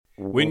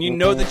When you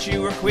know that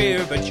you are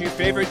queer, but your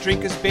favorite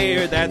drink is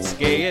beer, that's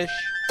gayish.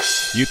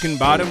 You can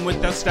bottom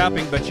without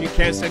stopping, but you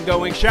can't stand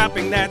going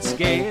shopping, that's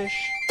gayish.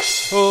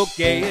 Oh,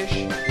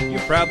 gayish, you're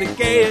probably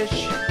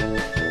gayish.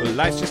 Well,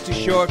 life's just too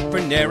short for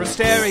narrow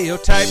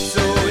stereotypes,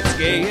 so it's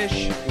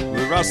gayish.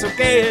 We're also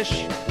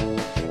gayish.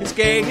 It's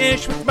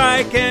Gayish with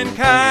Mike and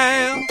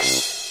Kyle.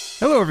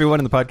 Hello,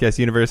 everyone in the podcast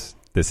universe.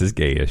 This is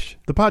Gayish,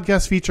 the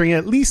podcast featuring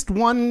at least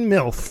one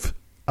MILF.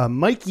 A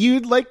Mike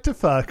you'd like to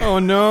fuck. Oh,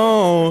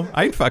 no.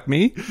 I'd fuck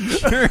me.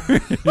 Sure.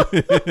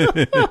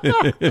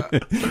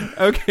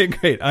 Okay,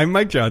 great. I'm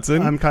Mike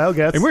Johnson. I'm Kyle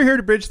Getz. And we're here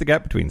to bridge the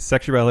gap between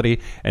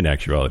sexuality and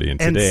actuality. And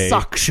today...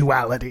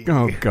 sexuality.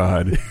 Oh,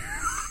 God.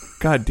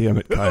 God damn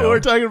it, Kyle. We're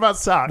talking about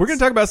socks. We're going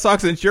to talk about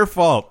socks, and it's your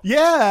fault.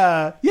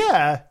 Yeah.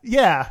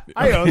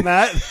 I own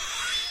that.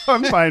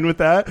 I'm fine with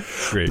that.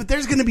 Great. But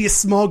there's going to be a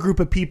small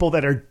group of people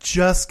that are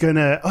just going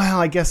to, well,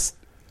 I guess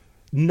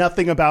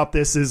nothing about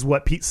this is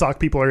what sock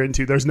people are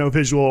into. There's no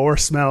visual or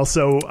smell,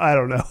 so I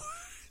don't know.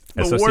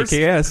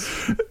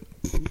 SOCKS.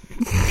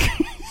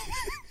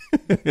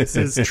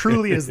 This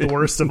truly is the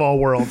worst of all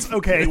worlds.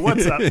 Okay,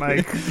 what's up,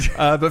 Mike?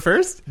 But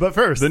first,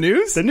 the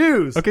news? The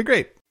news. Okay,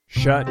 great.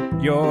 Shut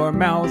your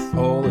mouth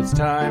hole. It's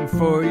time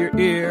for your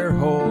ear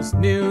holes.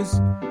 News.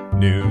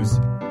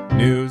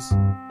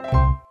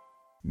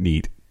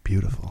 Neat.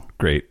 Beautiful.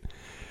 Great.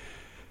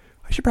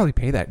 I should probably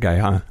pay that guy,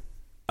 huh?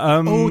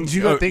 Do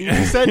you know thing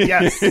you said?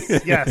 Yes.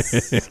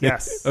 Okay,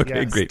 yes.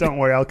 great. Don't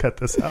worry, I'll cut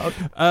this out.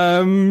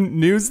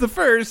 News the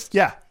first.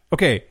 Yeah.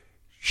 Okay.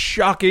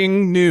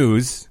 Shocking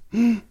news.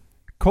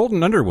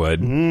 Colton Underwood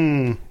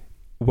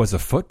was a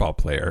football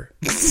player.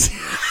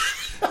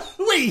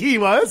 Wait, he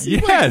was? He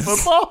yes. played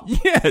football?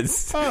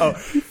 Yes. Oh.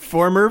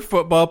 Former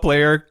football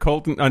player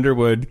Colton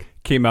Underwood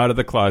came out of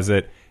the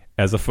closet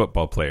as a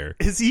football player.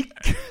 Is he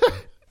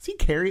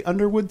Carrie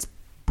Underwood's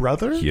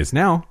brother? He is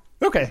now.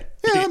 Okay.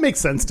 Yeah, that makes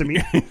sense to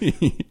me.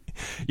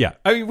 Yeah.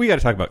 I mean, we got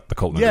to talk about the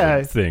Colton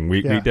Underwood thing.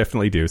 We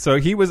definitely do. So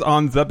he was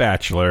on The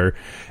Bachelor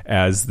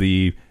as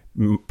the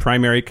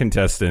primary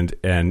contestant,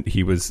 and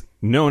he was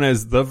known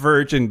as the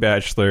Virgin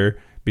Bachelor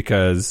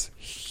because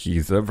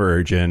he's a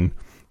virgin.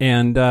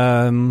 And,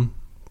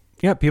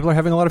 people are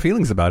having a lot of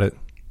feelings about it.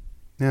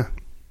 Yeah.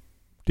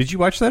 Did you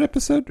watch that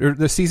episode? Or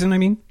the season, I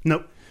mean?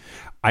 Nope.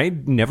 I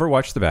never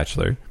watched The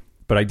Bachelor,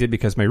 but I did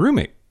because my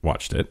roommate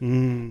watched it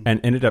and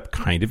ended up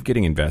kind of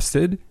getting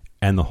invested.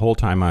 And the whole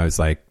time I was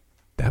like,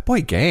 that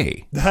boy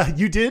gay.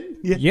 You did?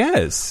 Yeah.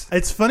 Yes.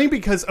 It's funny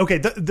because, okay,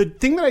 the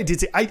thing that I did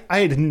see, I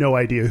had no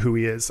idea who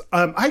he is.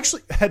 I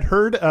actually had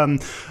heard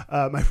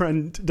my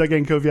friend Doug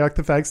Ankoviak,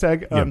 the Fags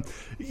Tag,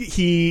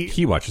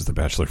 he watches The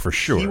Bachelor for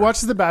sure. He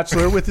watches The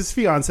Bachelor with his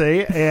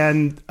fiance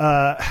and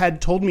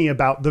had told me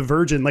about The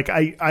Virgin. Like,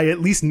 I at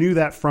least knew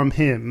that from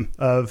him.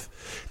 Of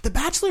The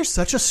Bachelor is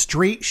such a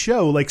straight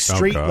show. Like,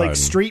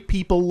 straight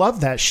people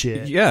love that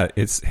shit. Yeah,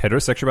 it's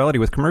heterosexuality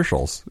with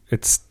commercials.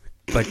 It's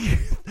like...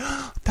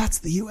 That's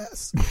the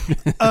U.S.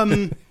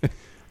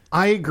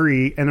 I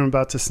agree, and I'm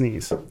about to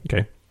sneeze.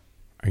 Okay.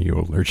 Are you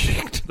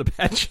allergic to The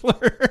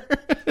Bachelor?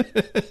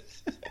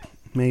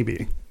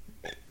 Maybe.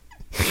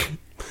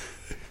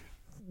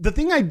 The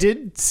thing I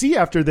did see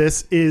after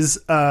this is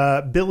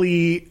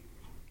Billie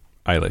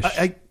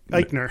Eilish.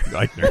 Eichner.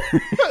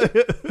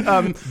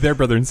 They're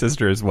brother and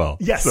sister as well.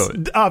 Yes,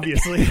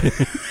 obviously.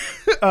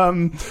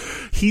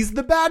 He's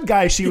the bad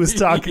guy she was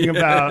talking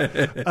about.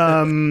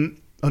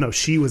 Oh, no,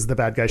 she was the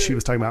bad guy she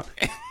was talking about.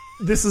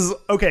 This is...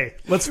 Okay,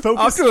 let's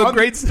focus Off to a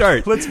great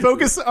start. Let's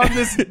focus on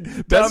this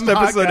best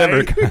episode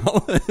ever,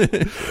 Kyle.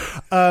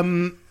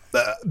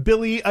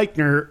 Billie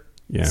Eichner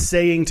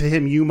saying to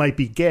him, you might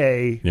be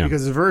gay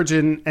because of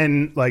virgin.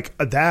 And like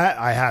that,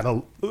 I had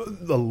a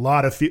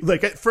lot of...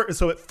 at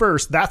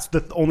first, that's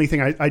the only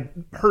thing I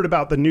heard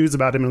about the news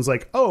about him and was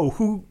like, oh,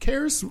 who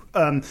cares?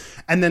 And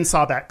then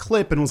saw that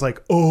clip and was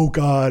like, oh,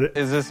 God.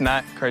 Is this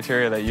not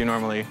criteria that you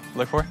normally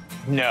look for?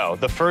 No,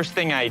 the first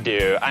thing I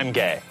do, I'm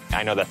gay.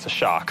 I know that's a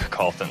shock,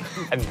 Colton.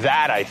 And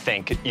that I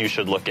think you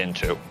should look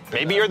into.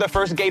 Maybe you're the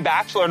first gay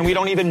bachelor and we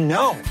don't even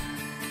know.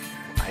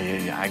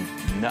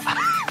 No.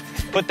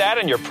 Put that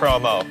in your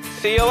promo.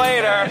 See you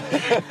later.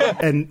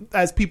 And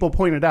as people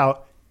pointed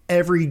out,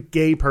 every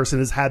gay person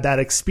has had that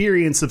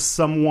experience of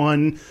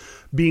someone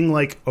being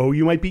like, oh,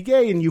 you might be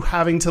gay, and you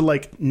having to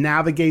like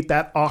navigate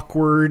that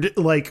awkward,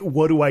 like,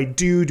 what do I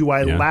do? Do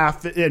I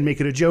laugh and make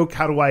it a joke?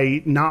 How do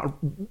I not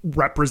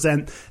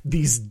represent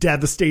these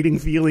devastating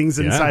feelings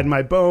inside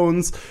my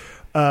bones?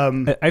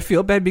 I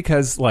feel bad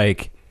because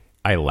like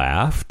I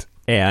laughed,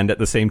 and at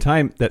the same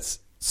time, that's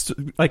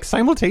like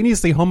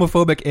simultaneously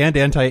homophobic and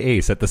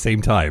anti-ace at the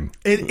same time.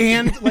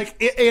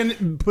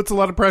 And puts a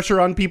lot of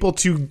pressure on people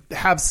to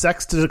have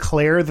sex to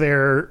declare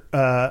their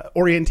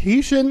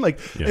orientation. Like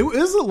it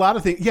is a lot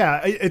of things.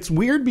 Yeah, it's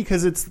weird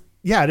because it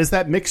is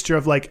that mixture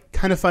of like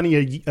kind of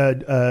funny.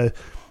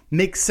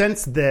 Makes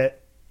sense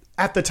that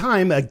at the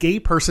time a gay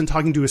person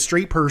talking to a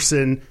straight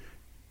person,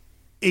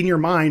 in your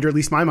mind, or at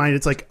least my mind,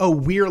 it's like, oh,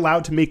 we're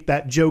allowed to make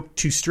that joke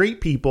to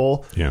straight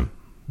people. Yeah,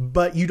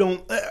 but you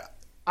don't.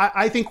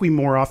 I think we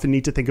more often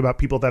need to think about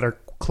people that are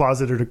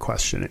closeted or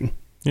questioning.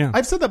 Yeah.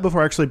 I've said that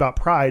before, actually, about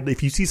Pride.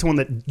 If you see someone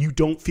that you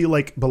don't feel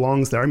like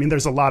belongs there, I mean,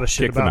 there's a lot of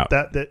shit about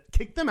that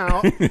kick them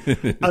out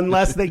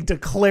unless they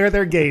declare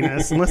their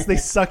gayness, unless they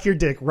suck your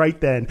dick right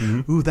then.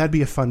 Mm-hmm. Ooh, that'd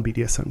be a fun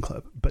BDSM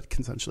club, but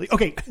consensually.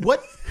 Okay,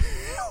 what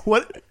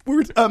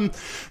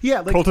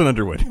yeah, like Colton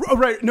Underwood.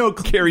 Right, no,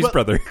 Carrie's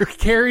brother.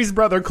 Carrie's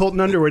brother, Colton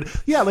Underwood.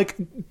 Yeah, like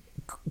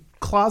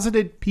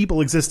closeted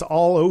people exist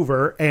all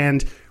over,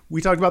 and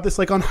we talked about this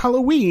like on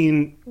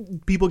Halloween.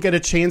 People get a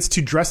chance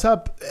to dress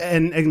up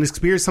and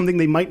experience something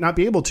they might not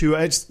be able to.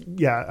 I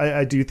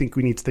do think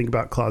we need to think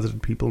about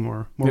closeted people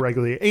more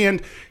regularly.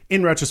 And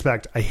in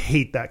retrospect, I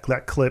hate that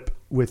clip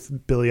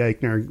with Billy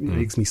Eichner. It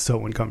makes me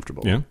so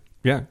uncomfortable.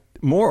 Yeah.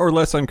 More or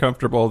less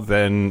uncomfortable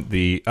than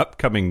the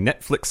upcoming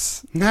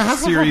Netflix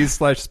series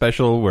 /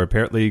 special where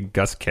apparently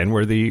Gus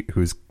Kenworthy,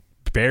 who's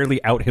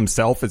barely out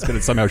himself, is going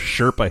to somehow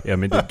Sherpa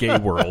him into gay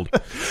world.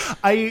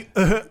 I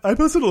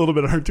posted a little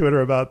bit on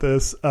Twitter about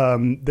this.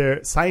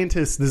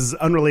 Scientists, this is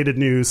unrelated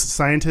news,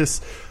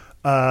 scientists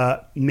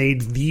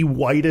made the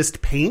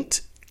whitest paint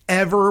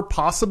ever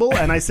possible,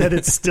 and I said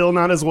it's still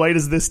not as white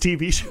as this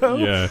TV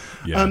show.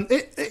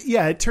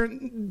 It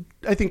turned,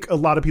 I think a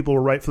lot of people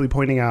were rightfully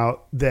pointing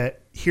out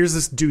that here's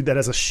this dude that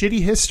has a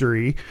shitty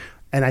history,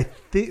 and I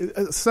think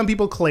some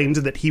people claimed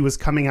that he was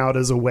coming out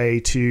as a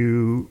way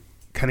to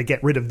kind of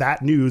get rid of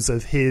that news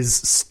of his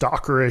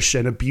stalkerish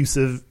and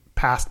abusive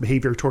past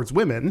behavior towards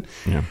women.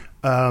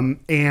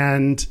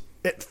 And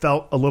it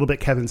felt a little bit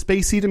Kevin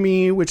Spacey to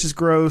me, which is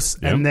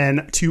gross. Yep. And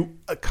then to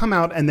come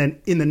out and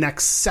then in the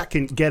next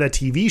second get a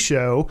TV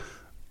show.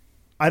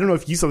 I don't know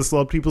if you saw this, a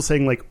lot of people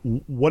saying like,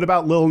 what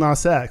about Lil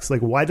Nas X? Like,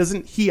 why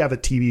doesn't he have a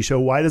TV show?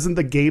 Why doesn't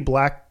the gay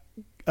black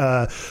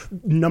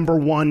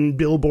 #1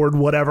 Billboard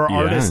whatever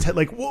artist,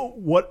 like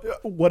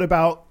what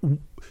about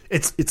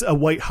it's a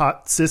white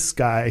hot cis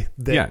guy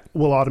that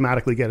will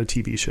automatically get a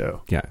TV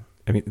show?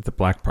 I mean, the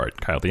black part,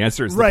 Kyle. The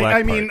answer is the black part.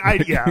 I mean, I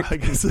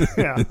guess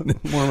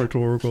more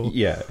rhetorical.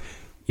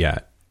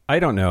 I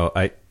don't know.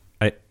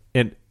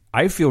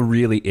 I feel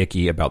really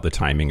icky about the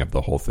timing of the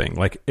whole thing.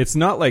 Like, it's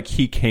not like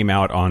he came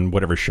out on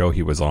whatever show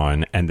he was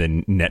on and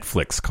then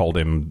Netflix called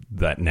him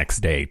that next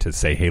day to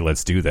say, hey,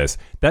 let's do this.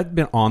 That's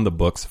been on the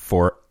books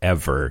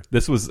forever.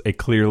 This was a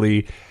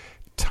clearly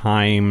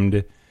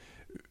timed,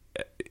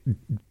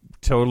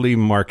 totally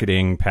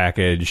marketing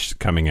package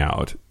coming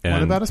out. And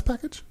what about his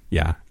package?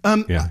 Yeah.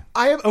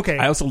 I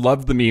also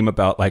love the meme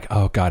about like,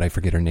 oh God, I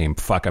forget her name.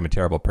 Fuck, I'm a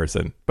terrible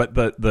person. But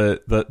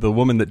the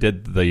woman that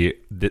did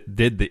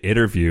the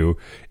interview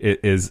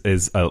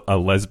is a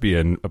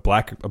lesbian, a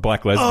black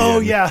lesbian. Oh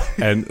yeah.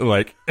 And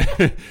like,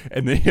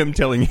 and then him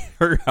telling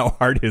her how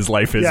hard his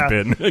life has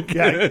been.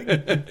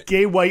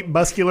 Gay white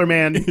muscular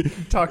man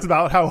talks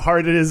about how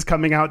hard it is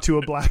coming out to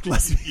a black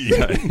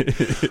lesbian.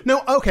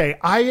 No, okay.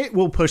 I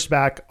will push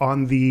back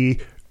on the.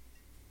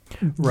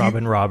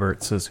 Robin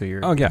Roberts is who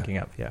you're thinking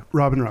of. Yeah,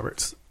 Robin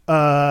Roberts.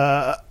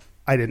 I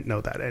didn't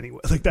know that anyway.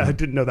 Like that, I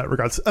didn't know that.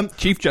 Regardless,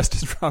 Chief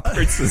Justice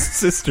Roberts'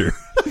 sister.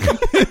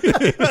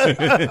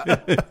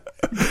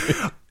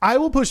 I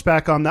will push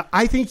back on that.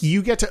 I think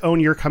you get to own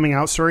your coming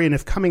out story, and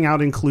if coming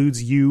out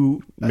includes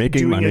you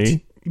making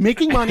money.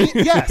 Making money,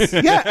 yes.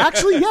 Yeah,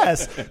 actually,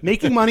 yes.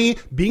 Making money,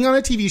 being on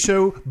a TV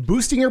show,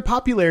 boosting your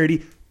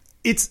popularity.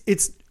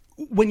 It's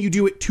when you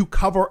do it to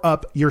cover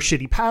up your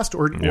shitty past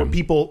or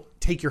people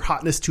take your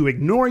hotness to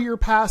ignore your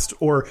past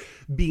or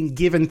being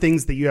given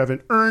things that you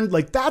haven't earned.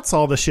 Like, that's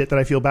all the shit that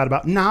I feel bad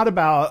about. Not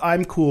about,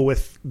 I'm cool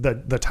with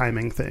the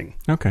timing thing.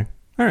 Okay.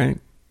 All right.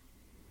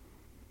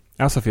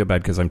 I also feel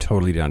bad because I'm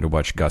totally down to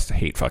watch Gus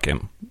hate fuck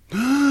him.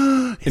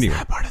 Is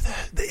that part of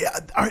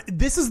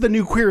this is the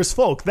new Queer as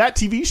Folk. That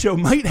TV show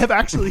might have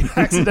actually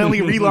accidentally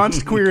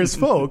relaunched Queer as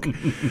Folk.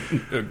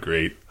 Oh,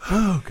 great.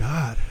 Oh,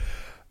 God.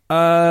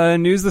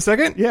 News the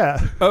second? Yeah.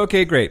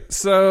 Okay, great.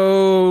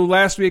 So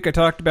last week I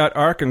talked about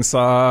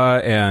Arkansas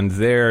and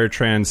their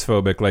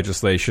transphobic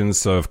legislation.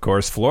 So of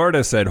course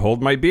Florida said,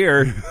 "Hold my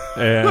beer,"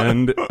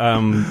 and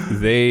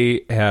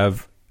they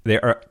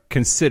are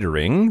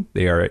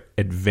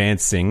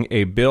advancing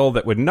a bill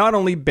that would not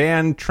only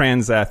ban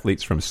trans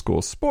athletes from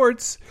school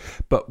sports,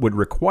 but would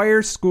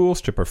require schools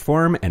to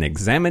perform an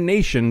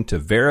examination to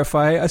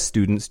verify a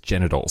student's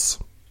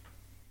genitals.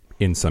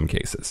 In some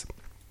cases.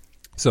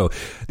 So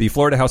the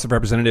Florida House of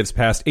Representatives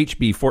passed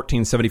HB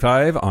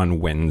 1475 on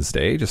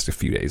Wednesday, just a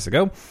few days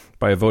ago,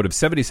 by a vote of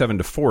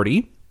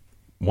 77-40.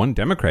 One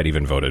Democrat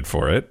even voted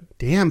for it.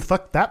 Damn,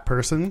 fuck that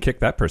person. Kick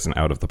that person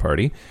out of the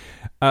party.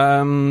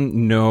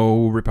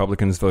 No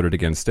Republicans voted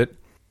against it.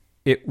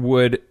 It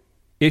would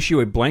issue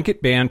a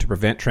blanket ban to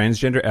prevent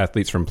transgender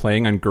athletes from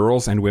playing on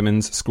girls' and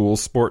women's school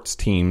sports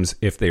teams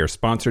if they are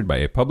sponsored by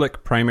a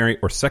public primary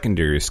or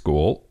secondary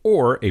school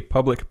or a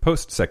public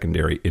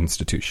post-secondary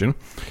institution.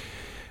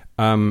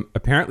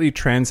 Apparently,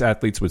 trans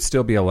athletes would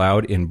still be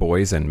allowed in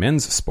boys' and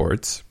men's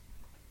sports.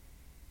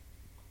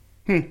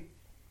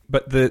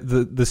 But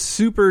the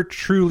super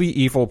truly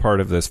evil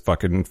part of this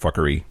fucking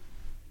fuckery,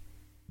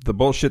 the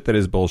bullshit that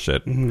is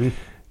bullshit. Mm-hmm.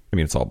 I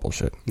mean, it's all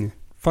bullshit. Yeah.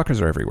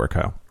 Fuckers are everywhere,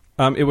 Kyle.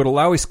 It would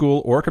allow a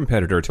school or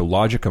competitor to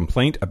lodge a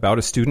complaint about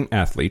a student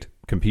athlete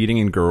competing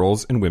in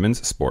girls' and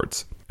women's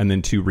sports, and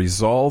then to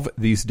resolve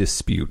these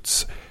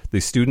disputes. The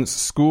student's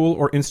school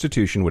or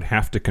institution would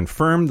have to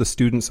confirm the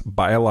student's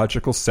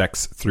biological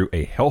sex through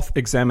a health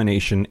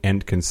examination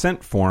and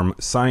consent form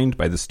signed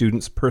by the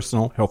student's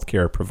personal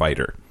healthcare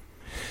provider.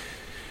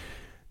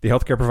 The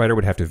healthcare provider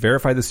would have to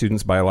verify the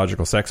student's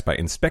biological sex by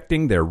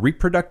inspecting their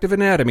reproductive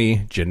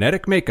anatomy,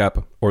 genetic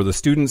makeup, or the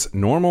student's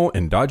normal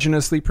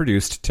endogenously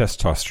produced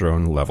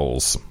testosterone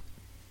levels.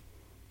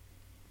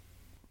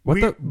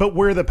 But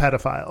we're the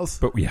pedophiles.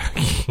 But yeah,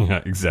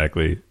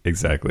 exactly.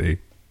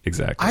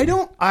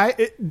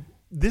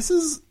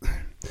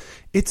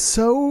 It's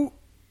so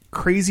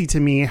crazy to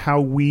me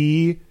how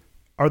we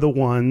are the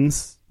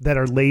ones that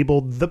are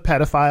labeled the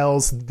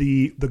pedophiles,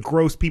 the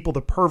gross people,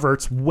 the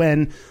perverts,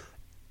 when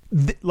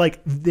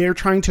they're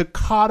trying to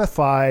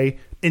codify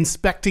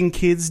inspecting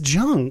kids'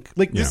 junk.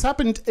 This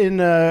happened in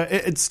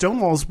at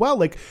Stonewall as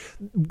well,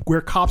 where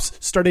cops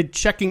started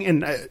checking,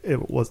 and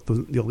it was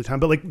the only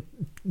time, but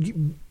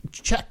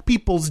check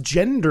people's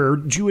gender,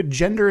 do a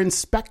gender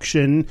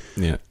inspection.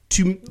 Yeah.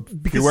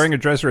 If you're wearing a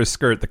dress or a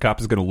skirt, the cop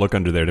is going to look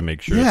under there to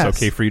make sure it's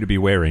okay for you to be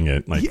wearing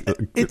it.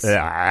 It's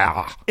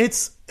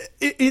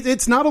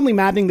not only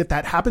maddening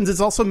that happens,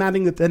 it's also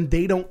maddening that then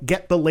they don't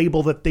get the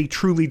label that they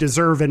truly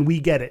deserve, and we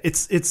get it.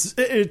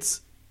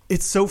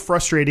 It's so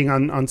frustrating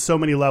on so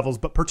many levels,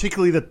 but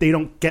particularly that they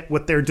don't get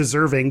what they're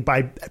deserving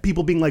by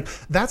people being like,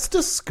 that's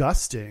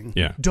disgusting.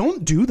 Yeah.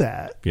 Don't do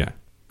that. Yeah.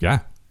 Yeah.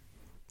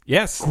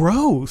 Yes.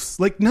 Gross.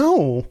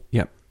 No.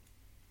 Yep.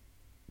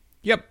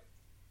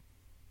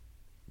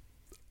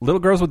 Little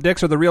girls with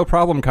dicks are the real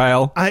problem,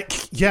 Kyle.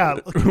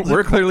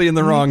 We're clearly in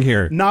the wrong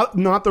here. Not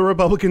the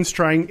Republicans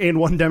trying and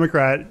one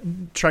Democrat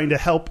trying to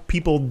help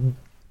people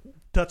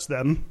touch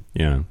them.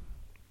 Yeah.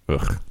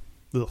 Ugh.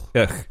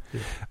 Yeah.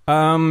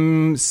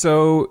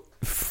 So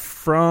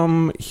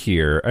from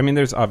here,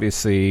 there's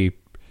obviously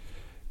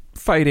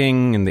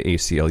fighting, and the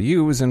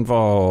ACLU is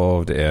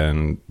involved,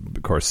 and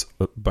of course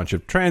a bunch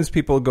of trans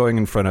people going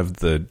in front of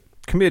the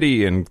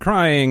committee and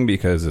crying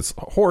because it's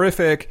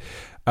horrific.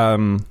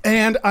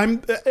 And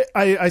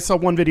I saw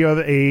one video of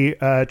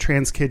a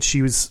trans kid.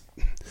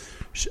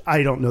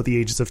 I don't know the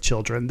ages of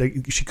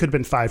children. She could have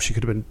been 5. She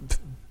could have been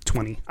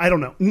 20. I don't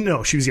know.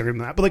 No, she was younger than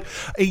that. But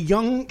a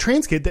young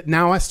trans kid that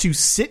now has to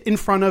sit in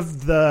front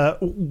of the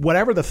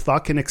whatever the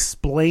fuck and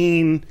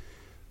explain.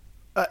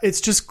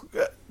 It's just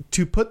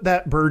to put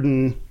that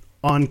burden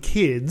on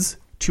kids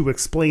to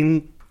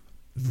explain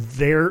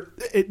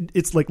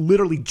it's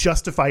literally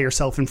justify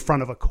yourself in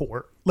front of a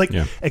court.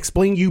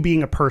 Explain you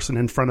being a person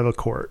in front of a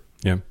court.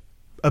 Yeah.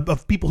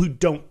 Of people who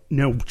don't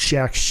know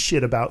jack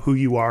shit about who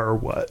you are or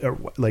what.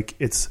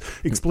 It's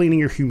explaining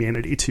your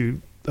humanity to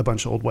a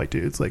bunch of old white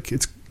dudes.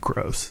 It's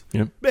gross.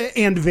 Yep.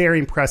 And very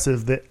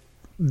impressive that,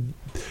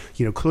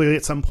 clearly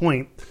at some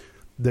point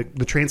the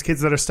trans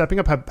kids that are stepping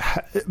up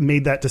have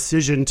made that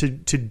decision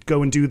to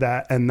go and do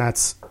that. And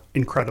that's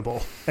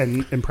incredible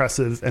and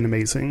impressive and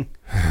amazing.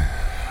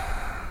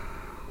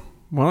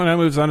 Well, now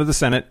moves on to the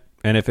Senate,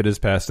 and if it is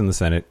passed in the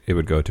Senate, it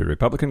would go to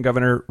Republican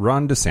Governor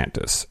Ron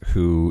DeSantis,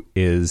 who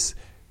is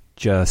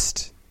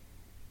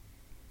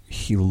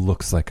he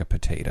looks like a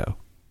potato.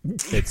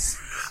 Is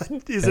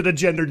it a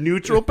gender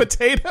neutral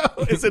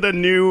potato? Is it a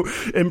new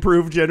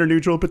improved gender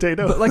neutral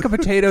potato? But like a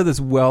potato that's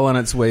well on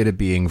its way to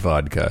being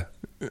vodka.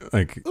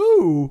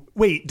 Ooh,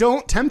 wait,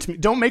 don't tempt me.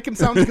 Don't make him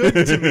sound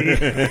good to me.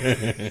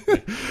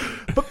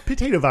 But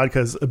potato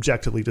vodka is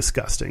objectively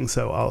disgusting,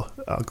 so I'll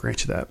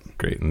grant you that.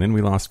 Great, and then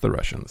we lost the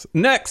Russians.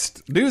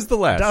 Next, news the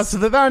last. Das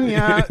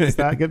Vidanya. Is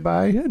that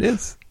goodbye? Yeah, it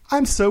is.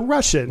 I'm so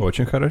Russian.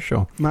 Очень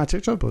хорошо.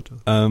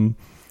 Macie.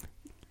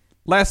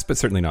 Last but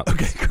certainly not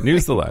least. Okay,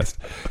 news the last.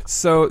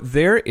 So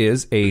there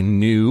is a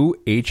new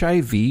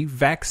HIV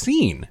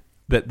vaccine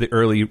that the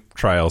early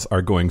trials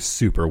are going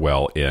super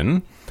well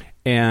in.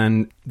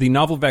 And the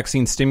novel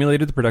vaccine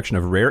stimulated the production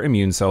of rare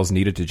immune cells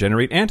needed to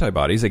generate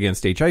antibodies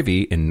against HIV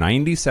in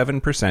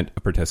 97%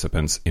 of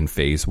participants in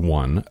phase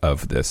 1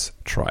 of this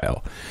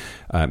trial.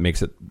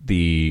 Makes it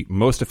the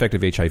most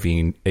effective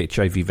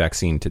HIV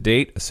vaccine to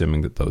date,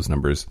 assuming that those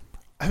numbers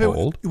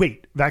hold.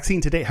 Wait,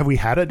 vaccine to date? Have we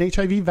had an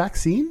HIV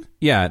vaccine?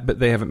 Yeah, but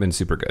they haven't been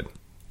super good.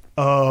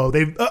 Oh,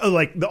 they've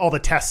all the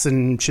tests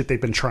and shit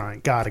they've been trying.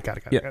 Got it.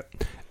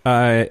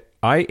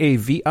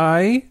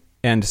 IAVI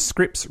and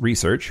Scripps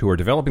Research, who are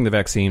developing the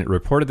vaccine,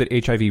 reported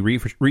that HIV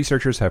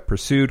researchers have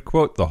pursued,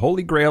 quote, the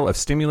holy grail of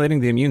stimulating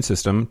the immune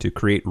system to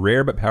create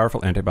rare but powerful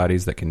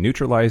antibodies that can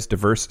neutralize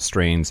diverse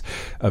strains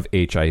of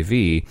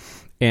HIV.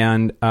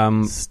 And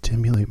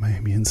stimulate my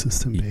immune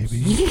system,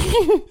 baby.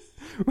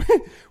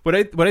 What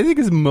I think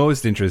is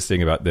most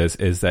interesting about this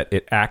is that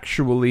it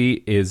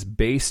actually is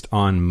based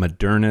on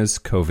Moderna's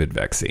COVID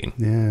vaccine.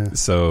 Yeah.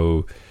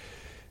 So,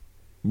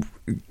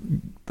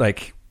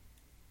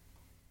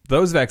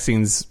 those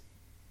vaccines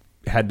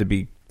had to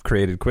be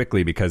created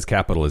quickly because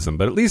capitalism,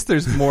 but at least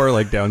there's more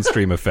like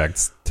downstream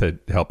effects to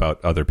help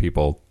out other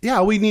people. Yeah,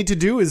 all we need to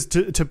do is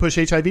to push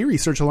HIV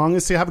research along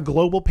is to have a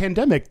global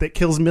pandemic that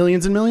kills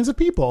millions and millions of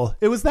people.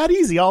 It was that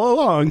easy all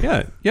along.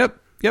 Yeah. Yep.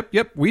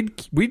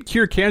 We'd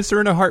cure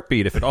cancer in a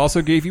heartbeat if it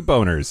also gave you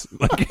boners.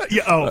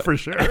 Yeah, for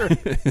sure.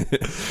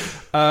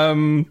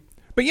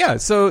 But yeah,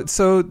 so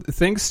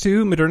thanks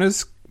to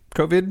Moderna's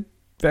COVID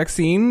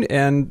vaccine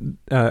and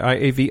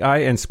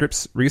IAVI and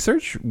Scripps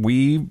research,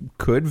 we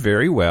could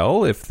very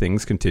well, if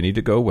things continue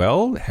to go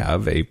well,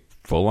 have a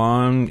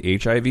full-on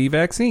HIV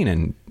vaccine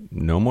and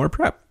no more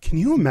PrEP. Can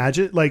you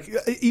imagine? Like,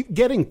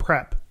 getting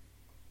PrEP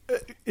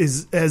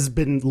has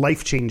been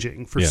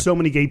life-changing for so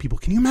many gay people.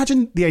 Can you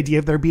imagine the idea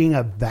of there being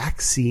a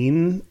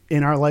vaccine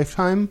in our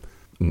lifetime?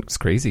 It's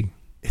crazy.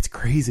 It's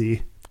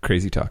crazy.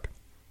 Crazy talk.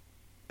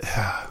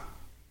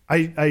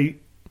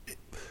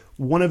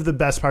 One of the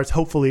best parts,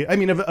 hopefully, I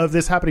mean, of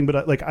this happening,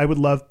 but like, I would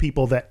love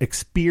people that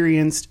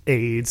experienced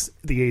AIDS,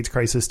 the AIDS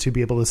crisis, to be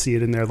able to see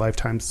it in their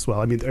lifetimes as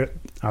well. I mean,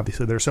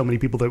 obviously there are so many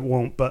people that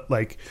won't, but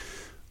like,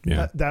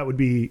 that would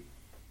be,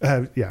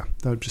 that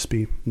would just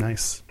be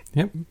nice.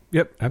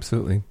 Yep,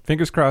 absolutely.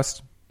 Fingers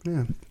crossed.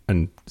 Yeah.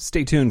 And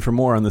stay tuned for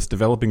more on this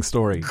developing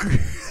story.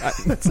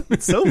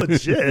 That's so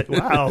legit.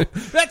 Wow.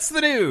 That's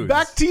the news.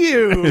 Back to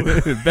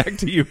you. Back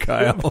to you,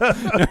 Kyle.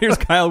 Now here's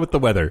Kyle with the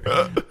weather.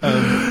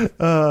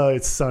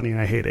 It's sunny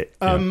and I hate it.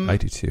 I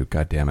do too.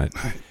 God damn it.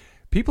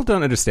 People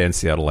don't understand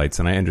Seattleites,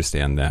 and I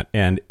understand that.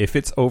 And if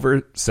it's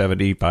over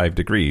 75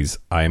 degrees,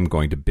 I'm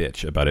going to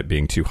bitch about it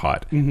being too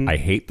hot. Mm-hmm. I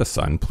hate the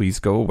sun. Please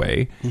go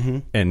away. Mm-hmm.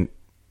 And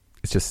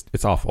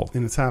it's awful.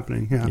 And it's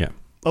happening. Yeah.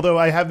 Although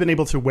I have been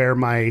able to wear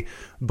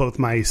both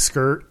my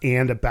skirt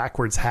and a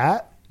backwards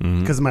hat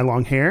because of my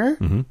long hair.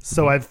 Mm-hmm.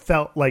 So I've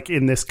felt like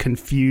in this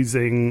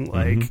confusing,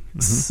 like,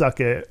 suck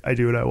it, I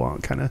do what I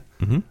want kind of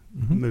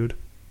mood.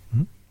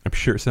 Mm-hmm. I'm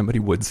sure somebody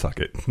would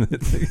suck it.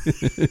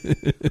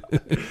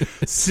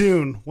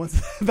 Soon, once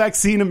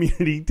vaccine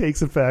immunity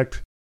takes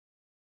effect.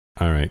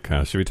 All right,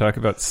 Kyle, should we talk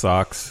about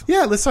socks?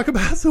 Yeah, let's talk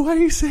about, so why are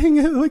you saying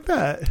it like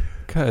that?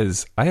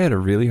 Because I had a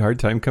really hard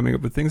time coming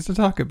up with things to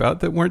talk about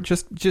that weren't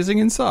just jizzing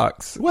in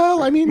socks.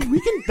 Well, I mean,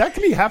 that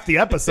can be half the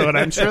episode.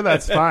 I'm sure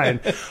that's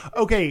fine.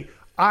 Okay,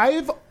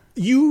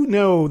 you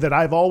know that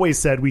I've always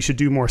said we should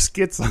do more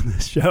skits on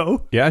this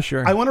show. Yeah,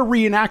 sure. I want to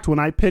reenact when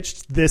I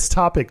pitched this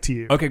topic to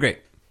you. Okay, great.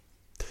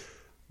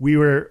 We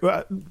were,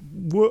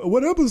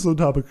 what episode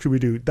topic should we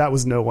do? That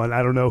was no one.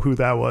 I don't know who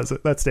that was.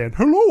 That's Dan.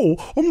 Hello,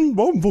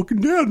 I'm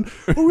fucking Dan.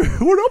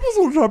 What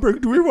episode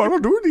topic do we want to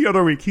do the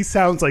other week? He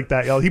sounds like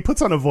that, y'all. He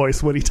puts on a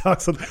voice when he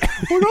talks. What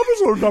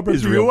episode topic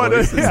do you want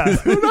to? Yeah,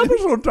 what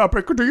episode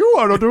topic do you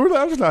want to do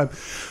last time?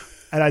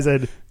 And I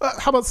said,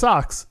 how about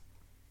socks?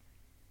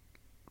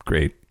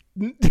 Great.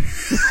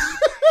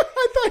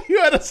 I thought you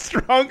had a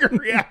stronger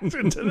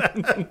reaction to that.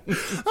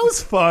 That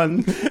was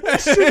fun.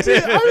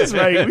 I was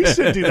right. We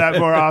should do that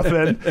more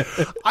often.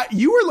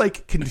 You were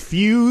like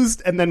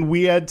confused, and then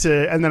we had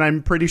to, and then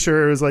I'm pretty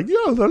sure it was like,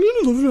 yeah, that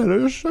is a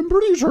fetish. I'm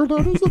pretty sure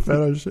that is a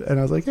fetish. And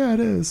I was like, yeah, it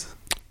is.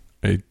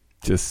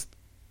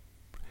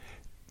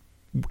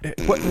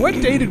 What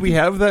day did we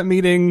have that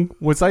meeting?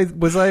 Was I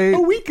a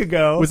week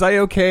ago? Was I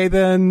okay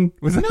then?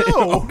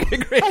 Okay,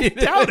 great. I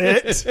doubt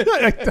it.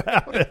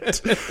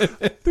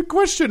 The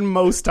question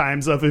most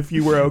times of if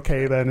you were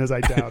okay then is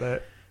I doubt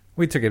it.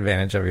 We took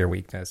advantage of your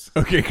weakness.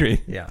 Okay,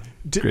 great. Yeah,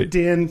 great.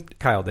 Dan,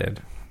 Kyle did.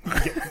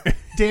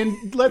 Dan,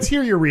 let's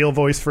hear your real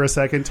voice for a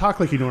second. Talk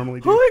like you normally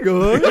do. Oh my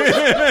God.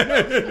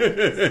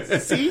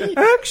 See?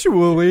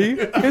 Actually,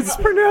 it's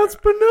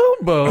pronounced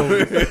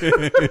bonobo.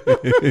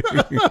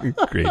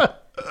 Great.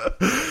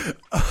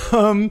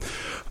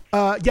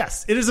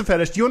 Yes, it is a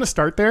fetish. Do you want to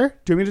start there?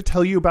 Do you want me to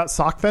tell you about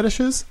sock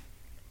fetishes?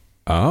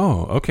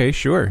 Oh, okay,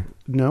 sure.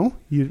 No?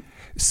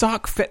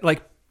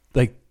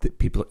 Like the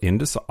people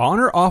into on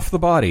or off the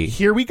body.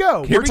 Here we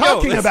go. We're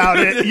talking about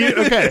it.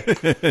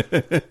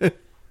 Okay.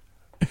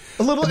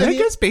 A little. I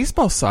guess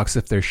baseball socks,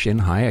 if they're shin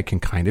high, I can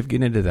kind of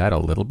get into that a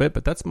little bit,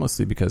 but that's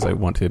mostly because I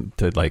want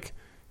to like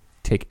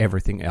take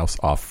everything else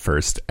off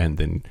first and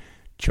then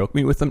choke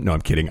me with them. No,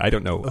 I'm kidding. I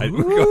don't know.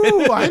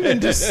 Ooh, I'm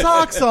into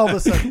socks all of a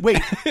sudden. Wait,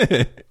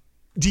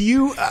 do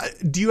you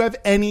have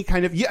any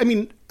kind of? I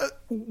mean,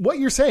 what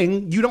you're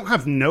saying, you don't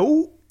have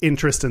no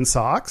interest in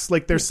socks.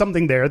 Like, there's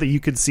something there that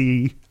you could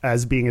see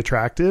as being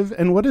attractive,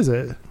 and what is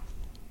it?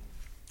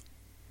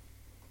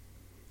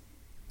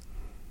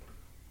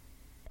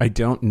 I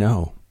don't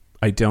know.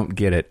 I don't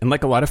get it. And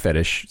like a lot of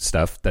fetish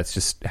stuff, that's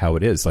just how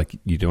it is. Like,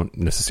 you don't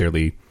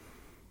necessarily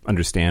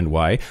understand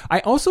why. I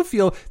also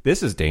feel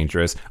this is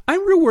dangerous.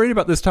 I'm real worried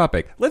about this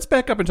topic. Let's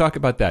back up and talk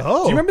about that.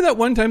 Oh. Do you remember that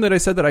one time that I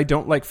said that I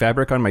don't like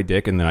fabric on my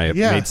dick and then I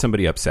made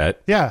somebody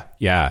upset? Yeah.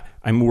 Yeah.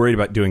 I'm worried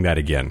about doing that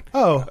again.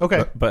 Oh,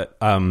 okay. But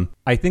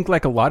I think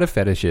like a lot of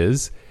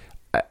fetishes,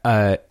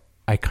 I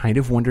kind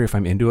of wonder if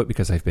I'm into it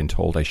because I've been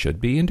told I should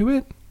be into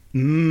it.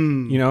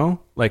 You know?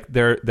 Like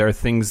there are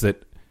things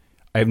that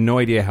I have no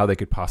idea how they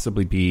could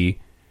possibly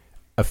be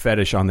a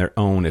fetish on their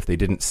own if they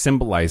didn't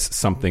symbolize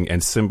something,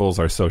 and symbols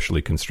are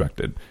socially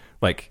constructed.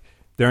 Like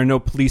there are no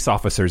police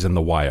officers in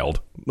the wild.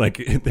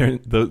 Like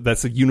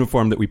that's a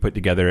uniform that we put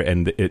together,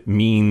 and it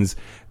means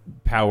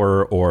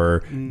power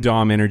or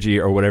dom energy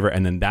or whatever,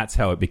 and then that's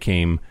how it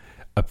became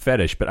a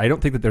fetish. But I don't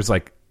think that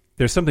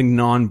there's something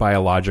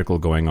non-biological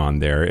going on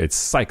there. It's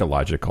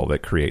psychological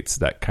that creates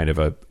that kind of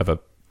a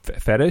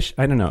fetish.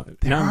 I don't know.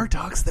 There are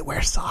dogs that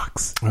wear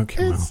socks.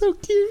 Okay, it's so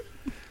cute.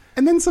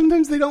 And then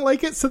sometimes they don't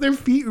like it, so their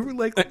feet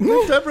like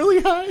lift up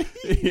really high,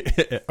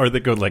 or they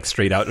go like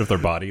straight out of their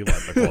body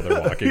like while they're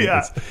walking.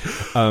 Yeah,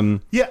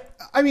 yeah.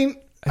 I mean,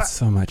 it's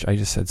so much. I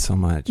just said so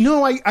much.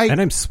 No,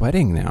 and I'm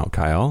sweating now,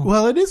 Kyle.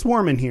 Well, it is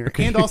warm in here,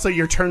 okay. And also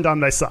you're turned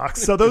on by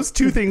socks. So those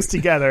two things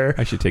together.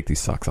 I should take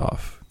these socks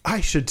off. I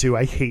should too.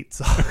 I hate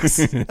socks.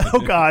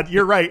 Oh God,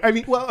 you're right. I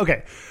mean, well,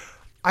 okay.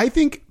 I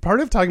think part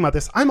of talking about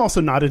this, I'm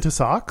also not into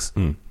socks,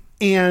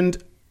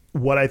 and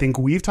what I think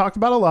we've talked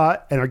about a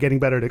lot and are getting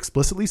better at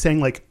explicitly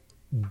saying, like,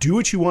 do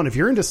what you want if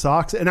you're into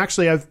socks. And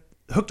actually, I've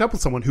hooked up with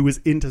someone who is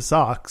into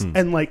socks,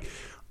 and like,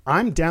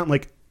 I'm down.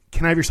 Like,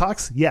 can I have your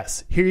socks?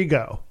 Yes. Here you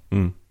go.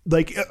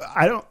 Like,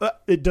 I don't.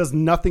 It does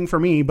nothing for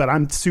me, but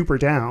I'm super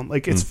down.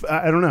 Like, it's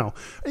I don't know.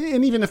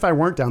 And even if I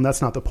weren't down, that's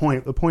not the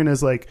point. The point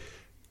is, like,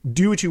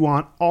 do what you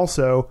want.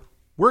 Also,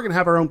 we're going to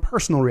have our own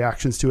personal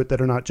reactions to it that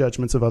are not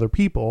judgments of other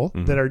people,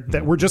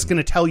 that we're just going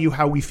to tell you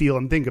how we feel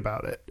and think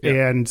about it.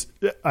 Yeah. And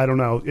I don't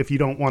know, if you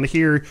don't want to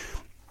hear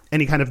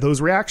any kind of those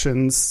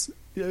reactions,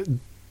 I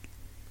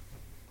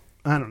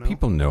don't know.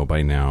 People know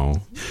by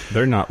now.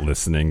 They're not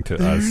listening to us.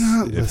 They're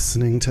not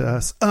listening to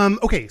us.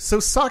 Okay,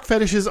 so sock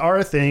fetishes are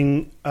a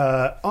thing.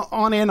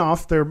 On and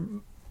off,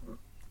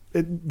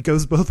 it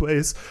goes both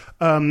ways.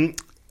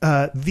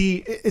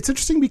 It's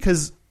interesting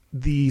because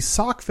the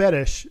sock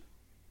fetish,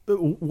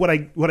 what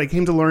I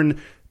came to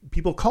learn,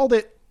 people called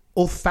it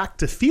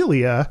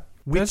olfactophilia,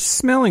 that's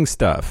smelling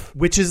stuff,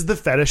 which is the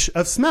fetish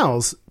of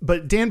smells.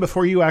 But Dan,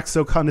 before you act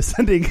so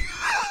condescending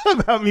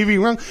about me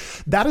being wrong,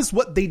 that's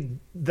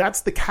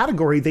the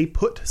category they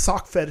put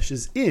sock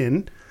fetishes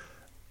in.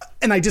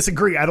 And I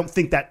disagree. I don't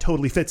think that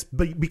totally fits,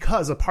 but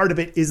because a part of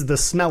it is the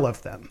smell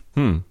of them.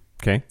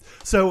 Okay.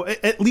 So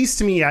at least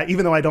to me,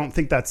 even though I don't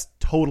think that's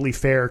totally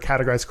fair,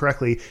 categorized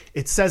correctly,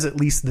 it says at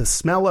least the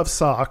smell of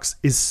socks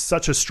is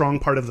such a strong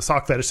part of the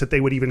sock fetish that they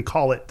would even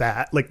call it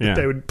that. Like,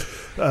 they would.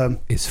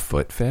 Is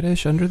foot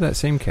fetish under that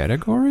same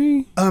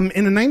category? In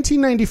a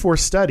 1994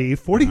 study,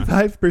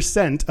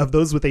 45% of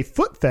those with a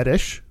foot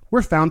fetish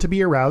were found to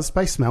be aroused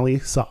by smelly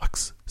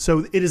socks.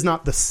 So it is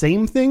not the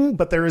same thing,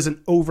 but there is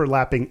an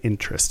overlapping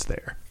interest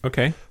there.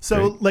 Okay.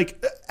 So great.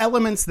 Like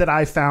elements that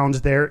I found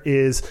there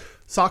is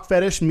sock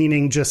fetish,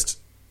 meaning just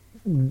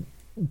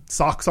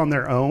socks on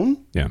their own.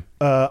 Yeah.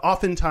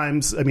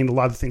 Oftentimes, I mean, a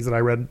lot of the things that I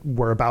read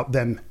were about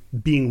them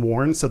being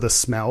worn, so the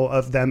smell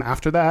of them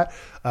after that.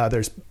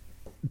 There's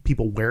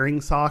people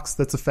wearing socks,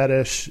 that's a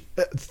fetish.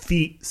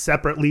 Feet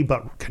separately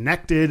but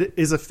connected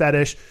is a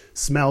fetish.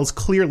 Smells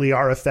clearly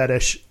are a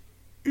fetish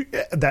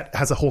that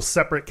has a whole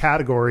separate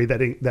category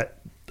that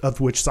of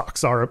which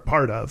socks are a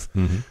part of.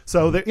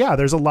 So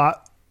there's a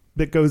lot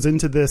that goes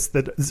into this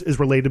that is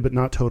related but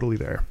not totally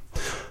there.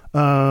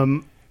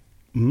 Go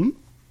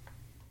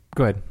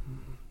ahead.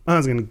 I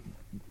was going to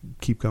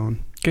keep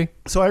going. Okay.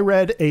 So I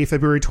read a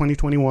February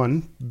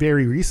 2021,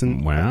 very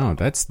recent. Wow,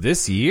 that's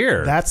this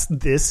year. That's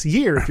this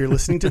year. If you're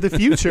listening to the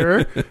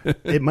future,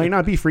 it might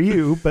not be for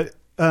you, but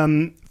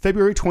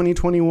February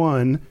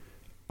 2021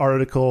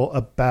 article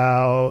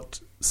about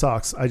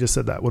socks. I just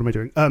said that. What am I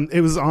doing?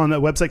 It was on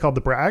a website called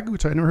The Brag,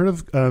 which I never heard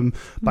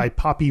of, by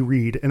Poppy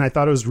Reed. And I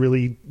thought it was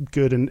really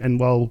good and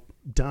well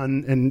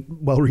done and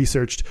well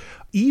researched.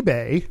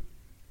 eBay,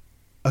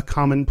 a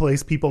common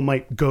place people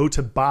might go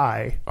to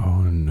buy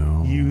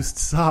used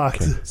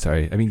socks. Okay.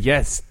 Sorry. I mean,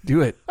 yes,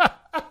 do it.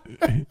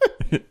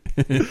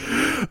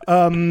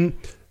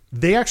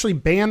 They actually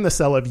ban the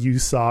sale of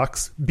used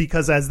socks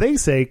because, as they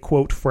say,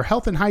 quote, for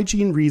health and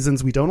hygiene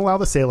reasons, we don't allow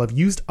the sale of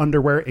used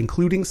underwear,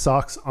 including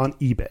socks, on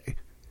eBay.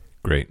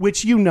 Great.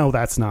 Which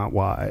that's not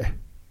why.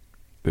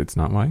 It's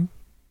not why?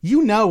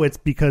 It's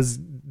because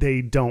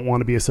they don't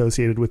want to be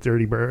associated with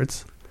dirty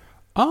birds.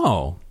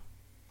 Oh,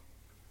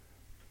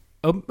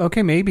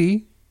 okay,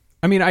 maybe.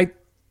 I mean,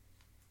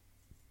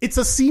 it's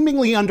a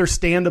seemingly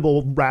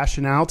understandable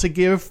rationale to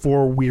give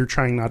for we're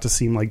trying not to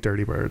seem like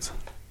dirty birds.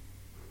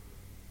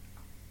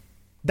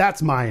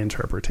 That's my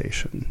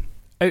interpretation.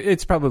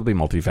 It's probably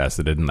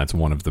multifaceted, and that's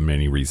one of the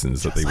many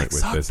reasons that they went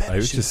with this. I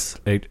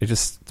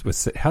just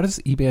was. How does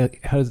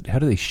eBay? How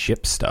do they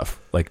ship stuff?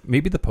 Like,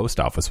 maybe the post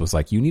office was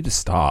like, "You need to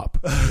stop.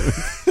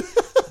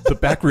 The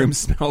back room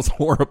smells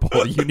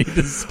horrible. You need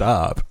to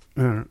stop."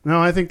 No,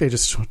 I think they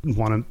just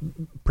want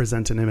to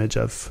present an image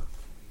of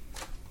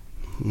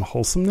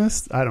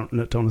wholesomeness. I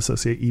don't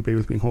associate eBay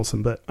with being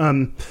wholesome, but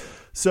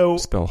so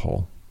spell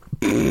whole.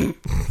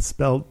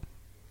 Spelled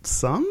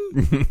some.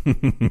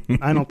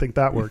 I don't think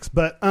that works.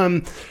 But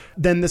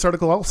then this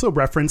article also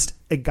referenced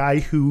a guy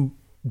who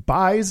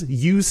buys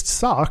used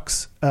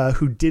socks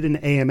who did an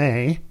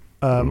AMA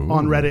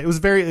on Reddit.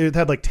 It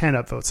had like 10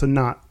 upvotes, so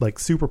not like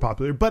super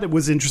popular, but it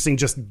was interesting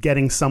just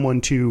getting someone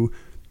to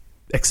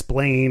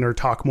explain or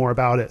talk more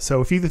about it.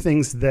 So a few of the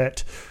things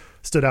that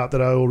stood out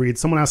that I will read.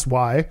 Someone asked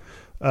why.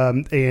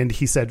 And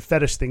he said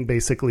fetish thing,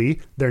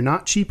 basically. They're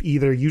not cheap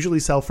either. Usually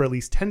sell for at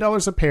least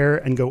 $10 a pair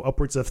and go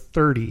upwards of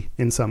 $30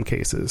 in some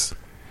cases.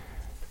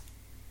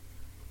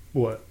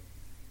 What?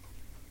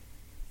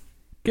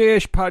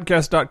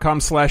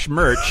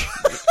 Gayishpodcast.com/merch.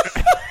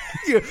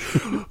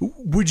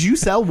 Would you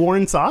sell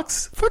worn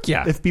socks? Fuck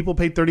yeah. If people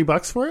paid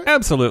 $30 for it?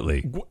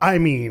 Absolutely. I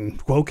mean,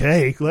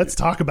 okay, let's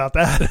talk about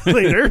that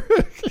later.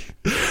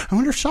 I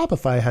wonder if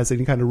Shopify has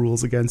any kind of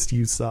rules against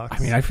used socks.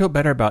 I mean, I feel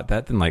better about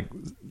that than like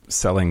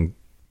selling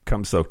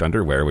cum-soaked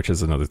underwear, which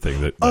is another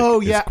thing that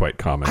is quite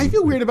common. I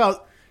feel weird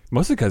about...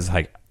 Mostly because,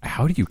 like,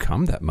 how do you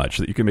cum that much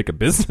that you can make a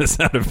business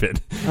out of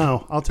it?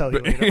 Oh, I'll tell you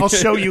later. I'll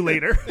show you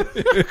later.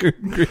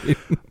 Great.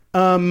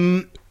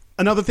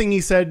 Another thing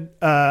he said,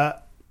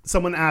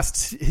 someone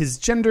asked his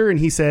gender, and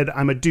he said,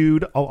 I'm a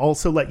dude. I'll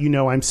also let you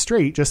know I'm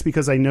straight just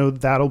because I know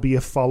that'll be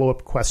a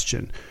follow-up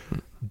question.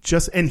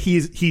 And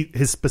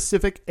his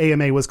specific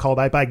AMA was called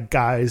I Buy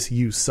Guys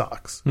Use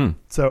Socks.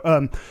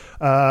 So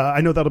I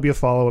know that'll be a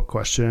follow-up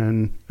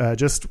question.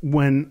 Just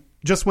when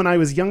I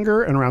was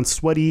younger and around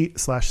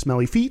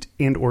sweaty/smelly feet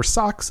and or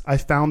socks, I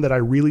found that I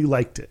really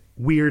liked it.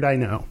 Weird, I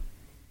know.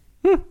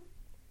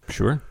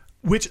 Sure.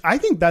 Which I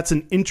think that's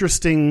an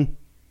interesting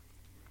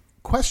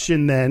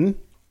question then,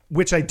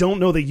 which I don't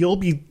know that you'll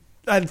be...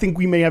 I think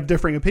we may have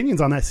differing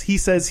opinions on this. He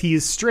says he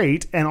is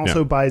straight and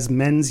also buys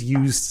men's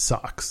used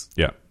socks.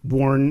 Yeah.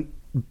 Worn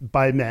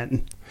by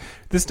men.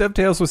 This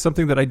dovetails with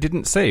something that I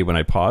didn't say when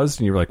I paused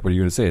and you were like, what are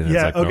you going to say? And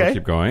yeah, it's like, no,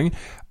 keep going.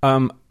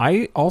 I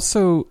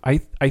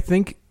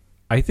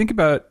think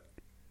about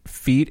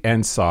feet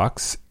and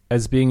socks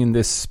as being in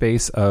this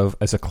space of,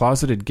 as a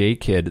closeted gay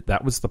kid,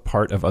 that was the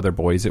part of other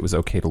boys it was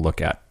okay to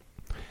look at.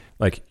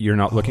 Like, you're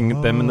not looking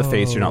at them in the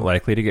face. You're not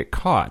likely to get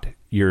caught.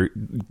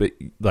 But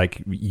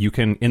like, you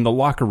can, in the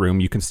locker room,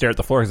 you can stare at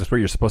the floor because that's where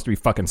you're supposed to be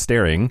fucking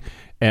staring,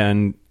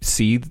 and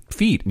see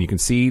feet, and you can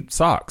see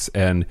socks,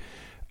 and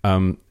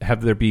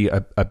have there be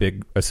a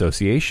big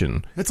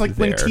association. It's like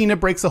there. When Tina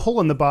breaks a hole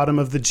in the bottom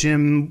of the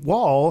gym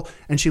wall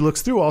and she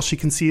looks through, all she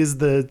can see is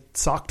the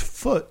socked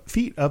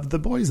feet of the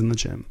boys in the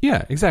gym.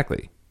 Yeah,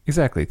 exactly.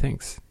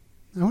 Thanks.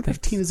 I wonder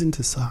if Tina's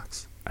into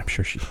socks. I'm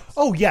sure she is.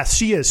 Oh, yes,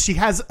 she is. She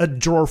has a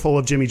drawer full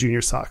of Jimmy Jr.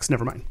 socks.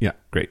 Never mind. Yeah,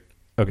 great.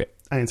 Okay.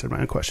 I answered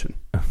my own question.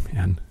 Oh,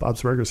 man.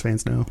 Bob's Burgers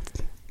fans know.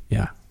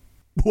 Yeah.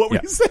 What were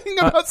you saying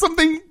about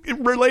something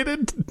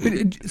related?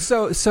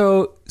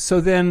 So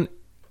then,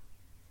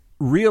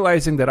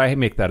 realizing that I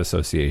make that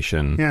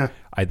association,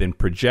 I then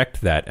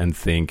project that and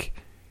think,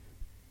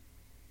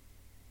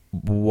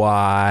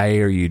 why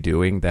are you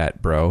doing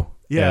that, bro?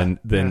 Yeah. And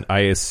then I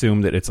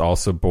assume that it's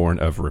also born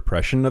of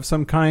repression of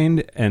some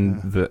kind,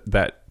 and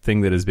that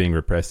thing that is being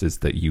repressed is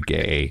that you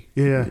gay.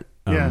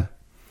 Yeah.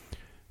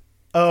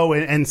 Oh,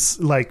 and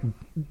like,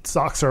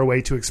 socks are a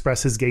way to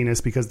express his gayness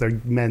because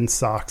they're men's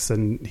socks,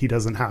 and he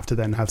doesn't have to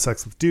then have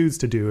sex with dudes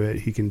to do it.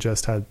 He can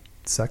just have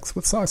sex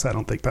with socks. I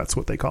don't think that's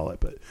what they call it,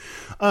 but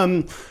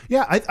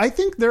I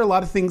think there are a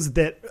lot of things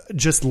that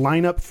just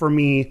line up for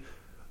me.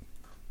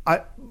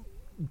 I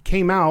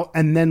came out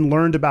and then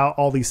learned about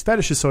all these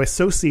fetishes, so I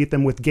associate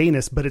them with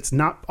gayness, but it's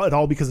not at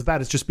all because of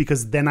that. It's just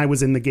because then I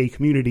was in the gay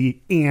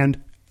community,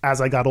 and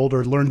as I got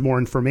older, learned more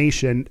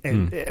information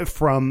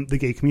from the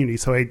gay community.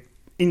 So I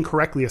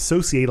incorrectly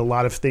associate a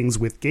lot of things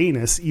with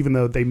gayness, even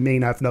though they may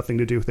have nothing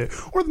to do with it,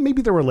 or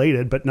maybe they're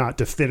related but not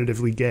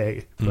definitively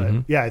gay.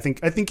 But I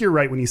think you're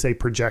right when you say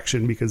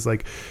projection, because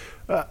like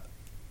I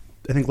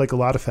think like a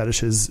lot of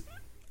fetishes,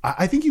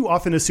 I think you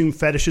often assume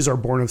fetishes are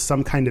born of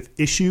some kind of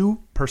issue,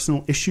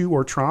 personal issue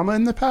or trauma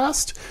in the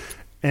past,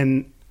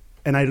 and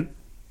I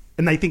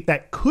think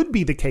that could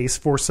be the case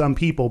for some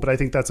people, but I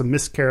think that's a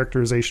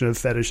mischaracterization of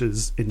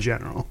fetishes in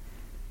general.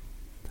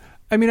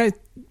 I mean,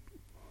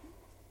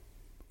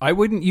 I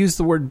wouldn't use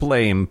the word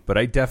blame, but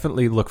I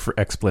definitely look for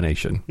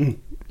explanation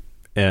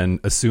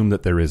and assume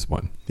that there is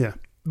one. Yeah.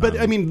 But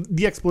I mean,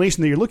 the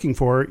explanation that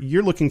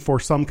you're looking for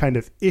some kind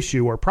of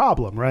issue or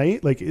problem,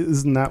 right? Like,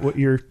 isn't that what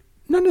you're...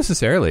 Not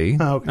necessarily.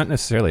 Oh, okay. Not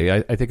necessarily.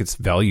 I think it's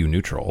value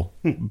neutral,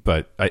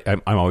 but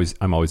I'm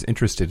always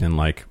interested in,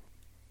 like,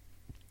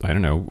 I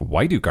don't know,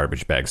 why do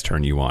garbage bags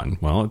turn you on?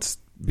 Well, it's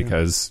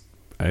because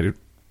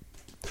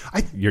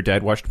your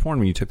dad watched porn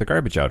when you took the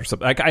garbage out or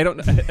something. Like, I don't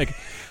like,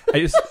 I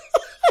just...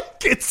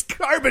 It's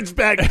garbage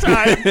bag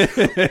time.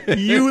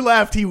 You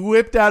left. He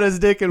whipped out his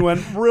dick and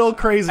went real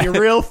crazy,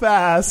 real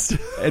fast.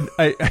 And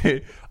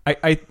I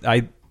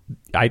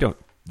don't.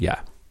 Yeah.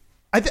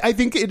 I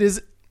think it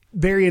is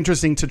very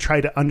interesting to try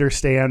to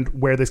understand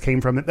where this came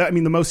from. I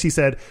mean, the most he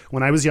said,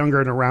 when I was younger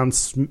and around...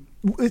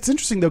 It's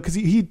interesting, though, because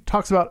he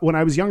talks about when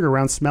I was younger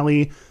around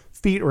smelly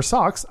feet or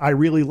socks, I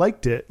really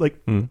liked it. Like,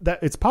 that.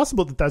 It's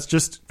possible that that's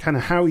just kind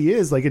of how he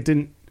is. Like, it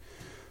didn't...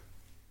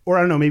 Or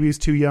I don't know, maybe he's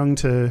too young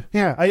to...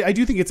 Yeah, I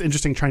do think it's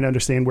interesting trying to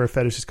understand where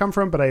fetishes come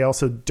from, but I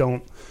also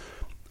don't...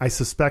 I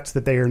suspect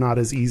that they are not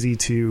as easy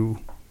to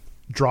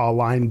draw a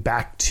line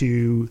back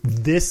to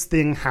this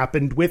thing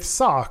happened with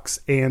socks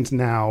and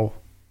now...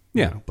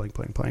 Yeah. You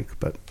know, blank.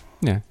 But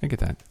Yeah, I get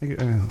that.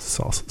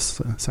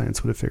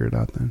 Science would have figured it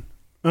out then.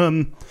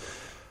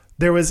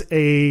 There was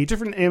a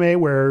different AMA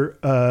where,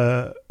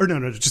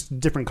 just a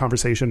different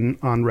conversation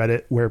on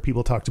Reddit where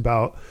people talked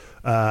about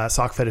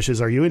sock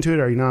fetishes. Are you into it?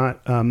 Are you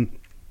not?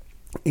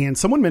 And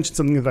someone mentioned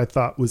something that I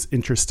thought was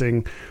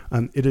interesting.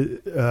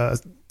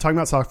 Talking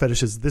about sock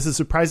fetishes, this is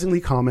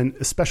surprisingly common,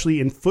 especially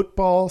in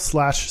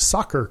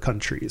football/soccer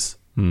countries.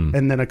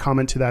 And then a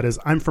comment to that is,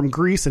 I'm from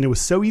Greece and it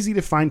was so easy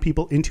to find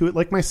people into it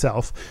like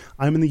myself.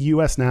 I'm in the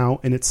US now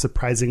and it's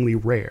surprisingly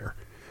rare,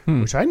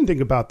 which I didn't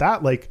think about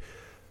that. Like,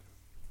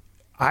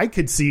 I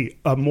could see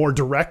a more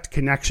direct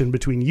connection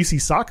between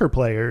UC soccer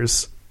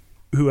players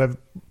who have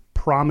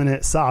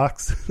prominent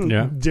socks,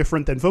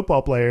 different than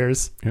football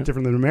players,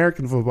 different than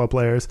American football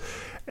players.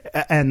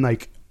 And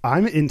like,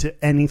 I'm into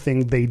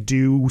anything they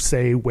do,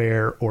 say,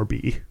 wear, or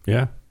be.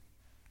 Yeah.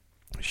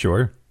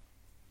 Sure.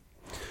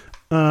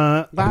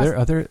 Are there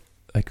other,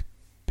 like,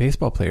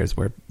 baseball players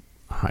wear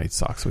high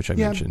socks, which I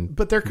mentioned?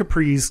 But they're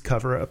capris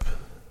cover up.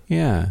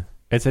 Yeah.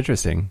 It's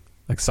interesting.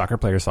 Like, soccer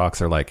player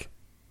socks are like,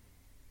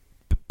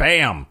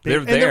 bam,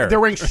 they're there. They're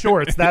wearing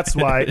shorts. That's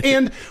why.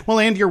 And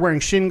you're wearing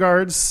shin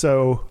guards.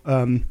 So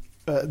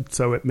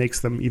it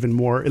makes them even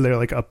more, they're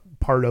like a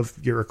part of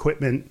your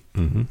equipment.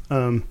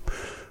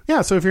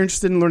 So if you're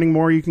interested in learning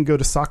more, you can go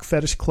to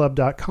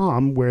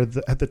sockfetishclub.com where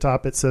at the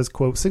top it says,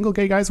 quote, single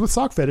gay guys with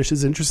sock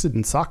fetishes interested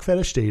in sock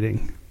fetish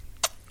dating.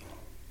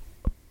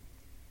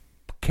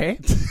 Okay.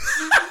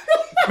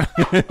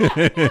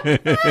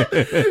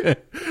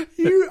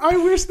 I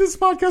wish this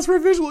podcast were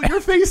visual.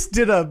 Your face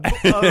did a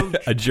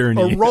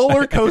journey, a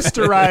roller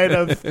coaster ride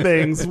of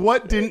things.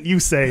 What didn't you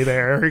say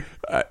there?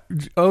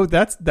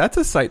 That's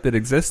a site that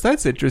exists.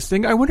 That's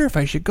interesting. I wonder if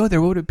I should go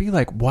there. What would it be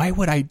like? Why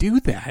would I do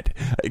that?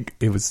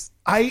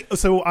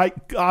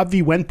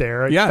 Obvi went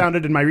there. I found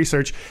it in my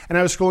research, and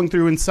I was scrolling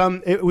through, and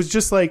it was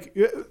just like,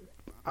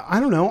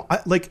 I don't know,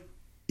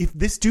 if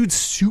this dude's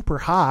super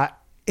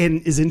hot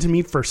and is into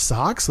me for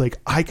socks, like,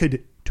 I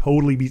could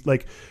totally be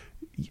like,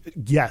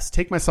 yes,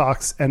 take my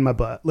socks and my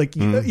butt. Like,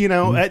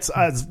 it's,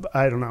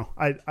 I don't know.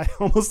 I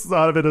almost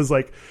thought of it as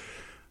like,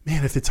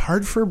 man, if it's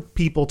hard for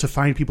people to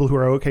find people who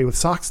are okay with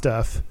sock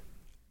stuff,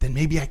 then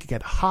maybe I could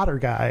get a hotter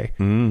guy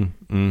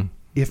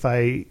if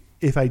I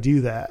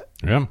do that.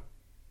 Yeah.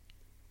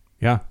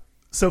 Yeah.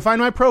 So find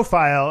my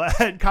profile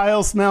at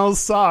Kyle Smells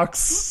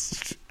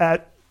Socks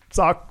at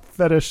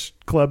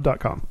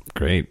sockfetishclub.com.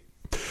 Great.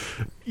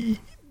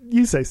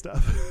 You say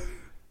stuff.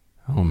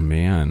 Oh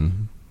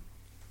man.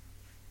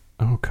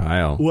 Oh,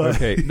 Kyle. What?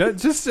 Okay. No,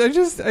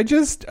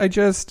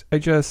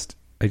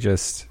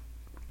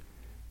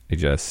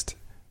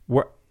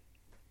 what?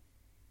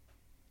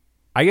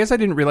 I guess I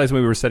didn't realize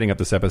when we were setting up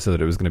this episode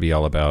that it was going to be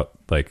all about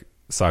like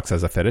socks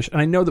as a fetish.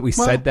 And I know that we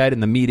said that in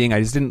the meeting.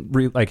 I just didn't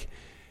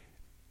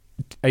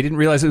I didn't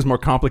realize it was more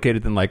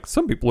complicated than like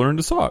some people are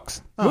into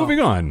socks. Moving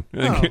on.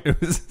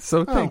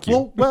 Thank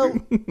you. Well,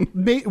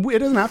 it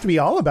doesn't have to be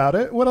all about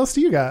it. What else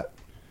do you got?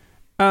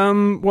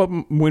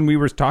 Well, when we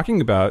were talking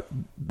about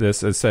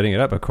this as setting it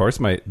up, of course,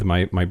 my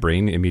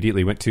brain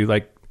immediately went to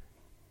like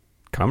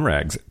cum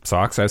rags,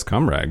 socks as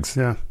cum rags.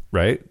 Yeah.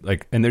 Right.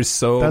 Like, and there's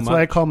that's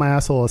why I call my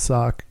asshole a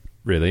sock.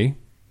 Really?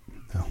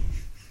 No.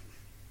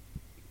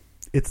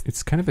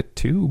 It's kind of a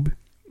tube.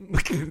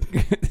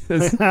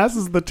 Ass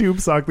is the tube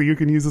sock that you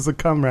can use as a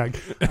cum rag.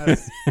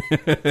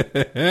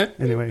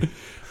 Anyway.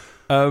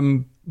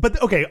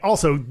 But okay,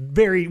 also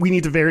we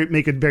need to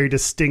make a very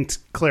distinct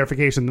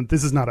clarification that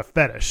this is not a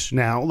fetish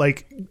now.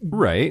 Like,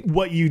 right.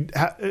 What you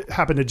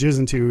happen to jizz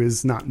into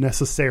is not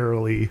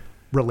necessarily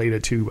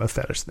related to a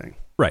fetish thing.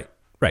 Right.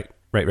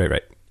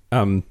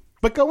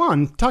 But go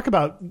on, talk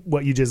about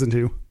what you jizz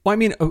into. Well, I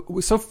mean,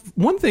 so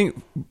one thing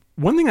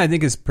I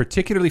think is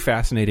particularly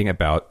fascinating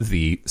about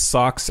the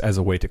socks as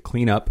a way to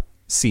clean up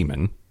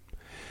semen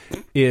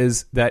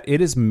is that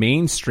it is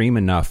mainstream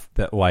enough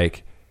that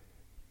like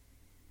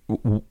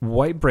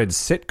white bread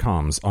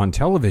sitcoms on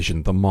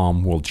television, the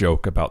mom will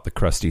joke about the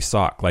crusty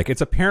sock. Like,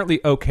 it's apparently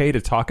okay to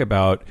talk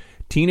about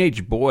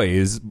teenage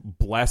boys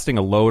blasting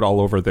a load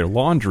all over their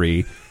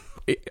laundry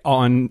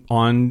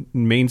on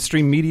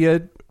mainstream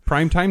media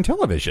primetime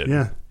television.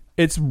 Yeah.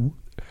 That's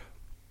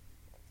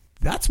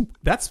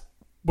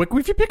like,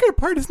 if you pick it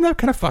apart, isn't that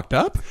kind of fucked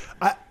up?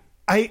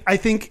 I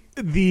think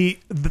the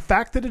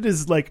fact that it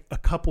is like a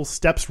couple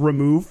steps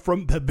removed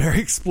from the very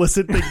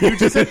explicit thing you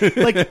just said,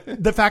 like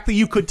the fact that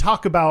you could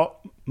talk about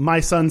my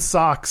son's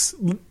socks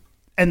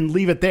and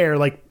leave it there,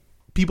 like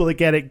people that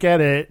get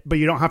it, but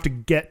you don't have to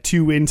get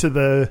too into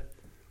the.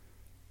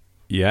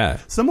 Yeah.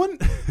 Someone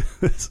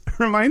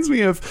reminds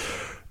me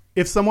of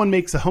if someone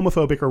makes a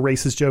homophobic or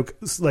racist joke,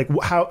 like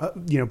how,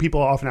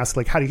 people often ask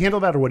like, how do you handle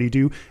that? Or what do you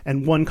do?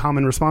 And one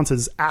common response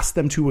is ask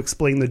them to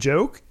explain the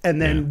joke. And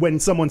then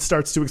when someone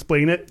starts to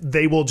explain it,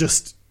 they will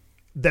just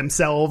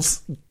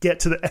themselves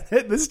get to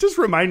the, this just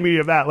remind me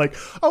of that. Like,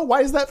 oh,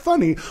 why is that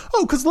funny?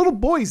 Oh, cause little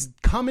boys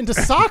come into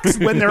socks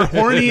when they're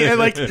horny, and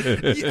like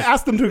you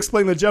ask them to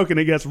explain the joke and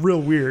it gets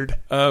real weird.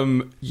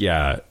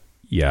 Yeah.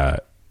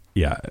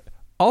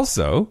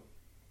 Also,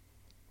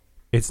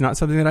 it's not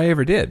something that I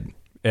ever did.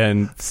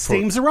 And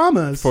same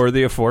Zaramas. For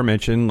the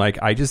aforementioned, like,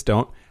 I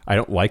don't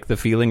like the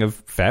feeling of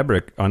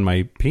fabric on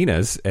my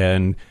penis,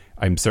 and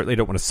I certainly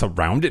don't want to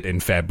surround it in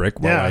fabric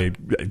while I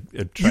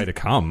try to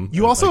come.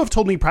 You also have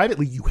told me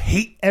privately you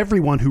hate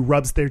everyone who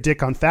rubs their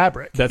dick on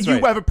fabric. That's right.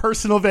 You have a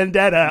personal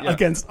vendetta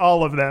against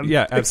all of them.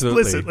 Yeah,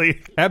 absolutely.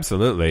 Explicitly.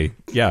 Absolutely.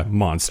 Yeah,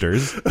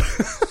 monsters.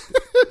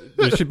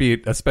 There should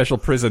be a special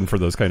prison for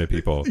those kind of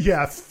people.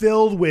 Yeah,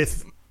 filled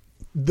with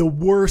the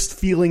worst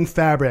feeling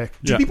fabric.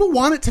 Do people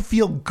want it to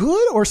feel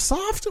good or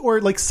soft,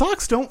 or like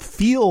socks don't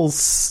feel?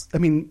 I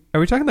mean, are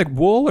we talking like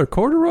wool or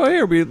corduroy?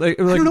 Or are we like?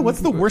 I don't know.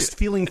 What's the worst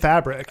feeling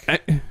fabric?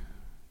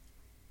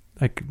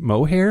 Like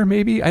mohair,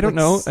 maybe? I don't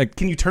know. Like,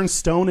 can you turn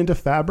stone into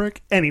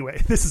fabric?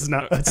 Anyway, this is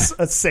not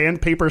a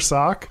sandpaper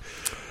sock.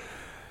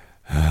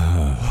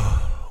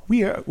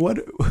 We are what?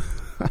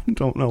 I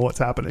don't know what's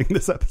happening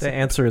this episode. The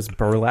answer is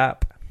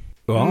burlap.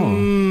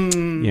 Oh,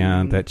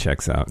 yeah, that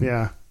checks out.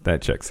 Yeah.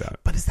 That checks out.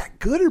 But is that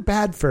good or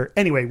bad for...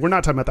 Anyway, we're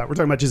not talking about that. We're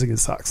talking about jizzing in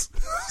socks.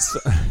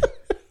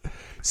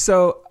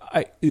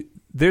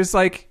 There's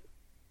like...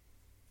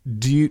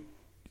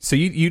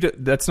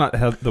 that's not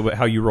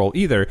how you roll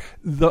either.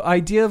 The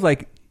idea of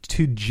like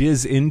to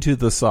jizz into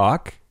the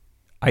sock,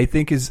 I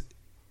think is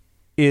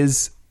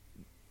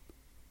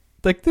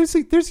like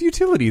there's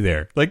utility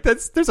there. Like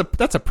that's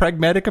a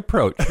pragmatic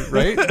approach,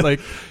 right? Like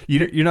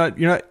you're not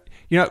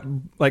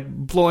like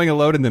blowing a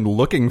load and then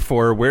looking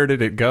for where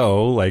did it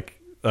go, like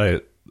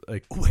where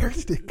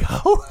did it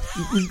go?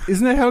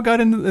 Isn't that how it got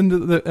into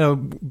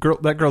the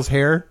that girl's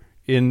hair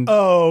in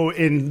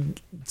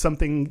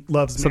Something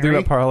Loves Mary? Something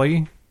About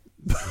Parley?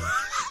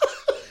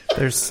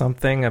 There's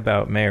Something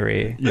About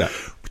Mary. Yeah.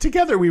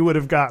 Together we would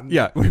have gotten.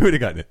 Yeah, we would have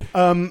gotten it.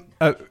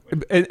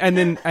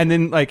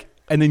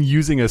 And then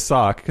using a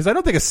sock, because I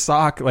don't think a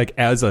sock like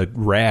as a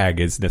rag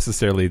is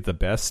necessarily the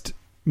best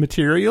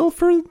material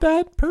for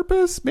that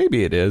purpose.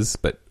 Maybe it is,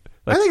 but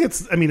I think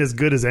it's as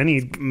good as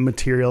any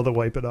material to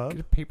wipe it off.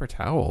 Get a paper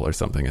towel or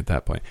something at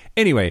that point.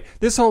 Anyway,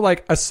 this whole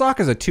like a sock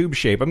is a tube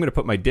shape. I'm going to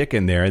put my dick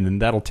in there and then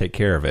that'll take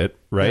care of it,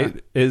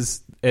 right? Yeah.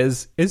 Is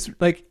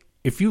like,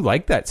 if you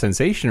like that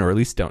sensation or at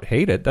least don't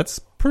hate it, that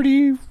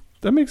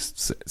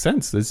makes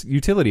sense. There's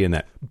utility in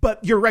that.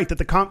 But you're right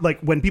that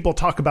when people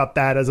talk about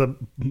that as a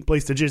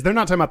place to jizz, they're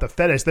not talking about the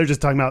fetish. They're just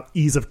talking about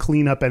ease of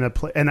cleanup and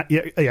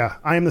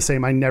I am the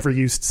same. I never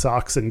used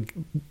socks and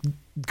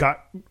it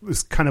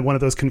was kind of one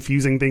of those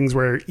confusing things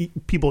where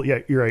people,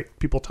 you're right.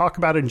 People talk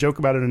about it and joke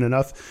about it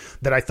enough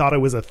that I thought it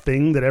was a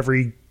thing that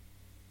every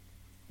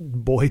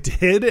boy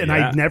did and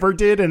I never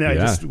did. And I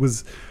just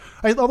was,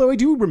 although I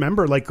do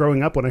remember like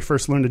growing up when I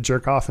first learned to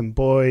jerk off, and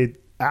boy,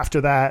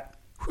 after that,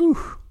 whew.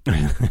 But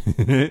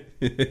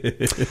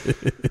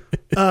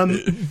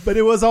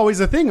it was always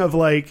a thing of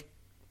like,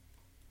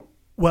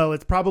 well,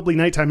 it's probably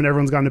nighttime and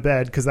everyone's gone to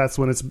bed because that's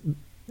when it's,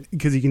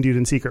 because you can do it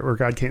in secret where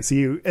God can't see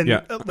you. And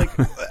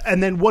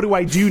and then what do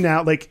I do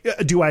now? Like,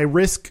 do I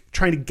risk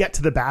trying to get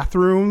to the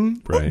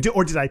bathroom, right?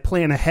 Or did I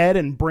plan ahead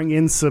and bring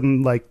in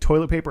some like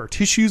toilet paper or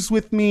tissues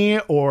with me,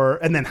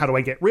 and then how do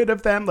I get rid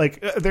of them? Like,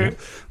 the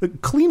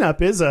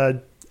cleanup is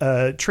a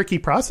tricky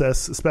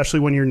process, especially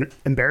when you're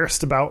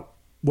embarrassed about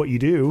what you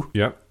do.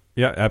 Yeah,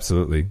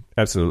 absolutely.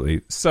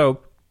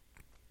 So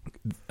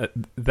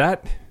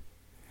that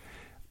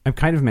I'm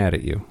kind of mad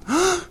at you.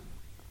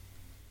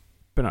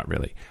 But not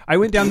really. I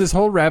went down this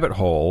whole rabbit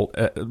hole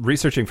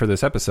researching for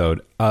this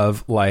episode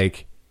of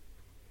like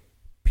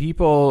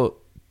people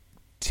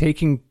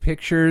taking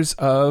pictures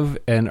of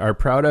and are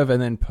proud of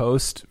and then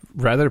post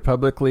rather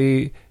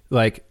publicly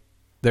like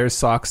their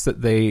socks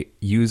that they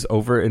use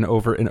over and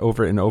over and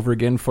over and over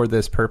again for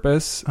this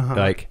purpose. Uh-huh.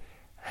 Like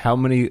how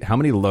many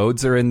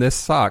loads are in this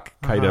sock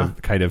kind of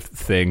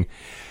thing.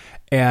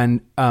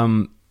 And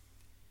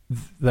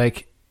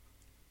like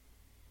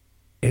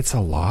it's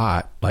a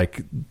lot,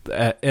 like,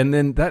 and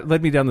then that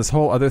led me down this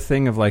whole other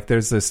thing of like,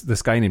 there's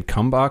this guy named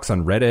Cumbox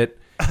on Reddit,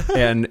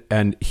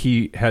 and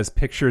he has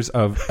pictures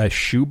of a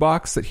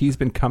shoebox that he's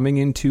been coming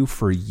into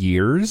for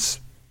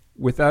years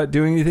without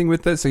doing anything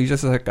with it. So he's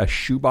just like a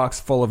shoebox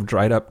full of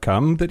dried up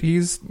cum that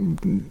he's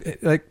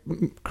like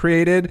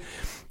created,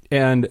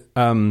 and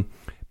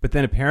but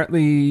then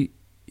apparently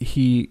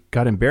he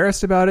got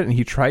embarrassed about it and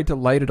he tried to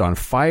light it on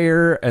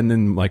fire and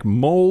then like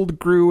mold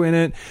grew in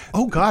it.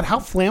 Oh God, how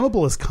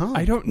flammable is cum?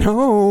 I don't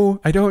know.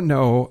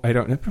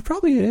 It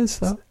probably is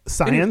though.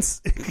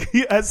 Science?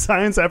 Has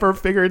science ever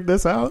figured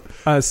this out?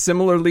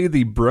 Similarly,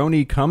 the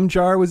brony cum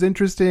jar was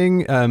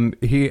interesting.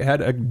 He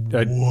had a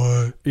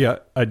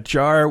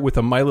jar with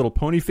a My Little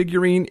Pony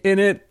figurine in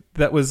it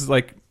that was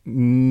like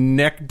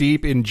neck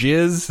deep in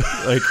jizz.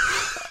 Like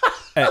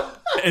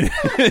and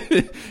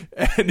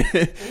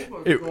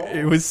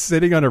it was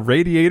sitting on a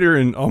radiator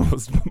and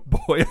almost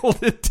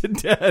boiled it to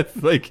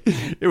death. Like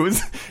it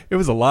was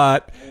a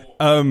lot.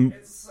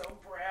 It's so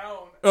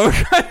brown. Oh,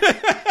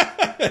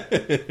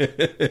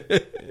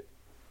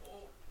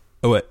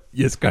 what?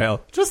 Yes,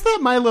 Kyle. Just that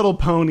My Little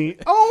Pony.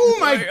 Oh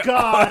my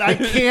God! I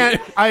can't.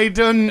 I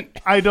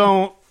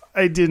won't.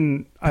 I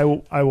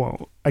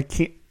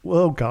can't.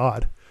 Oh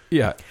God.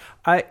 Yeah.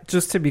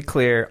 Just to be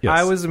clear, Yes.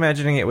 I was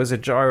imagining it was a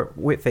jar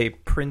with a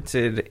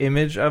printed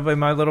image of a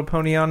My Little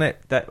Pony on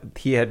it that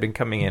he had been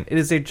coming in. It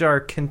is a jar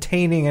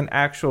containing an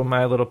actual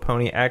My Little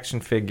Pony action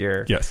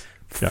figure. Yes.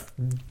 Yeah.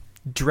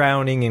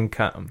 Drowning in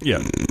cum.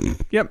 Yeah.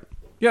 Yep.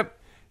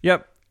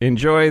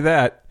 Enjoy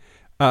that.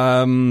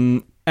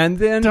 And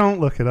then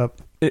Don't look it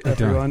up,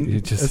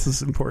 everyone. This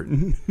is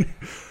important.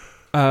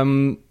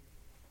 And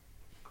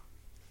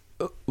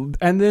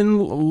then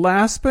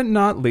last but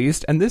not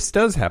least, and this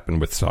does happen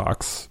with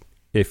socks,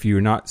 if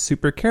you're not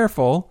super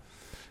careful,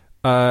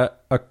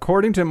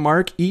 according to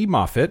Mark E.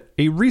 Moffat,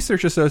 a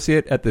research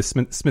associate at the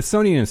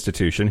Smithsonian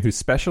Institution who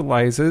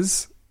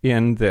specializes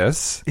in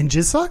this. In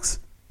jizz socks?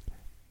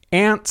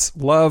 Ants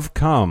love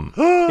cum.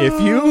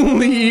 If you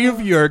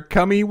leave your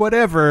cummy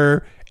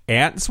whatever,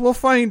 ants will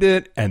find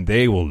it and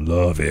they will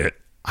love it.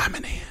 I'm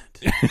an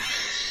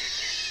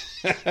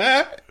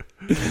ant.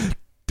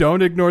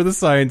 Don't ignore the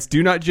science.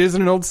 Do not jizz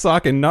in an old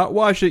sock and not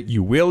wash it.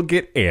 You will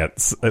get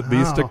ants, at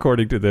least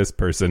according to this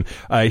person.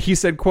 He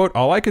said, quote,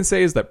 all I can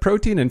say is that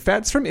protein and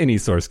fats from any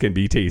source can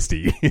be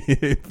tasty.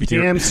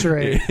 Damn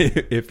straight.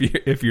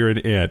 If you're an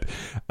ant.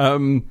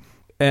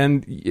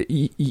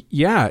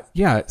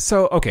 Yeah.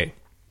 So, okay.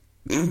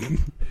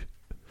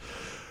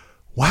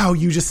 Wow,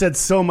 you just said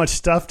so much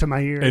stuff to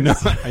my ears.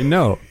 I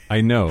know.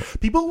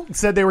 People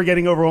said they were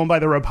getting overwhelmed by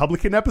the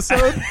Republican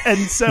episode, and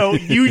so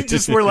you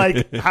just were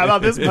like, how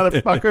about this,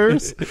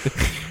 motherfuckers?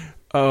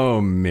 Oh,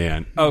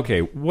 man.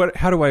 Okay,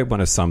 how do I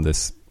want to sum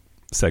this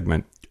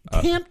segment?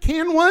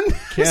 Can one?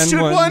 Should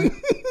one?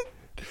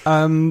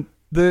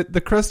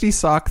 The crusty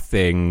sock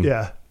thing.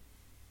 Yeah.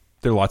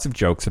 There are lots of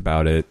jokes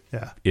about it.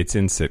 Yeah. It's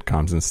in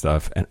sitcoms and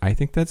stuff, and I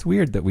think that's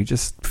weird that we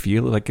just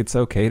feel like it's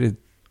okay to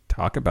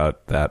talk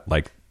about that,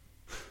 like,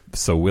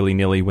 so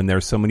willy-nilly when there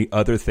are so many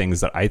other things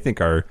that I think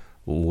are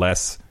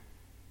less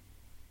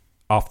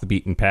off the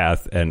beaten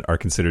path and are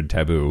considered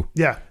taboo.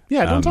 Yeah.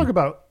 Don't talk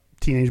about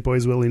teenage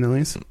boys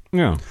willy-nillys.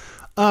 Yeah.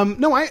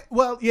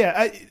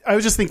 I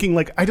was just thinking,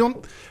 like,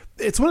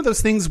 it's one of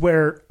those things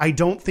where I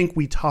don't think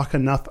we talk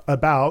enough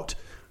about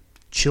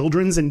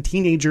children's and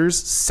teenagers'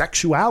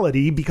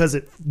 sexuality because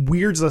it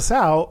weirds us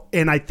out,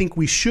 and I think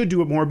we should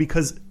do it more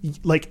because,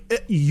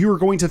 like, you're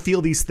going to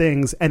feel these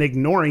things, and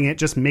ignoring it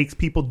just makes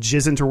people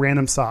jizz into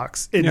random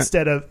socks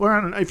instead of, well,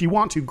 I don't know, if you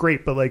want to,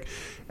 great, but like,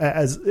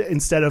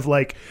 instead of,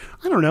 like,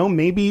 I don't know,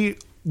 maybe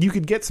you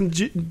could get some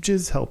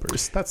jizz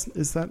helpers.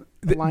 Is that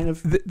a line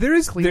of there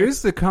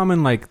is the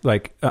common like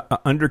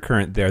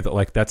undercurrent there that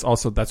like that's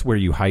where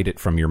you hide it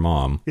from your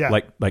mom. Yeah.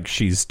 Like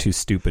she's too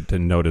stupid to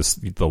notice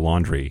the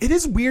laundry. It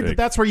is weird that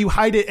that's where you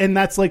hide it, and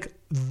that's like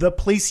the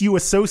place you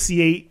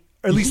associate.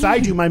 Or at least I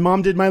do. My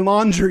mom did my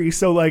laundry,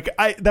 so like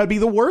that'd be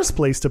the worst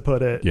place to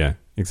put it. Yeah,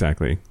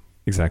 exactly.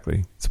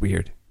 It's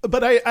weird.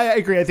 But I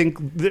agree. I think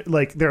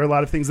like there are a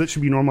lot of things that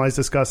should be normalized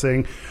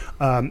discussing,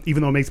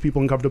 even though it makes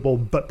people uncomfortable.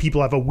 But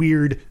people have a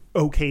weird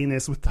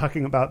okayness with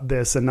talking about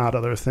this and not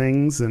other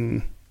things,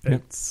 and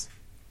it's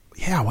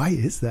why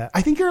is that?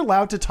 I think you're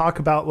allowed to talk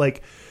about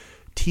like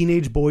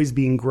teenage boys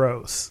being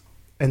gross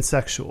and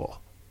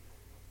sexual.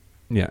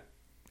 Yeah,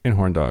 and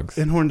horn dogs.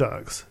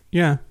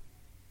 Yeah.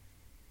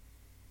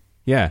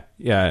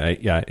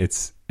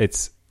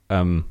 It's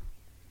I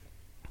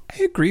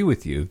agree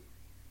with you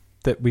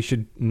that we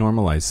should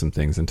normalize some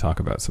things and talk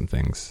about some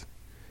things.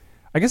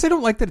 I guess I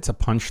don't like that it's a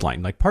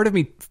punchline. Like part of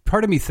me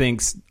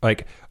thinks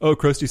like, oh,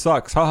 crusty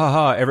socks, ha ha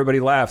ha, everybody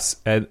laughs,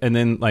 and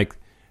then like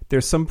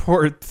there's some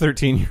poor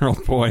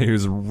 13-year-old boy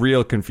who's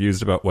real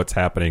confused about what's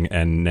happening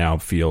and now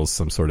feels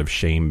some sort of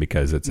shame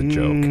because it's a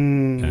joke.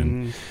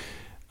 And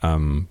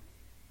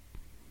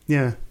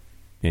yeah.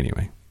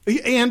 Anyway.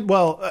 And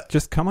well,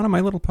 just come on a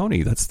My Little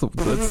Pony. That's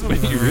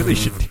what you really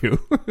should do.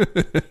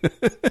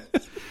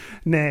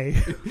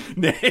 Nay.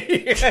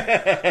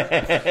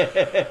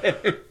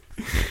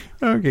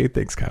 Okay,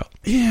 thanks, Kyle.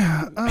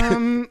 Yeah.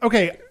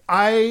 Okay.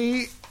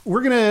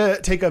 We're gonna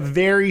take a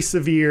very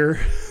severe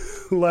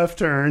left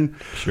turn.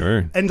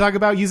 Sure. And talk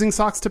about using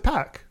socks to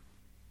pack.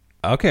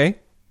 Okay.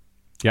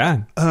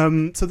 Yeah.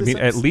 So this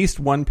at least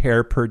one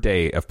pair per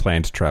day of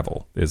planned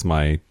travel is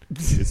my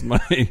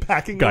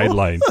packing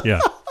guideline.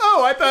 Yeah.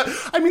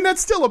 I mean, that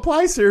still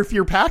applies to if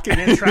you're packing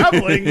and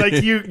traveling.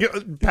 Like you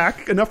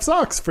pack enough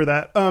socks for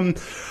that.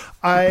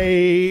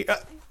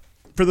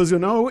 For those who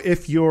don't know,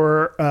 if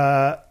you're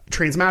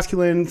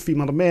transmasculine,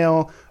 female to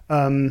male,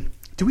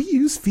 do we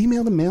use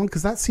female to male?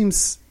 Because that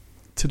seems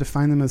to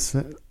define them as,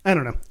 I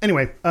don't know.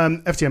 Anyway,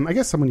 FTM, I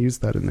guess someone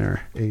used that in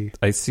there.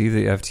 I see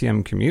the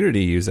FTM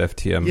community use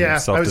FTM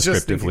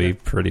self-descriptively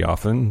pretty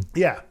often.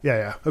 Yeah.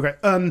 Okay.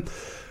 I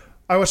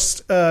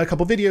watched a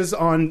couple videos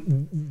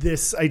on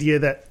this idea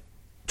that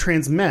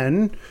trans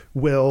men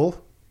will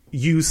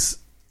use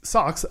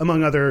socks,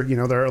 among other,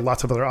 there are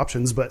lots of other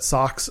options, but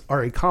socks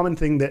are a common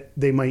thing that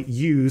they might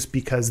use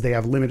because they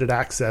have limited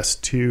access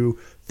to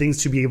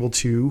things to be able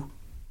to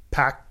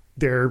pack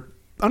their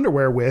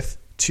underwear with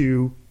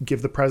to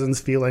give the presence,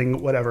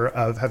 feeling, whatever,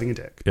 of having a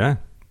dick. Yeah.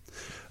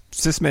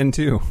 Cis men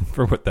too,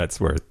 for what that's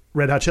worth.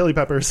 Red Hot Chili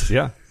Peppers.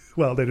 Yeah.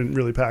 Well, they didn't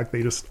really pack.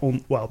 They just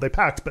they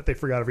packed, but they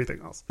forgot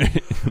everything else.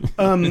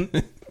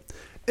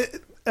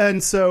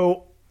 And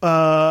so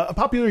a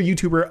popular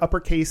YouTuber,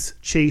 Uppercase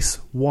Chase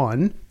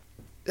 1,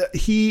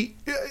 he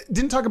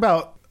didn't talk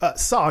about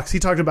socks. He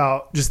talked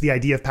about just the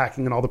idea of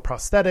packing and all the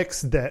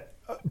prosthetics that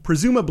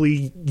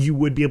presumably you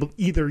would be able to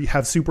either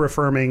have super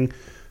affirming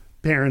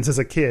parents as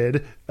a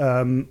kid,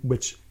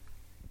 which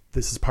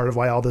this is part of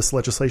why all this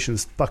legislation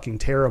is fucking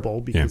terrible,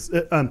 because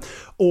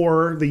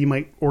or that you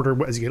might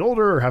order as you get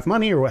older or have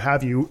money or what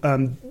have you.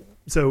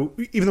 So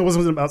even though it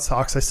wasn't about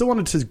socks, I still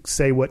wanted to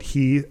say what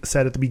he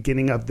said at the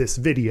beginning of this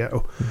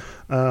video.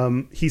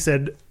 He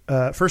said,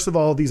 first of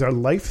all, these are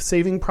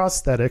life-saving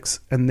prosthetics,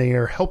 and they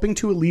are helping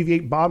to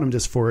alleviate bottom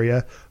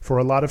dysphoria for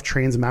a lot of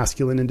trans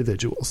masculine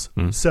individuals.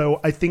 So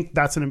I think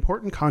that's an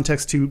important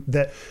context to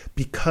that,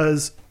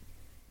 because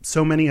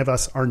so many of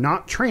us are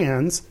not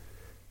trans.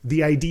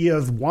 The idea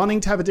of wanting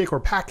to have a dick or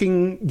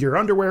packing your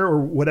underwear or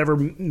whatever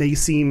may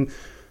seem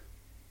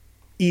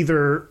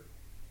either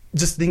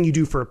just a thing you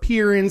do for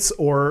appearance,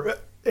 or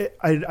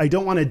I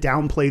don't want to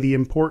downplay the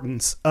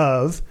importance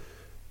of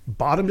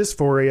bottom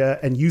dysphoria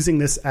and using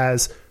this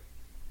as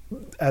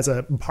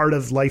a part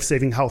of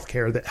life-saving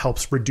healthcare that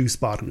helps reduce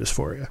bottom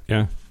dysphoria.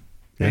 Yeah.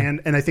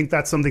 And I think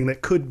that's something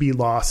that could be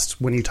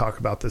lost when you talk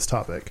about this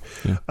topic.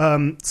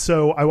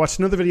 So I watched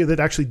another video that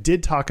actually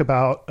did talk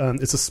about,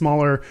 it's a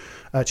smaller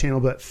channel,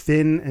 but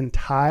Finn and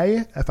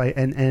Ty,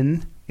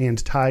 Finn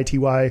and Ty,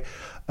 Ty.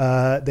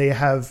 They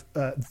have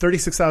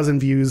 36,000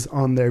 views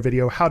on their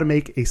video, How to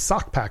Make a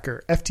Sock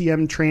Packer,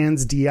 FTM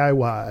Trans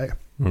DIY.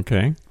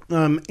 Okay.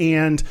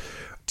 And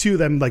two of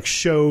them like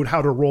showed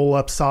how to roll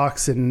up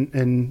socks,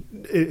 and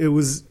it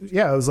was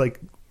like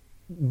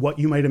what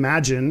you might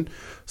imagine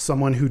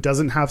someone who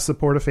doesn't have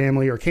supportive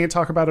family or can't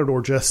talk about it,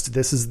 or just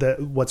this is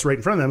what's right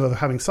in front of them of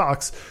having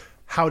socks,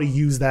 how to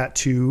use that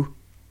to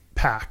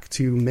pack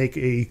to make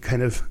a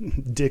kind of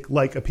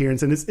dick-like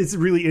appearance. And it's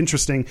really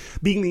interesting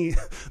being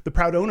the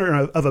proud owner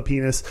of a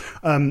penis.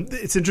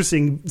 It's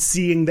interesting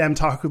seeing them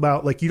talk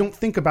about, like, you don't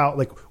think about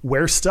like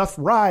where stuff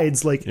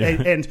rides, like,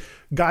 and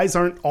guys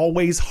aren't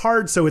always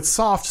hard, so it's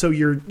soft, so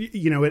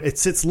it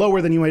sits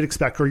lower than you might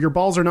expect, or your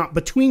balls are not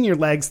between your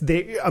legs,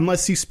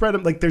 unless you spread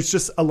them. Like, there's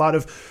just a lot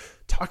of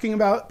talking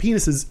about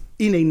penises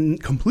in a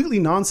completely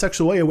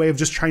non-sexual way, a way of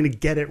just trying to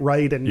get it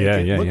right and make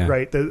it look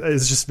right. That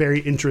is just very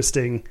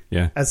interesting.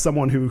 Yeah. As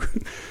someone who,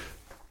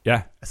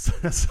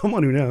 as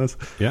someone who knows.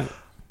 Yeah.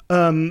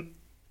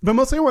 But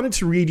mostly I wanted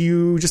to read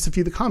you just a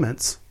few of the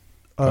comments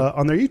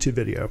on their YouTube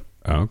video.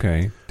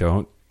 Okay.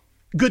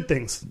 Good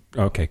things.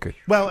 Okay, good.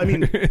 Well, I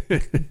mean,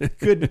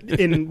 good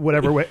in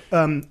whatever way.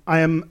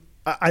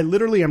 I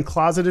literally am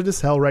closeted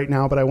as hell right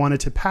now, but I wanted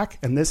to pack,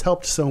 and this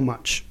helped so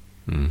much.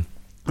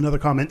 Another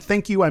comment.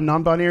 Thank you. I'm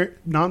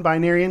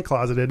non-binary and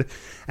closeted,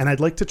 and I'd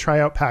like to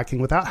try out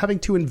packing without having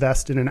to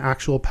invest in an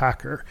actual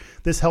packer.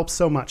 This helps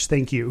so much.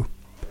 Thank you.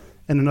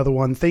 And another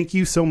one. Thank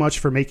you so much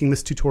for making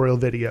this tutorial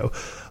video.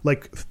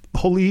 Like,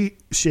 holy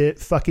shit,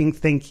 fucking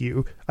thank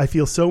you. I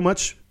feel so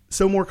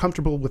more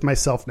comfortable with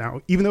myself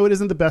now. Even though it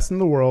isn't the best in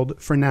the world,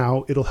 for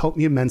now, it'll help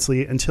me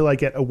immensely until I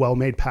get a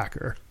well-made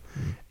packer.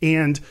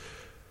 And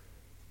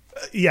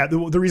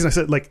the reason I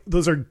said, like,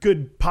 those are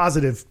good,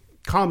 positive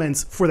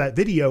comments for that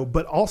video,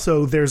 but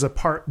also there's a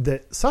part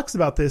that sucks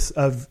about this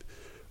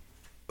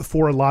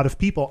for a lot of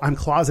people. I'm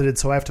closeted,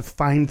 so I have to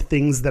find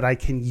things that I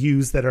can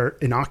use that are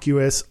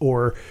innocuous,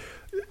 or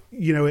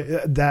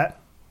that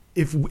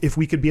if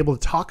we could be able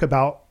to talk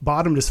about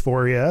bottom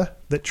dysphoria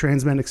that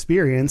trans men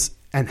experience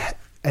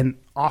and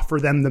offer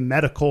them the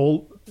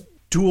medical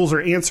tools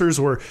or answers,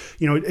 or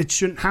it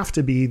shouldn't have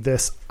to be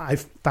this, I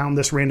found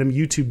this random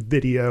YouTube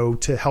video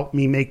to help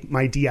me make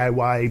my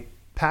DIY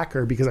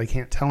packer because I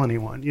can't tell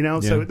anyone,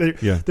 so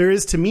there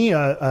is, to me,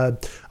 a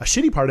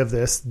shitty part of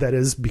this that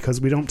is because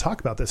we don't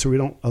talk about this, or we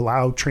don't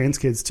allow trans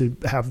kids to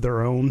have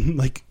their own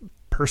like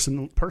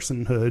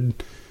personhood.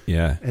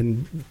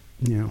 And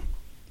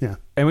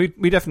and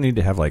we definitely need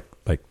to have like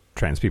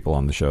trans people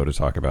on the show to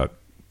talk about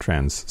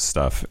trans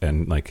stuff.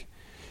 And like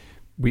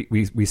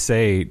we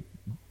say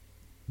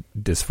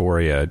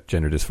dysphoria,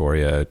 gender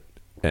dysphoria,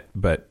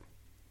 but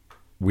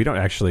we don't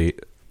actually,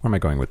 where am I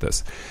going with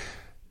this?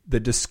 The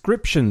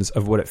descriptions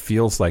of what it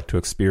feels like to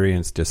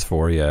experience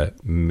dysphoria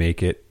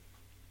make it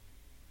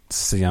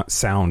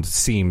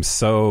seem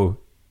so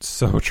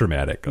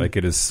traumatic. Like,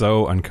 it is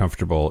so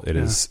uncomfortable. It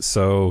is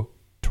so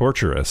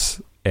torturous,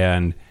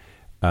 and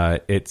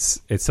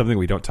it's something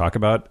we don't talk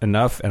about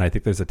enough. And I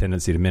think there's a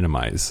tendency to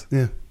minimize.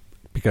 Yeah,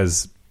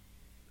 because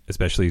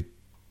especially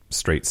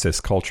straight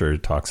cis culture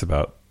talks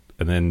about,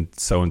 and then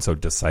so and so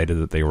decided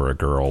that they were a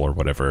girl or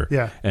whatever.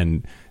 Yeah,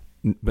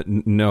 but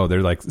no,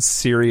 they're like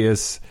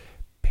serious,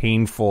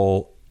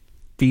 painful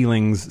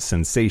feelings,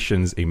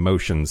 sensations,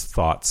 emotions,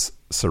 thoughts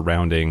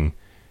surrounding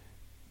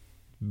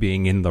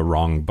being in the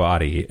wrong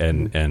body,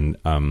 and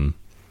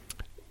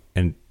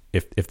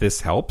if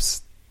this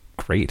helps,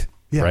 great,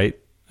 right?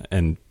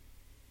 And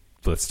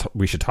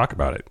we should talk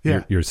about it.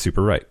 Yeah, you're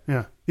super right.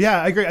 Yeah,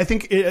 Yeah, I agree. I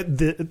think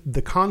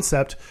the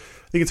concept,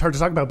 I think it's hard to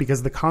talk about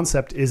because the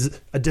concept is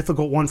a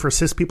difficult one for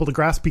cis people to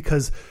grasp,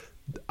 because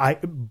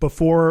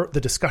before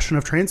the discussion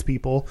of trans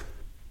people,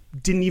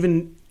 didn't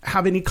even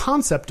have any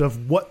concept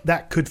of what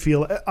that could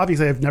feel.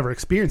 Obviously, I've never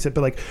experienced it,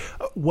 but like,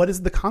 what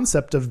is the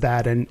concept of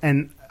that?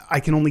 And I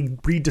can only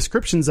read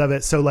descriptions of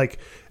it. So like,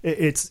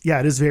 it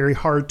is very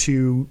hard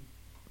to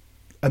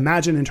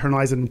imagine,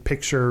 internalize, and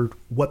picture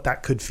what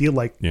that could feel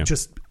like,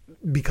 just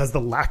because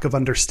the lack of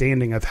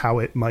understanding of how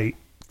it might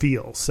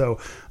feel. So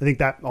I think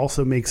that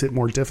also makes it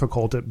more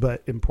difficult,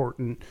 but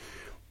important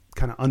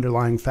kind of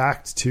underlying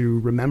fact to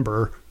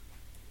remember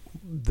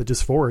the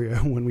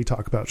dysphoria when we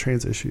talk about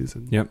trans issues.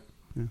 And,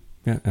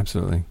 yeah,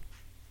 absolutely.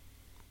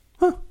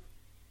 Huh.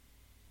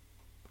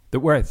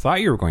 Where I thought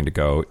you were going to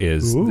go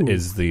is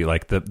the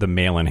like the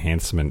male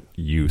enhancement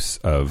use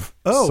of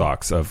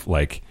socks, of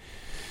like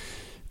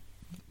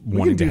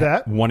wanting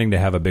to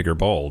have a bigger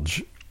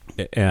bulge,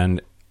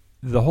 and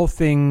the whole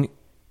thing.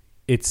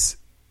 It's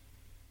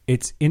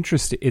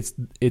interesting.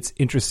 It's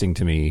interesting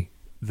to me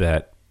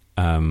that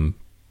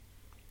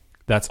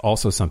that's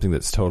also something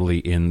that's totally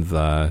in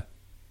the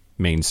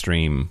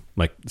mainstream.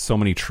 Like, so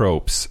many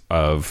tropes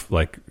of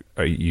like,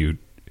 you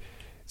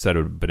said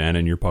a banana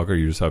in your pocket,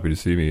 you're just happy to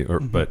see me, or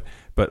but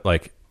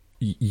like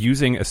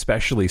using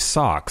especially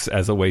socks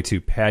as a way to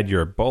pad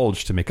your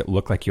bulge to make it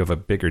look like you have a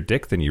bigger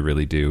dick than you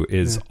really do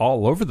is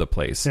all over the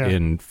place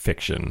in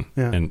fiction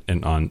and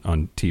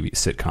on TV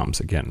sitcoms,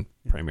 again,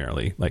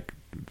 primarily, like,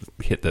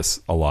 hit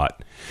this a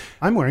lot.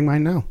 I'm wearing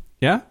mine now.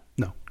 Yeah?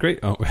 No. Great.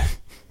 Oh.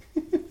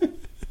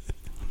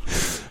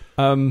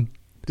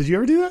 Did you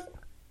ever do that?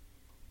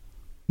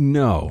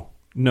 No,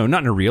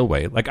 not in a real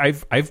way. Like,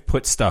 I've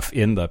put stuff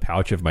in the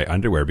pouch of my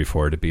underwear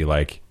before to be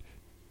like,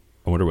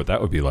 I wonder what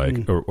that would be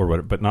like, or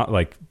what, but not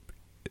like,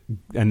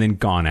 and then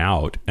gone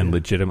out and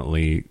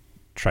legitimately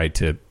tried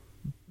to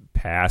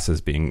pass as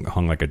being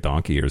hung like a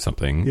donkey or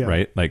something,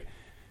 right? Like,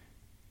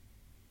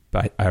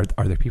 but are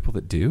there people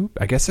that do?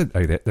 I guess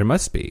there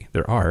must be.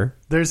 There are.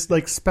 There's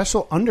like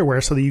special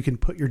underwear so that you can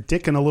put your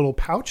dick in a little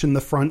pouch in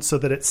the front so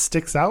that it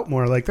sticks out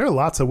more. Like, there are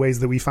lots of ways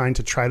that we find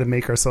to try to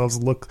make ourselves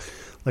look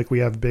like we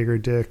have bigger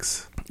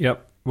dicks.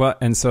 Yep. Well,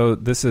 and so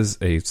this is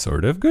a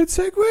sort of good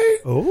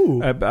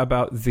segue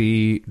about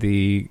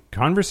the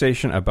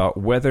conversation about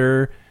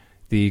whether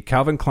the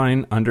Calvin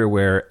Klein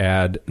underwear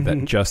ad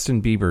that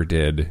Justin Bieber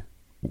did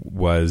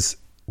was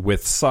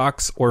with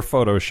socks or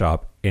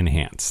Photoshop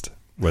enhanced.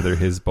 Whether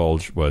his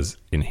bulge was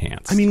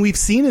enhanced. I mean, we've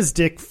seen his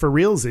dick for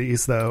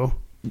realsies, though.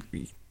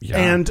 Yeah.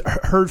 And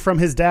heard from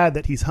his dad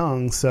that he's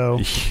hung, so...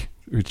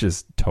 Which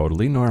is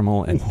totally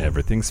normal, and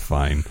everything's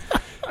fine.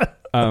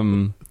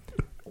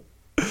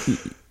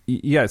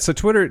 Yeah, so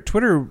Twitter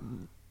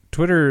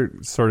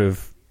sort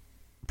of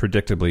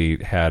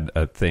predictably had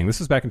a thing. This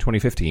was back in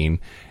 2015,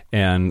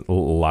 and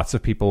lots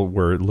of people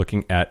were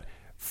looking at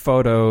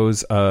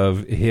photos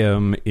of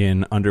him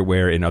in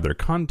underwear in other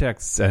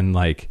contexts, and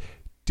like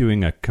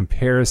doing a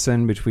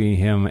comparison between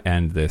him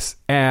and this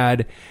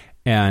ad.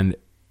 And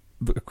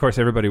of course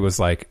everybody was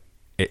like,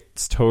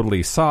 it's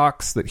totally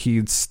socks that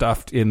he'd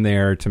stuffed in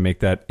there to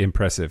make that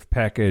impressive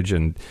package,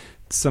 and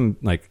some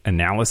like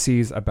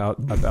analyses about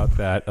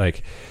that,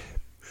 like,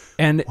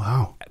 and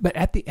wow. But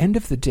at the end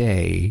of the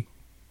day,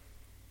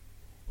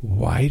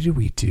 why do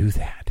we do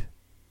that?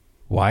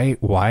 Why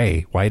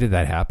did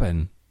that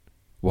happen?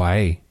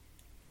 Why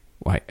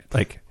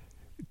like,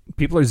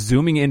 people are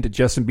zooming into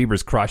Justin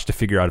Bieber's crotch to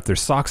figure out if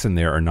there's socks in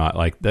there or not.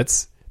 Like,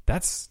 that's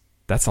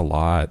a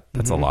lot.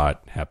 That's a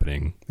lot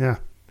happening. Yeah.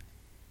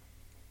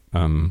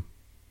 And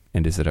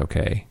is it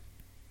okay?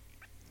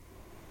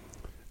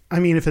 I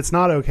mean, if it's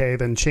not okay,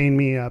 then chain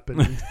me up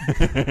and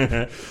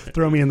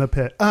throw me in the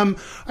pit.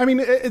 I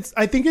mean,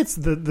 I think it's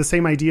the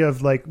same idea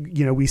of like,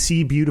 you know, we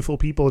see beautiful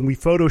people and we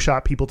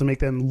Photoshop people to make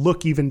them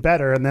look even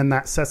better, and then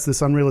that sets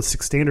this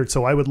unrealistic standard.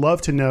 So I would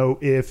love to know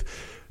if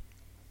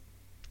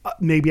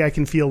maybe I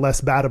can feel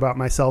less bad about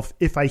myself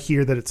if I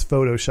hear that it's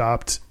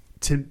Photoshopped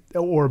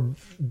or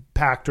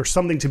packed or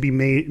something to be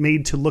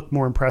made to look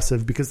more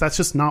impressive, because that's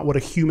just not what a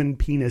human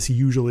penis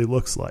usually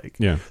looks like.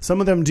 Yeah.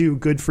 Some of them do,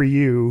 good for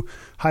you,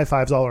 high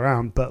fives all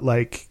around, but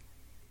like,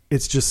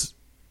 it's just,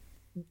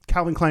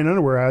 Calvin Klein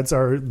underwear ads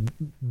are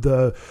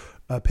the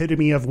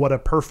epitome of what a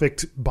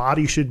perfect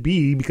body should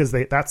be, because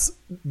that's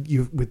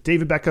you with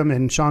David Beckham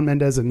and Shawn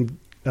Mendes and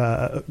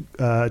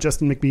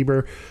Justin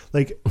McBieber,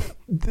 like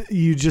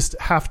you just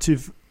have to,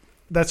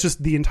 that's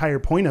just the entire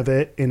point of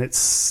it. And it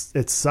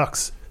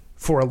sucks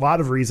for a lot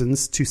of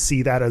reasons to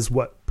see that as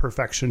what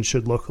perfection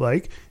should look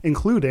like,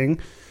 including,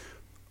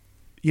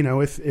 you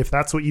know, if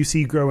that's what you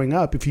see growing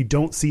up, if you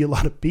don't see a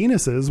lot of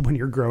penises when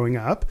you're growing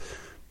up,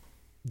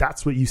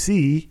 that's what you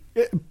see,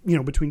 you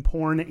know, between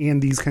porn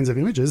and these kinds of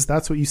images,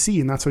 that's what you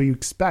see and that's what you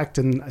expect.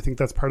 And I think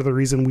that's part of the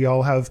reason we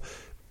all have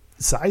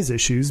size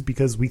issues,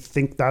 because we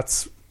think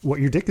that's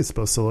what your dick is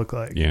supposed to look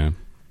like. Yeah.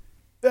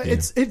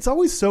 It's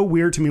always so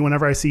weird to me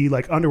whenever I see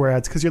like underwear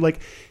ads, because you're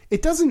like,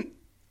 it doesn't,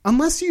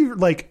 unless you're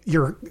like,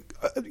 you're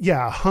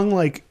hung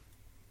like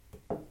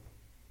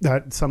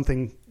that,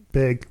 something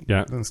big.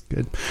 Yeah. That's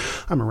good.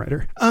 I'm a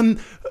writer.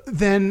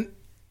 Then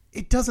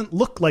it doesn't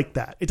look like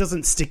that. It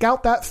doesn't stick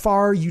out that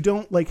far. You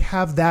don't like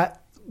have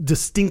that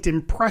distinct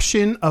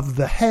impression of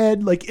the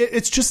head. Like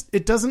it's just,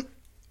 it doesn't,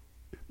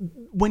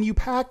 when you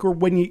pack or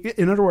when you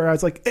in underwear, I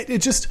was like, it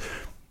just,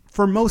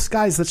 for most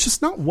guys, that's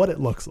just not what it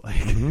looks like.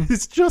 Mm-hmm.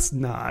 It's just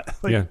not.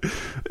 Like,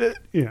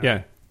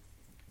 yeah.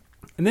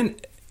 And then,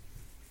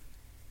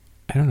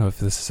 I don't know if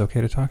this is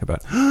okay to talk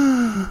about.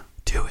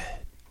 Do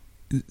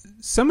it.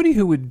 Somebody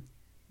who would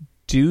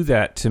do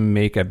that to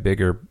make a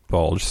bigger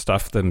bulge,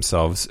 stuff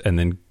themselves, and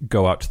then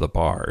go out to the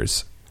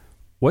bars.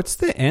 What's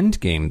the end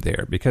game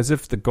there? Because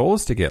if the goal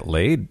is to get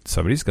laid,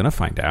 somebody's going to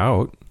find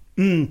out.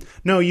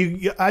 No,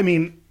 I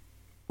mean,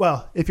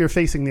 well, if you're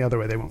facing the other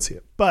way, they won't see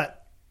it.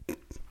 But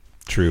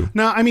true.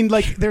 No, I mean,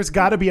 like, there's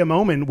got to be a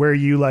moment where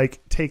you like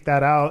take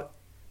that out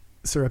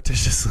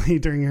surreptitiously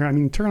during your. I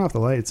mean, turn off the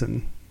lights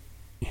and.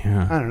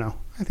 Yeah. I don't know.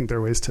 I think there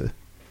are ways to.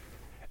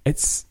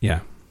 It's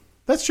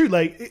That's true.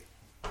 Like,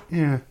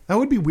 yeah, that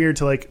would be weird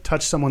to like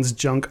touch someone's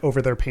junk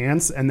over their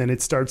pants and then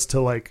it starts to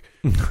like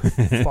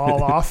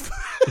fall off,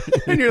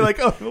 and you're like,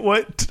 oh,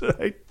 what?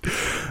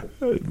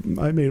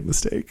 I made a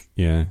mistake.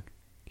 Yeah.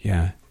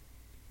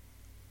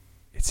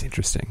 It's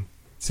interesting.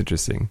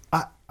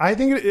 I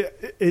think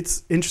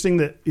it's interesting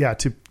that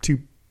to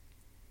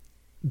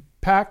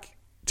pack,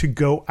 to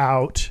go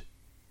out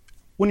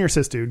when you're a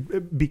cis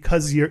dude,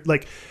 because you're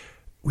like,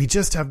 we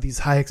just have these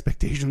high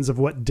expectations of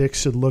what dick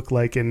should look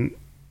like, and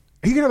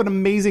you can have an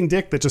amazing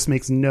dick that just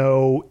makes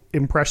no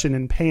impression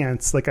in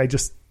pants. Like I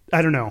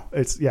don't know.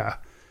 It's yeah.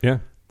 Do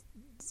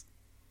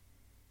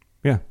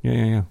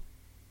you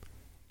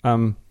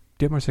have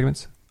more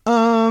segments?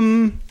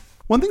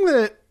 One thing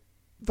that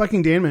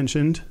fucking Dan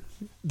mentioned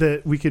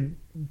that we could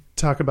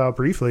talk about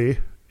briefly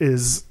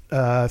is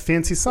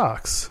fancy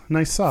socks.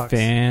 Nice socks.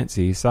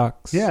 Fancy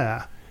socks.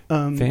 Yeah.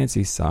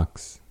 Fancy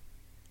socks.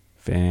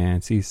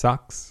 Fancy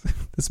socks.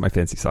 This is my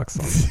fancy socks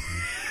song.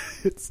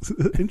 It's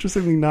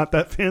interestingly not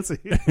that fancy.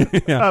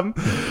 Yeah.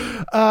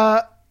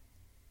 I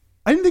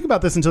didn't think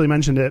about this until you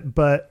mentioned it,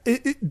 but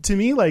to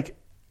me, like,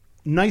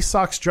 nice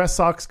socks, dress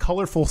socks,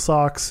 colorful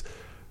socks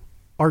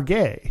are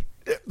gay.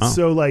 Oh.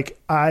 So, like,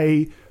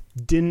 I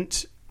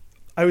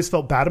always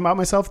felt bad about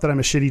myself that I'm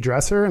a shitty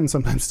dresser and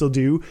sometimes still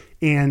do.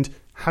 And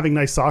having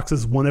nice socks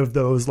is one of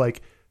those,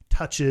 like,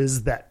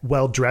 touches that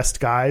well-dressed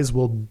guys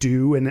will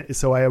do. And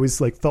so I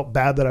always, like, felt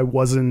bad that I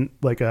wasn't,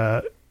 like,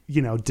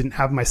 didn't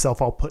have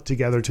myself all put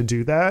together to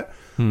do that.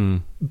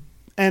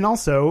 And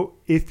also,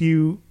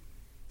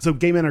 so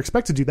gay men are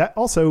expected to do that.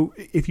 Also,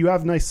 if you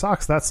have nice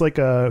socks, that's like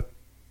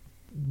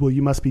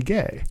you must be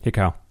gay. Hey,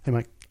 Kyle. Hey,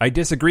 Mike. I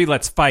disagree.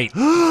 Let's fight.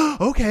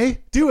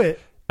 Okay, do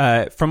it.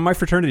 From my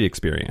fraternity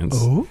experience,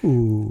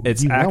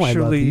 it's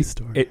actually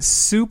it's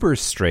super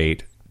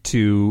straight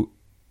to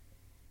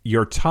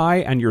your tie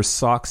and your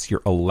socks.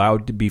 You're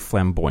allowed to be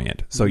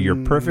flamboyant. So your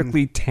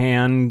perfectly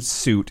tan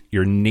suit,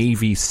 your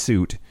navy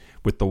suit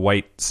with the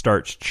white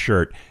starched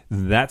shirt,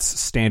 that's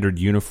standard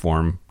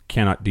uniform.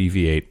 Cannot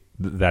deviate.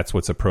 That's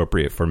what's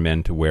appropriate for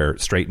men to wear,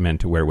 straight men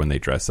to wear when they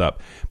dress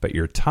up. But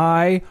your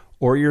tie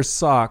or your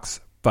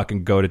socks,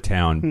 fucking go to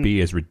town. Be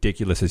as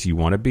ridiculous as you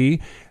want to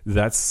be.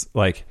 That's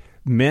like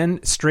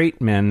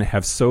straight men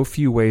have so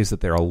few ways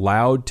that they're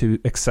allowed to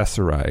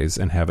accessorize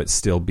and have it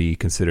still be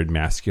considered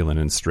masculine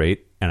and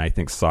straight. And I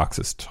think socks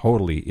is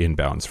totally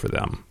inbounds for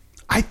them.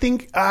 I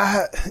think,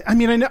 I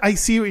know, I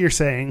see what you're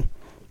saying.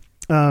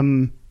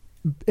 And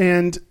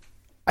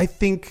I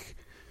think,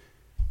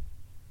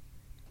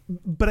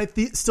 but I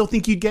still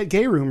think you'd get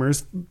gay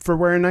rumors for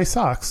wearing nice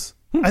socks.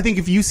 I think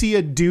if you see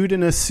a dude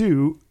in a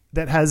suit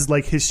that has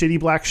like his shitty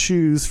black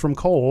shoes from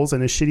Kohl's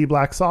and his shitty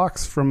black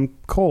socks from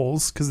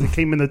Kohl's because they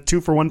came in a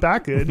 2-for-1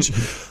 package,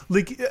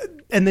 like,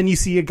 and then you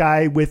see a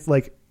guy with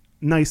like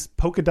nice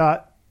polka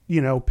dot,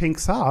 pink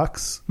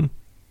socks,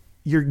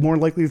 you're more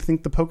likely to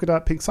think the polka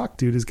dot pink sock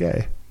dude is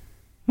gay.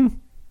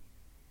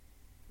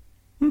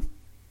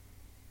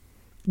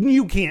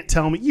 You can't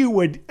tell me you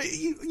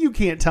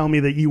can't tell me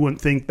that you wouldn't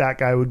think that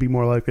guy would be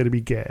more likely to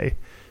be gay.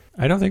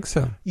 I don't think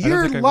so.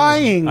 You're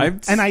lying,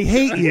 and I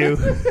hate you.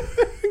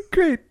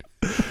 Great.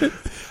 I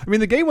mean,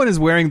 the gay one is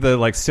wearing the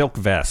like silk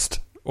vest,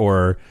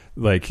 or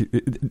like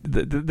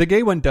the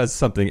gay one does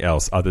something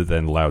else other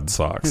than loud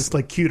socks. It's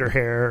like cuter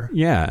hair.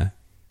 Yeah.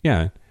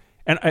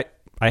 And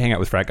I hang out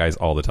with frat guys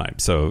all the time,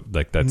 so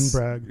like that's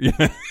brag.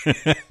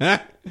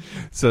 Yeah.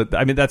 So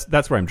I mean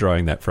that's where I'm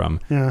drawing that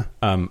from. Yeah.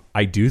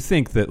 I do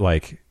think that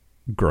like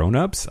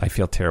grown-ups, I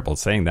feel terrible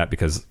saying that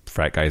because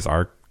frat guys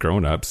are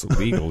grown-ups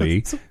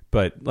legally,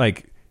 but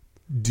like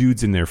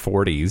dudes in their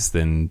 40s,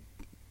 then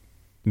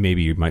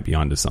maybe you might be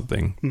onto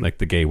something. Like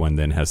the gay one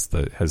then has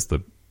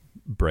the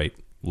bright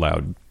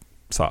loud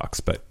socks,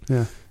 but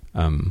yeah.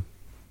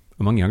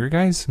 Among younger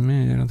guys, I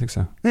don't think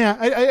so. Yeah,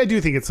 I do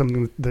think it's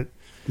something that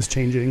is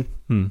changing.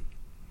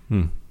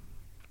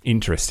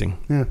 Interesting.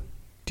 Yeah.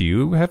 Do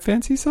you have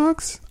fancy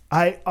socks?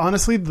 I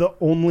honestly,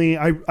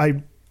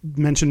 I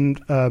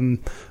mentioned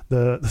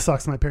the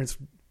socks my parents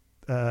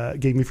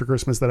gave me for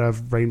Christmas that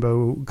have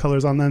rainbow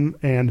colors on them,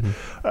 and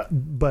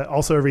but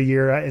also every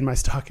year in my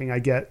stocking I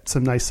get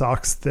some nice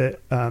socks that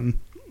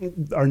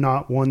are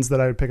not ones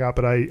that I would pick out,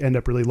 but I end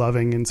up really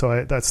loving, and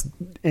so that's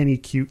any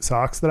cute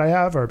socks that I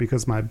have are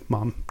because my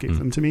mom gave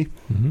them to me.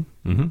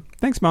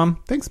 Thanks,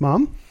 Mom.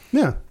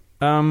 Yeah.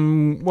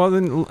 Well,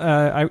 then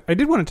I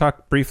did want to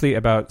talk briefly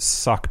about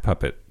sock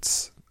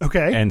puppets.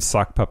 Okay. And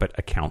sock puppet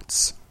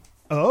accounts.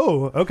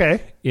 Oh,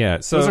 okay. Yeah.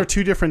 So those are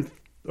two different,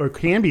 or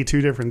can be two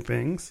different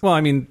things. Well,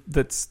 I mean,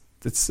 it's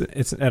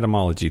an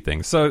etymology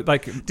thing. So,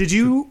 like, did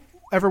you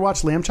ever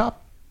watch Lamb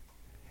Chop?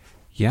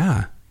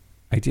 Yeah,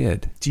 I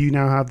did. Do you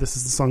now have "This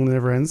Is the Song That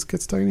Never Ends"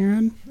 get stuck in your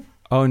head?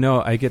 Oh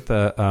no, I get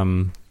the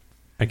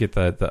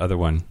other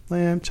one.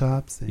 Lamb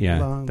Chop, sing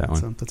along, that one.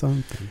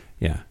 Something.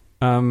 Yeah.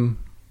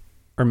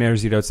 Or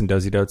Maresy Dotes and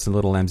Dozy Dotes and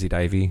Little Lambsy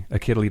Divey. A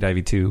Kiddly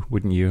Divey too,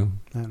 wouldn't you?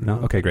 No?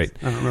 Okay, great.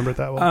 I don't remember it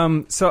that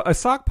well. So a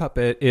sock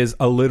puppet is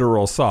a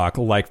literal sock,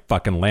 like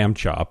fucking Lamb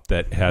Chop,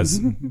 that has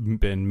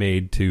been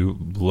made to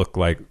look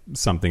like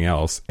something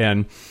else.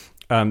 And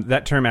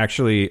that term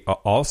actually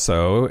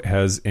also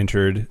has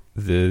entered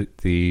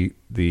the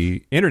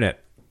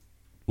internet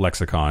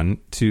lexicon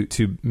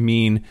to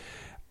mean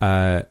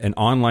an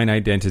online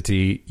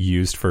identity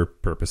used for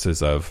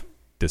purposes of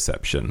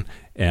deception.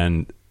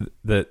 And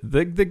the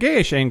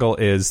gayish angle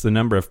is the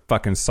number of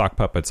fucking sock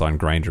puppets on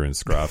Grindr and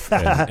Scruff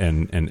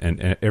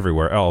and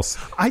everywhere else.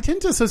 I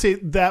tend to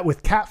associate that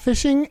with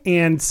catfishing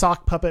and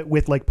sock puppet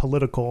with like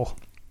political.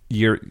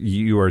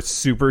 You are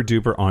super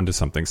duper onto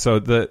something. So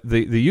the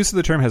use of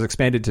the term has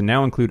expanded to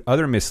now include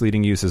other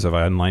misleading uses of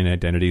online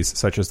identities,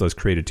 such as those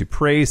created to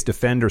praise,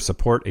 defend, or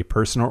support a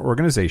person or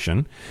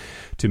organization,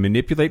 to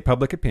manipulate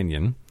public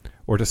opinion,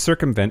 or to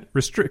circumvent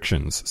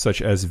restrictions,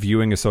 such as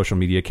viewing a social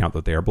media account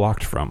that they are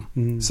blocked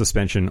from,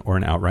 suspension, or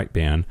an outright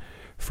ban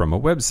from a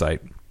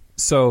website.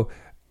 So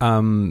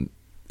the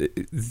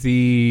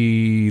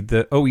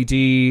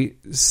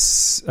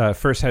OED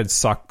first had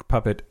sock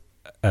puppet,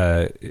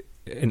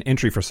 an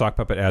entry for sock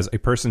puppet as a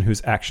person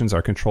whose actions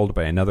are controlled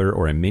by another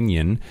or a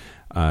minion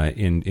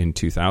in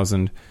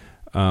 2000.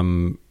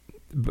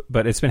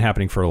 But it's been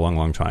happening for a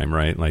long time,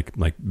 right? Like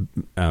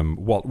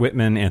Walt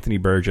Whitman, Anthony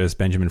Burgess,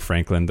 Benjamin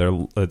Franklin.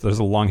 There's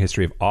a long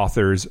history of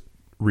authors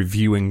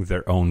reviewing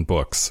their own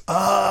books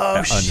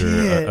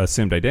under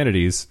assumed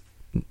identities,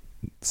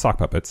 sock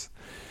puppets.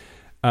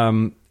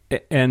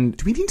 And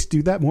do we need to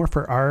do that more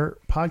for our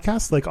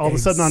podcast? Like all of a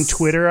sudden on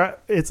Twitter,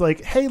 it's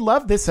like, "Hey,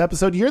 love this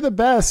episode. You're the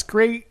best.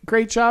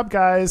 Great job,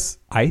 guys."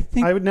 I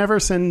think I would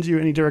never send you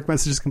any direct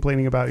messages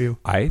complaining about you.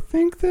 I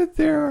think that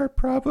there are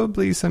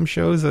probably some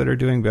shows that are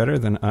doing better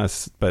than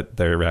us, but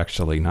they're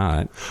actually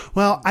not.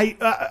 Well, I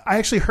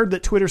actually heard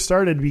that Twitter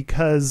started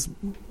because,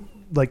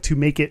 like, to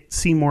make it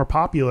seem more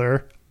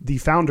popular, the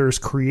founders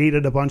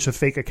created a bunch of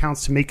fake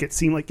accounts to make it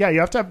seem like, you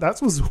have to have,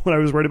 that was what I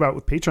was worried about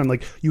with Patreon.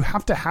 Like, you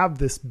have to have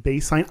this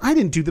baseline. I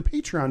didn't do the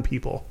Patreon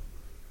people.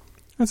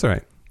 That's all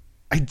right.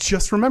 I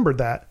just remembered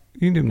that.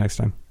 You can do them next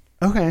time.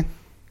 Okay.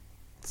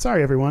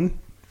 Sorry, everyone.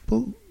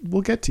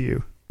 We'll get to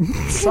you.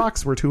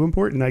 Socks were too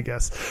important, I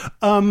guess.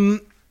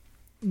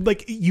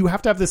 Like, you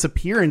have to have this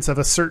appearance of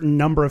a certain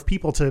number of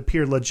people to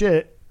appear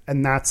legit,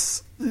 and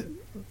that's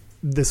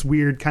this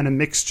weird kind of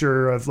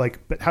mixture of like,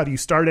 but how do you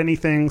start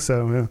anything?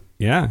 So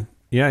yeah.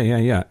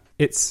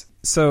 It's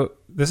so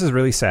this is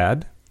really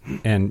sad,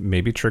 and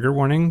maybe trigger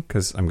warning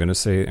because I'm gonna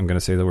say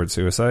the word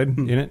suicide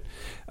in it.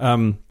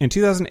 In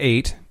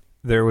 2008,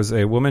 there was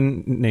a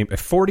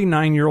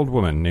 49-year-old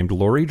woman named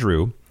Lori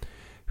Drew,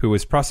 who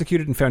was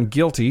prosecuted and found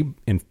guilty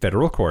in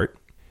federal court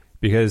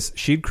because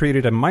she'd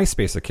created a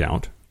MySpace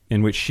account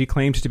in which she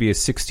claimed to be a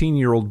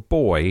 16-year-old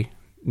boy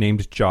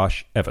named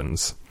Josh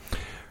Evans.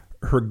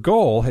 Her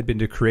goal had been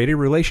to create a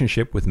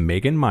relationship with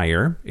Megan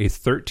Meyer, a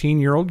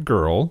 13-year-old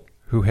girl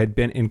who had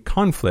been in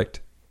conflict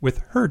with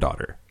her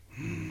daughter.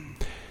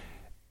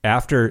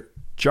 After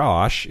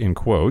Josh, in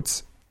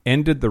quotes,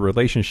 ended the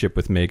relationship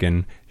with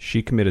Megan,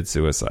 she committed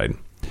suicide.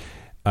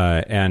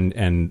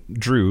 And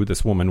Drew,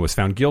 this woman, was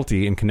found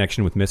guilty in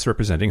connection with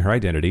misrepresenting her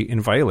identity in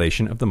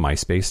violation of the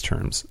MySpace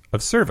terms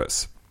of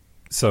service.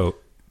 So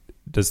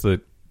does the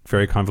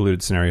very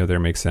convoluted scenario there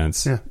make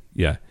sense?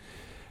 Yeah.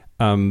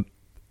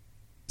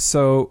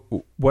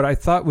 So what I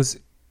thought was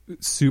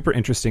super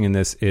interesting in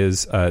this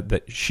is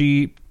that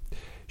she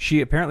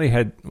apparently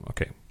had...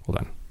 Okay, hold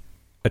on.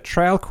 A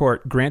trial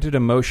court granted a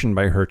motion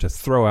by her to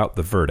throw out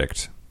the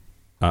verdict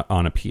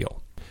on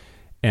appeal.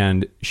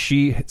 And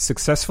she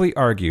successfully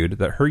argued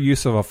that her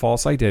use of a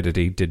false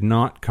identity did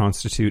not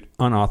constitute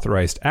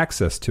unauthorized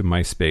access to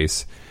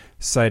MySpace,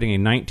 citing a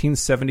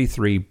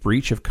 1973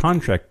 breach of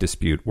contract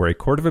dispute where a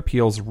court of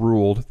appeals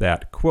ruled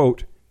that,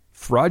 quote,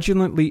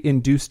 fraudulently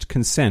induced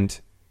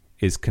consent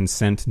is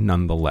consent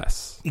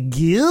nonetheless.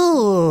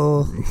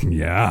 Gil.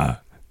 Yeah,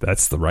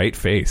 that's the right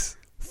face.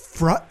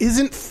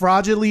 Isn't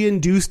fraudulently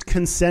induced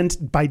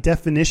consent by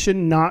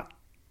definition not...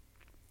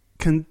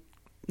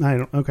 I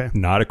don't... Okay.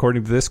 Not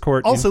according to this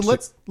court. Also,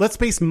 let's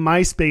base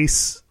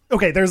MySpace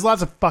okay, there's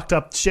lots of fucked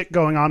up shit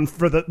going on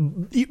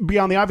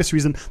beyond the obvious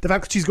reason. The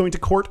fact that she's going to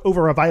court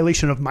over a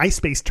violation of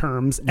MySpace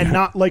terms and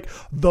not like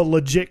the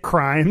legit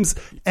crimes,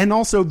 and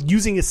also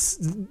using a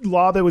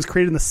law that was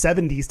created in the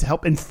 70s to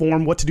help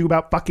inform what to do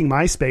about fucking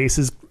MySpace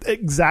is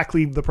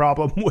exactly the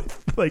problem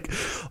with like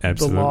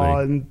the law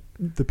and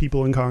the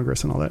people in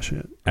Congress and all that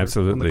shit.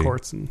 Absolutely. The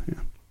courts and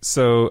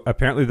So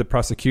apparently the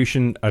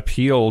prosecution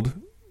appealed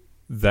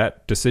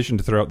that decision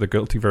to throw out the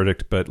guilty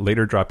verdict, but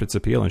later dropped its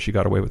appeal and she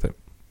got away with it.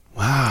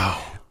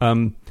 Wow.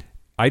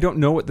 I don't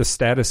know what the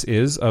status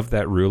is of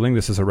that ruling.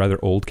 This is a rather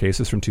old case.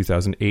 It's from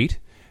 2008.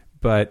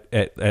 But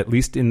at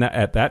least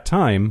at that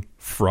time,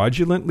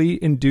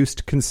 fraudulently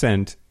induced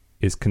consent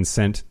is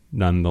consent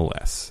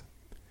nonetheless.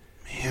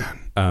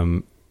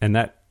 Man. And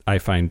that I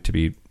find to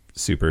be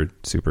super,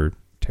 super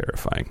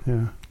terrifying.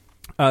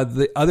 Yeah.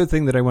 The other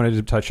thing that I wanted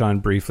to touch on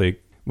briefly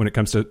when it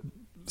comes to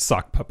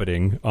sock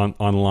puppeting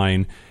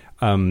online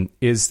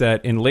is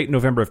that in late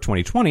November of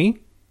 2020,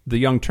 the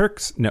Young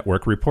Turks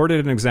Network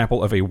reported an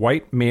example of a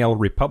white male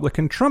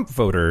Republican Trump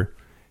voter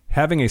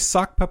having a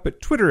sock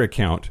puppet Twitter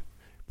account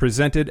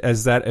presented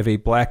as that of a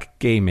black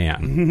gay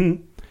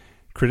man,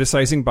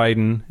 criticizing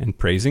Biden and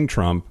praising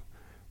Trump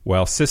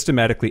while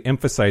systematically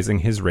emphasizing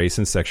his race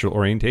and sexual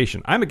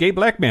orientation. I'm a gay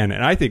black man,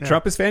 and I think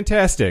Trump is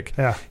fantastic.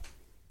 Yeah.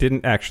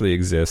 Didn't actually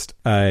exist.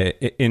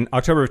 In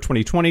October of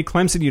 2020,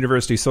 Clemson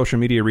University social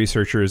media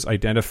researchers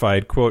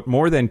identified, quote,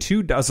 more than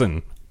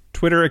 24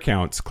 Twitter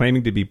accounts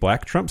claiming to be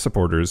black Trump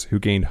supporters who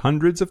gained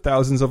hundreds of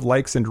thousands of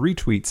likes and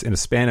retweets in a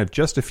span of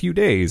just a few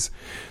days,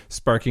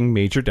 sparking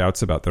major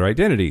doubts about their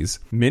identities.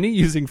 Many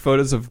using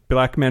photos of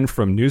black men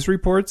from news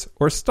reports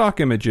or stock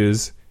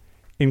images,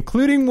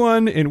 including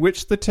one in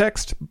which the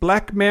text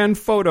 "black man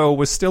photo"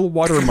 was still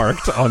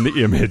watermarked on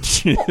the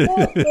image.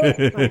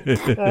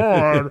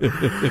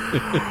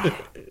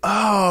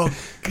 Oh,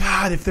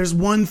 God, if there's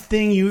one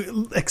thing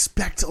you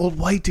expect old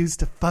white dudes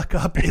to fuck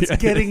up, it's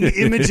getting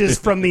images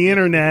from the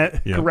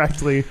internet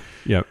correctly.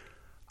 Yep.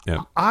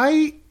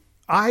 I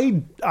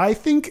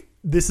think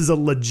this is a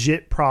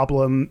legit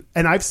problem.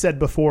 And I've said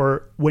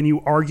before, when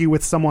you argue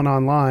with someone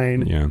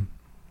online,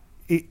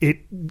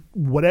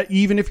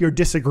 even if you're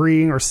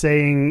disagreeing or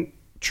saying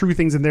true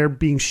things and they're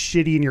being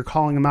shitty and you're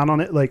calling them out on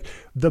it, like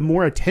the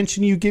more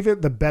attention you give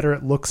it, the better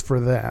it looks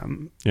for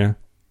them. Yeah.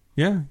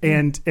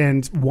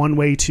 And one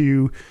way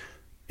to,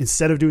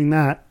 instead of doing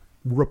that,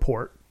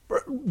 report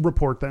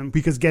them,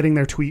 because getting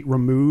their tweet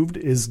removed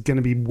is going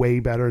to be way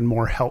better and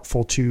more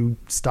helpful to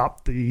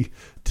stop the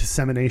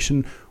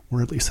dissemination,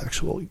 or at least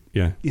sexual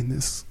in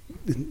this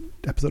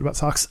episode about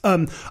socks,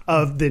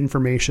 of the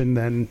information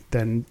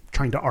than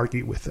trying to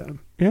argue with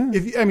them.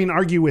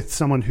 Argue with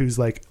someone who's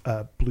like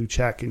a blue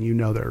check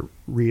and they're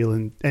real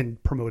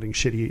and promoting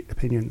shitty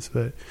opinions.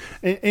 But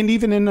and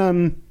even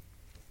in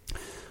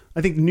I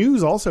think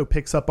news also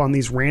picks up on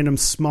these random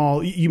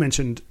small, you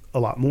mentioned a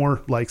lot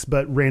more likes,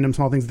 but random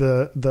small things.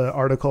 The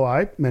article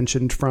I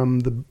mentioned from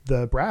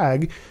the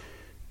Bragg,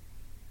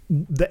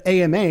 the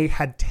AMA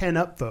had 10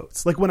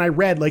 upvotes. Like when I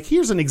read, like,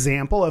 here's an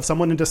example of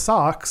someone into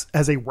socks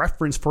as a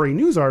reference for a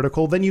news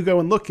article, then you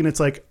go and look and it's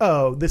like,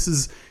 oh,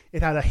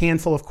 it had a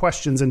handful of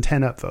questions and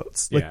 10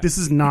 upvotes. Like this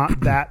is not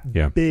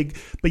that big,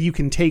 but you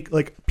can take,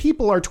 like,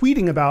 people are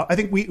tweeting about, I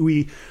think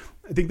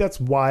I think that's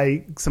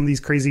why some of these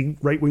crazy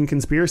right-wing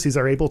conspiracies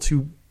are able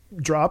to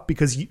drop,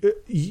 because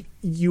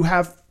you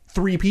have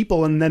 3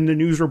 people and then the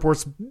news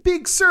reports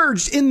big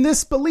surge in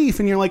this belief,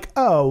 and you're like,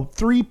 oh,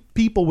 3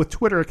 people with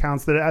Twitter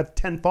accounts that have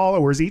 10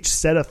 followers each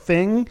said a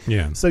thing.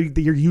 So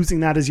you're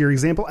using that as your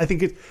example. I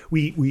think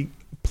we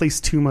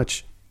place too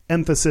much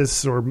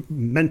emphasis or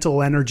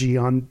mental energy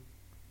on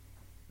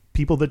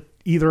people that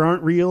either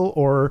aren't real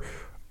or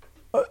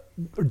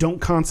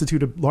don't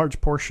constitute a large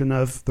portion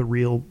of the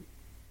real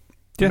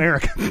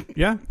America.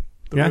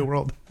 The real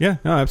world. No,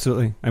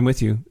 absolutely. I'm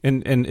with you.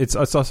 And it's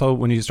also,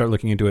 when you start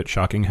looking into it,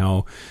 shocking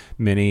how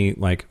many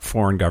like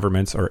foreign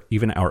governments or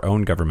even our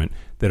own government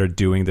that are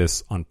doing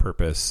this on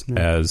purpose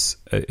as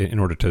in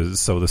order to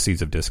sow the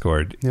seeds of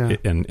discord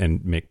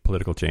and make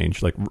political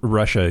change. Like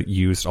Russia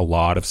used a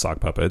lot of sock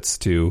puppets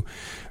to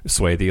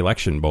sway the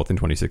election, both in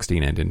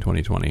 2016 and in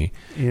 2020.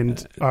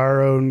 And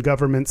our own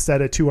government said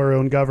it to our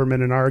own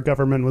government, and our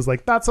government was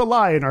like, that's a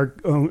lie. And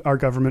our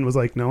government was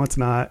like, no, it's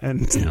not.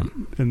 And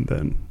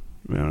then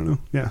I don't know.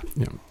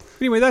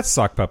 Anyway, that's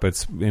sock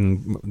puppets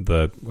in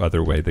the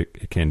other way that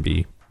it can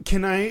be.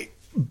 Can I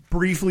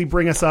briefly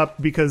bring us up,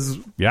 because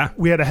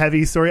we had a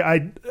heavy story.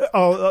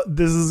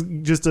 This is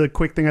just a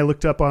quick thing. I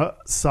looked up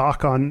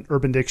sock on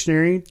Urban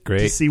Dictionary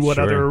to see what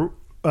other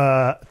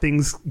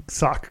things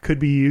sock could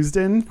be used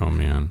in. Oh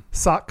man,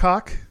 sock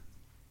cock,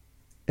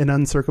 an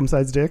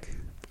uncircumcised dick.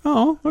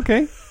 Oh,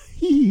 okay.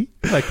 I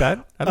like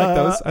that. I like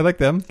those. I like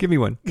them. Give me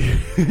one.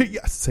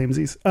 Yes, same as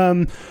these.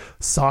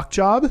 Sock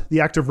job, the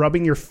act of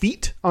rubbing your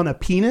feet on a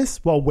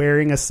penis while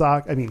wearing a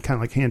sock. I mean, kind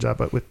of like hand job,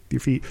 but with your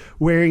feet.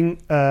 Rubbing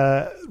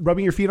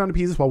your feet on a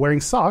penis while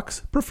wearing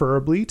socks,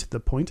 preferably to the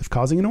point of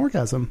causing an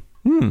orgasm.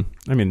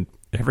 I mean,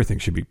 everything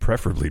should be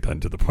preferably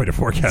done to the point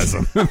of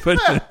orgasm. But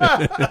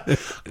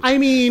I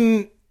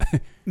mean,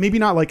 Maybe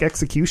not like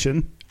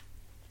execution.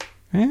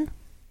 Eh?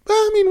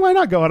 I mean, why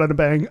not go out on a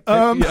bang?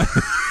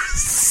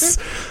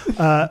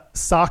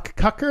 Sock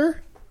cucker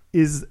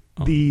is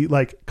the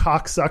like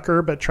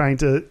cocksucker, but trying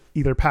to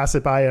either pass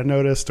it by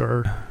unnoticed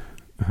or.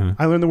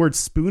 I learned the word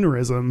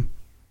spoonerism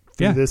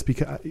through this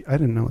because I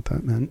didn't know what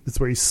that meant.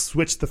 It's where you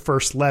switch the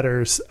first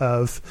letters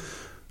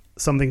of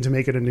something to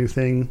make it a new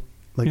thing.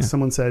 Like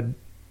someone said.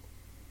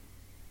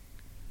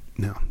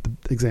 No,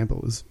 the example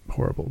was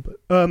horrible. But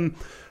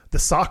the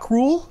sock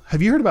rule.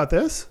 Have you heard about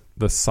this?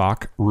 The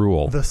sock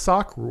rule. The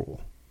sock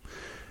rule.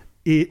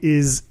 It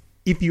is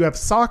if you have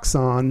socks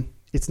on,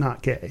 it's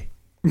not gay.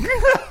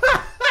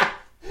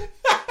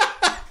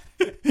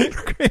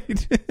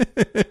 Great.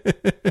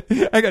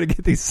 I got to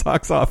get these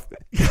socks off.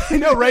 I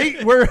know,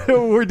 right?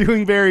 We're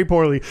doing very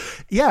poorly.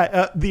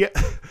 Yeah,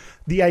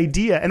 the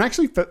idea, and I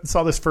actually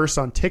saw this first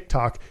on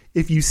TikTok.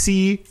 If you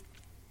see,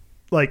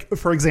 like,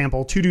 for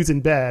example, two dudes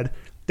in bed,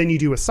 then you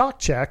do a sock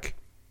check,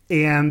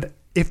 and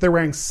if they're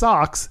wearing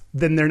socks,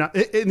 then they're not.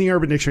 In the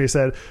Urban Dictionary, it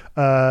said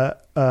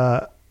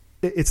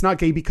it's not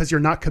gay because you're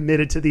not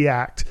committed to the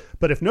act.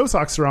 But if no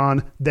socks are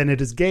on, then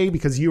it is gay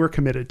because you are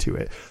committed to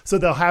it. So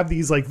they'll have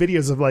these like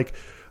videos of like,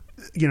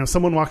 you know,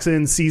 someone walks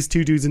in, sees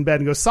two dudes in bed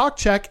and goes sock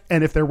check.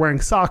 And if they're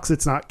wearing socks,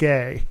 it's not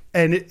gay.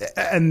 And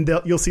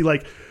you'll see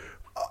like,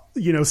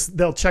 you know,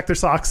 they'll check their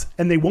socks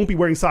and they won't be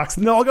wearing socks.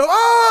 And they'll all go,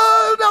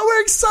 oh, not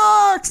wearing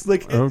socks.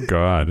 Like, oh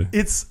God.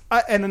 It's,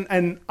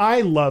 and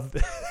I love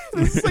this.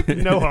 It's like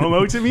no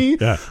homo to me.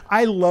 Yeah.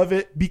 I love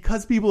it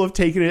because people have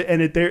taken it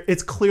and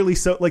it's clearly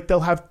so like they'll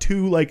have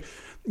two like,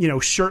 you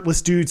know,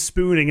 shirtless dudes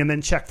spooning and then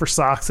check for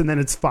socks and then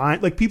it's fine.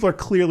 Like people are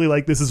clearly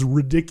like, this is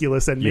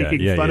ridiculous and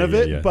making fun of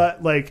it. Yeah.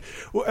 But like,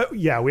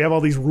 we have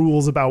all these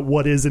rules about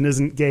what is and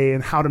isn't gay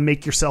and how to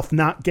make yourself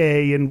not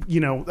gay. And,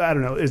 you know, I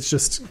don't know. It's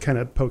just kind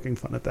of poking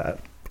fun at that.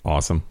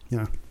 Awesome.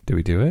 Yeah. Did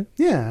we do it?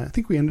 Yeah, I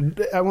think we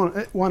ended. I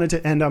wanted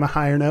to end on a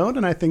higher note,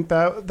 and I think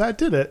that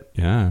did it.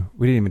 Yeah,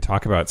 we didn't even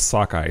talk about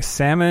sockeye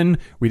salmon.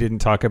 We didn't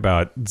talk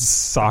about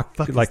sock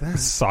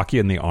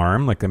you in the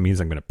arm, like that means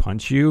I'm going to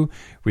punch you.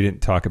 We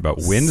didn't talk about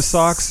wind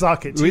socks.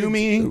 Sock it to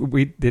me.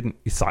 We didn't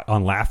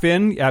on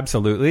Laugh-In.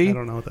 Absolutely. I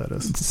don't know what that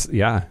is.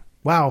 Yeah.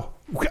 Wow.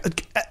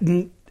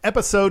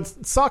 Episode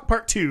Sock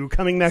Part 2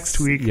 coming next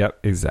week.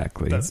 Yep,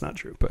 exactly. That's not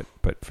true.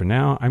 But for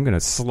now, I'm going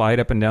to slide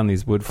up and down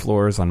these wood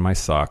floors on my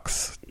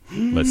socks.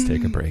 Let's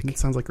take a break. It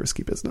sounds like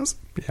risky business.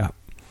 Yeah.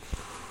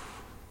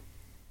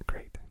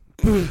 Great.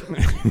 This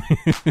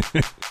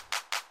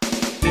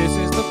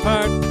is the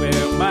part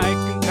where Mike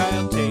and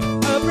Kyle take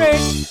a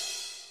break.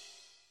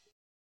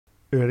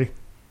 You ready?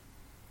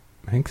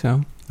 I think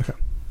so. Okay.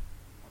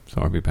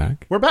 So are we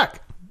back? We're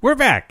back. We're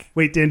back.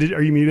 Wait, Dan,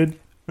 are you muted?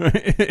 I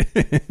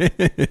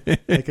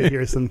could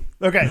hear some.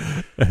 Okay.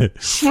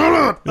 Shut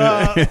up.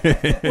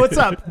 What's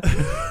up?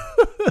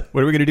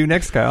 What are we going to do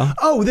next, Kyle?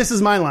 Oh, this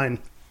is my line.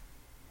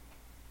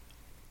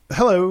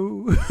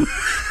 Hello.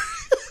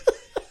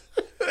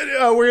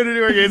 We're going to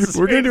do our gays.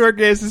 We're going to do our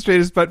gays and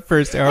straightest, but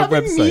first, our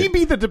website.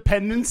 Maybe the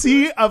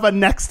dependency of a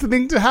next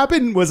thing to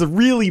happen was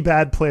really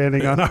bad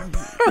planning on our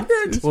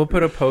part. We'll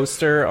put a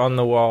poster on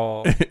the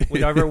wall,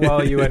 whatever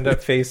wall you end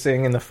up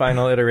facing in the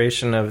final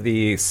iteration of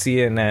the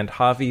Cian and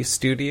Javi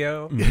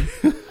studio. So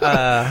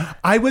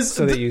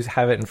that you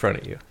have it in front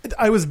of you.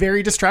 I was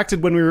very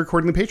distracted when we were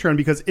recording the Patreon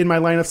because in my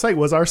line of sight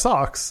was our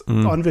socks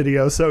on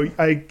video. So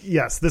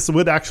yes, this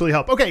would actually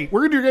help. Okay,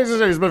 we're going to do gays and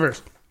straightest, but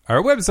first.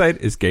 Our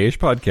website is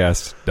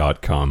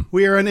gayishpodcast.com.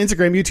 We are on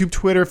Instagram, YouTube,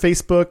 Twitter,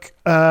 Facebook,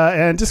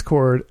 and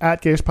Discord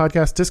at Gayish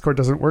Podcast. Discord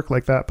doesn't work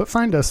like that, but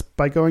find us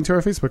by going to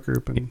our Facebook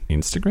group. And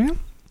Instagram?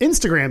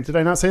 Instagram. Did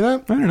I not say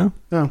that? I don't know.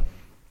 No.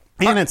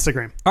 And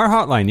Instagram. Our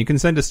hotline, you can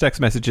send us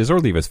text messages or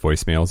leave us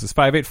voicemails, is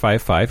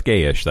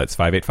 5855-GAYISH. That's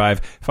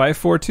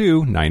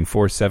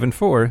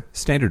 585-542-9474.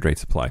 Standard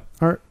rates apply.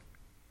 Our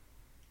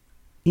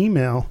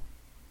email.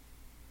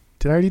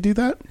 Did I already do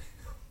that?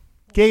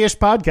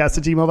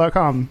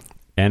 Gayishpodcast@gmail.com.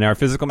 And our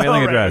physical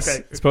mailing address.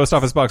 Okay. It's Post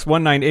Office Box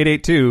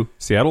 19882,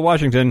 Seattle,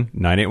 Washington,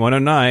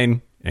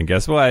 98109. And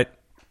guess what?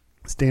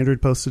 Standard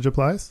postage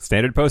applies?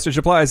 Standard postage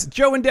applies.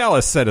 Joe in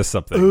Dallas sent us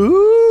something.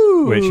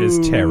 Ooh. Which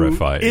is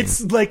terrifying.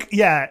 It's like,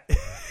 yeah.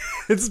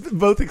 It's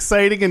both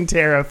exciting and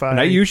terrifying.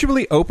 And I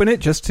usually open it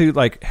just to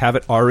like have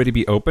it already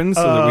be open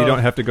so that we don't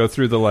have to go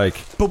through the like...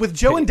 But with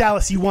Joe in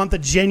Dallas, you want the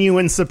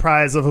genuine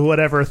surprise of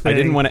whatever thing. I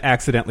didn't want to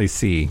accidentally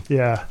see.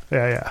 Yeah.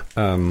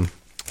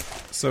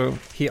 So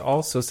he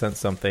also sent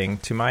something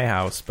to my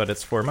house, but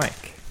it's for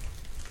Mike.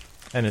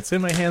 And it's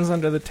in my hands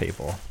under the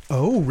table.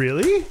 Oh,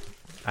 really?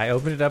 I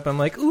opened it up, I'm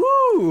like,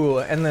 ooh!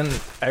 And then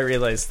I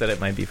realized that it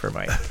might be for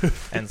Mike.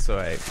 And so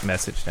I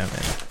messaged him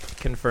and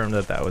confirmed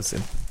that was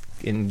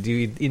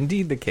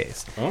indeed the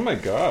case. Oh my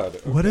God.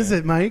 Okay. What is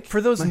it, Mike?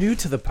 For those new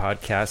to the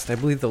podcast, I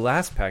believe the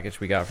last package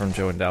we got from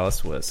Joe in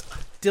Dallas was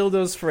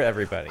dildos for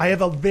everybody. I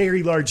have a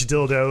very large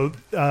dildo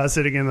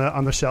sitting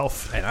on the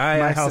shelf. And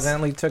I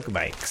accidentally took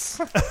Mike's.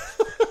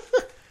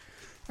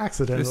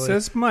 Accidentally. This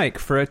says Mike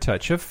for a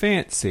touch of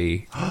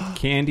fancy.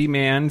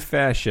 Candyman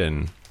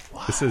fashion. What?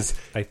 This is,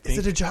 I think,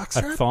 is it a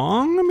jockstrap? A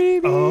thong,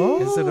 maybe?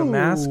 Oh. Is it a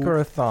mask or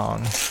a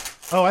thong?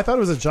 Oh, I thought it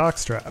was a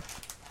jockstrap.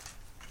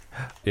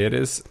 It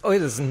is. Oh,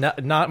 it is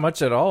not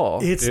much at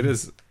all. It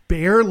is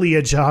barely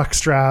a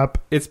jockstrap.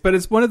 But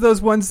it's one of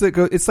those ones that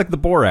go. It's like the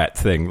Borat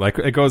thing. Like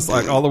it goes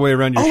like all the way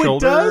around your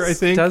shoulder. It does? I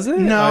think. Does it?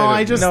 No,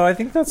 I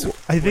think that's.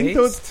 I think waist?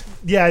 those.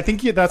 Yeah, I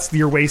think that's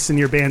your waist and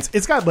your bands.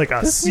 It's got like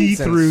a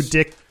see-through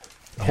dick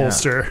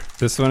holster.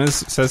 This one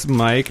says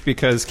Mike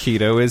because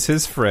Keto is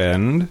his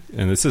friend,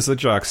 and this is a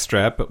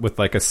jockstrap, but with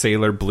like a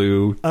sailor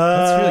blue.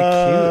 That's really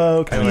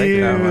cute. Cute. I like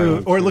that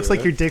one. Or it looks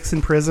like your dick's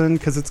in prison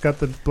because it's got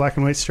the black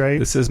and white stripe.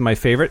 This is my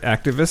favorite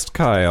activist,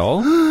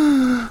 Kyle.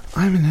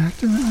 I'm an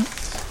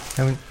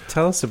activist.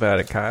 Tell us about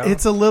it, Kyle.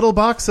 It's a little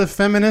box of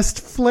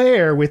feminist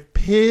flair with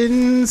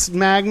pins,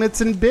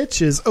 magnets, and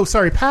bitches. Oh,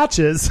 sorry,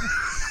 patches.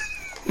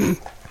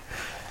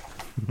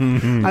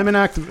 I'm an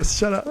activist.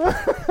 Shut up.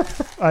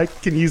 I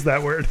can use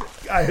that word.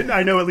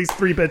 I know at least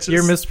 3 bitches.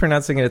 You're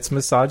mispronouncing it. It's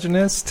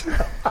misogynist.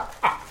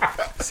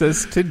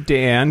 Says to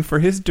Dan for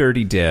his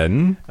dirty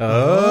den.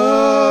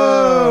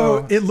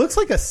 Oh. It looks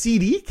like a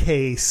CD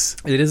case.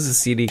 It is a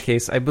CD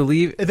case, I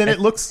believe. And then it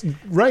looks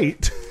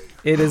right.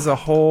 It is a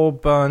whole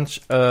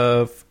bunch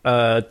of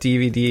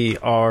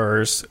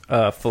DVD-Rs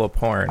full of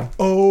porn.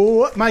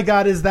 Oh my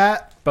God, is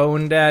that...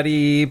 Bone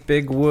Daddy,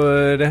 Big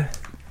Wood...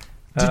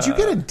 Did you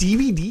get a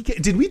DVD case?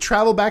 Did we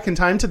travel back in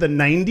time to the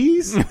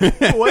 90s?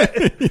 What?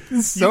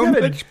 So you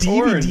got much a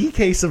DVD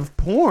case of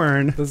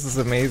porn. This is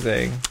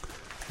amazing.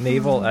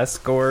 Naval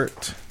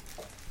Escort.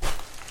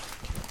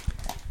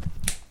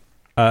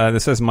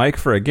 This says Mike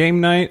for a game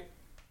night.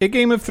 A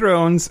Game of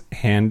Thrones,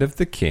 Hand of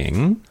the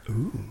King.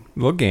 Ooh.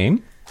 Little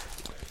game.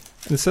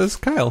 This says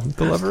Kyle,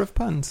 the lover of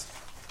puns.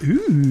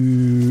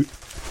 Ooh.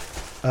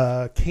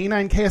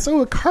 Canine Chaos.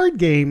 Oh, a card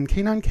game.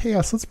 Canine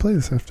Chaos. Let's play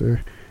this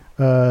after.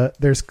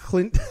 There's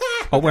Clint.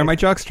 I'll wear my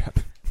jockstrap.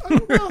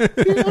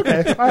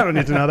 Okay, I don't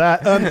need to know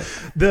that.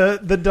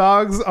 The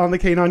dogs on the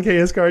Canine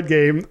Chaos card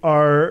game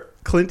are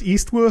Clint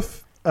Eastwood,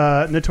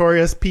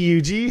 Notorious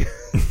P.U.G.,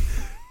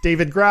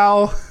 David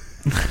Growl,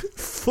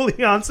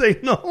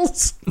 Fleance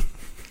Knowles.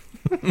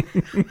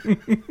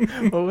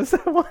 What was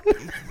that one?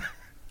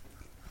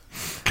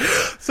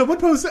 Someone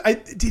posted.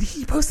 Did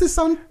he post this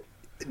on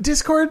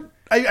Discord?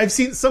 I've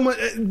seen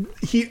someone.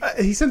 He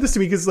sent this to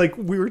me because like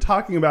we were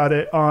talking about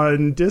it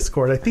on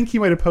Discord. I think he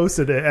might have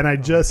posted it, and I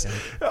just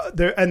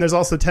there. And there's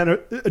also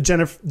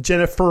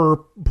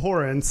Jennifer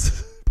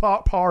Porrance.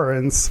 But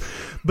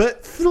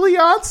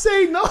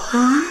Fleance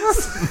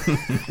Knowles.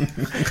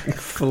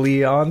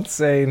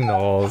 Fleance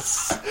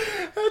Knowles.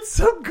 That's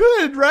so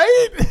good,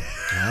 right?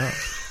 Yeah.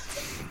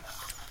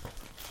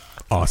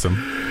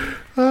 Awesome.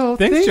 Oh,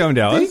 thanks, Joan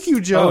Dallas. Thank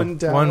you, Joan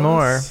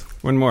Dallas.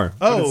 One more.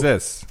 Oh. What is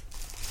this?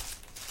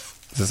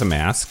 Is this a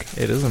mask?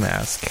 It is a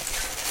mask.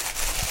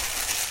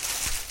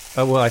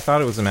 Oh, well, I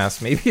thought it was a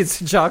mask. Maybe it's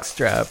a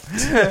jockstrap.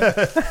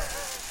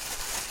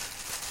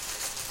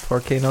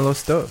 ¿Por qué no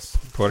los dos?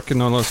 ¿Por qué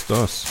no los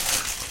dos?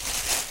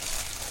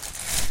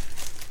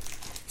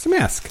 It's a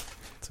mask.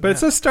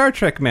 It's a Star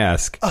Trek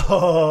mask.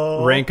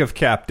 Oh. Rank of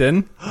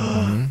captain.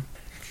 Mm-hmm.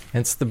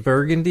 It's the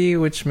burgundy,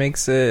 which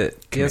makes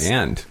it...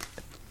 Command.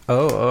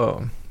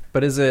 Oh.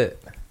 But is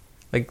it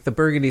like the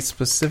burgundy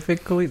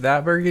specifically?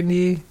 That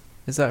burgundy?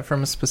 Is that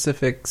from a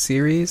specific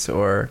series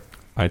or?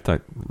 I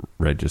thought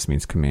red just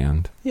means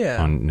command.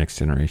 Yeah. On Next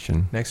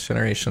Generation. Next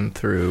Generation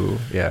through,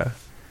 yeah.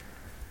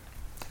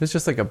 It's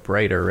just like a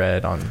brighter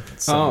red on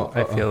some.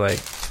 I feel like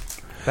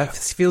that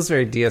feels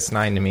very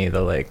DS9 to me.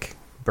 The like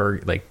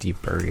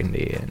deep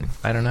burgundy, and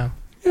I don't know.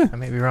 Yeah, I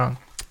may be wrong.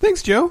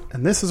 Thanks, Joe.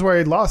 And this is where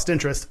I lost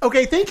interest.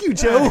 Okay, thank you,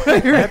 Joe.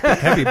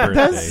 Happy birthday.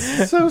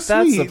 That's so sweet.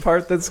 That's the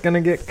part that's gonna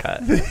get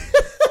cut.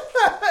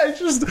 It's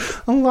just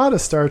a lot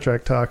of Star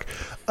Trek talk.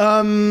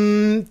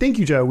 Thank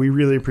you, Joe. We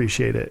really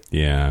appreciate it.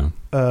 Yeah.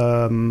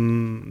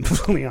 Leon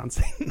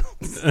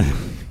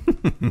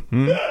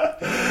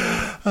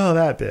Oh,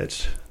 that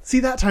bitch. See,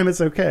 that time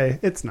it's okay.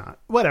 It's not.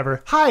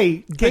 Whatever.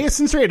 Hi, Gayest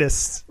and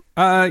Straightest.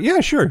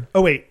 Yeah, sure.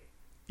 Oh, wait.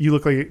 You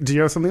look like... Do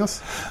you have something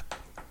else?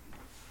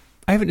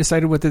 I haven't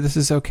decided whether this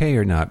is okay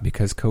or not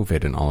because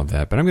COVID and all of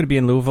that, but I'm going to be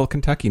in Louisville,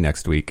 Kentucky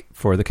next week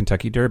for the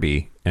Kentucky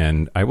Derby,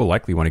 and I will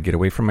likely want to get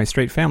away from my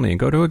straight family and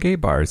go to a gay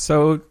bar.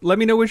 So let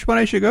me know which one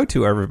I should go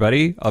to,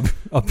 everybody.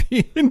 I'll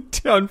be in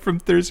town from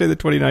Thursday the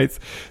 29th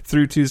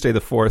through Tuesday the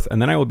 4th,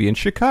 and then I will be in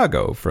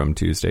Chicago from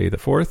Tuesday the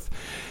 4th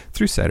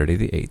through Saturday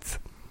the 8th.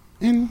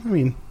 And, I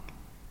mean,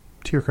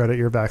 to your credit,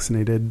 you're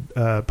vaccinated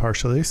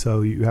partially,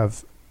 so you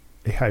have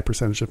a high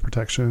percentage of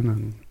protection,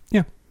 and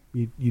yeah.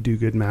 You do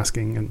good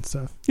masking and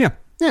stuff. Yeah.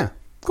 Yeah.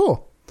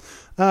 Cool.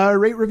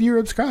 Rate, review,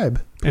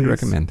 subscribe. Please. And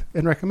recommend.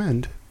 And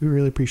recommend. We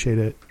really appreciate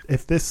it.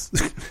 If this,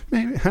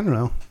 maybe, I don't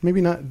know, maybe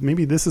not,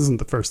 maybe this isn't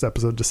the first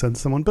episode to send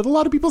someone, but a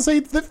lot of people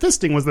say that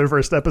fisting was their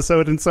first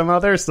episode and somehow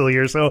they're still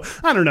here. So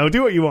I don't know.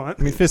 Do what you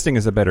want. I mean, fisting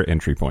is a better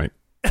entry point.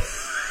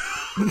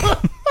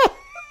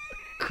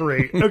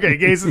 Great. Okay.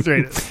 Gays and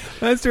Straightest.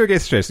 Let's do a gay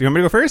straight. You want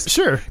me to go first?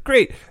 Sure.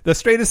 Great. The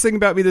straightest thing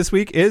about me this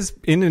week is,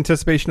 in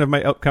anticipation of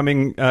my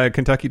upcoming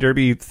Kentucky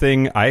Derby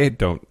thing, I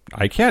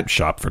can't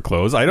shop for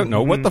clothes. I don't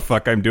know what the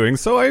fuck I'm doing.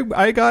 So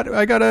I got a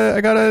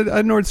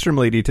Nordstrom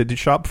lady to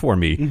shop for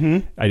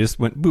me. I just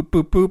went boop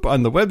boop boop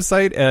on the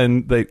website,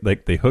 and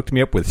they hooked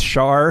me up with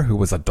Shar, who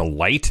was a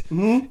delight.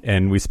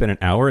 And we spent an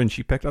hour, and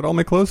she picked out all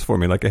my clothes for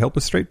me like a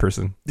helpless straight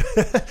person.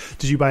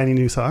 Did you buy any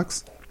new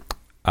socks?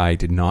 I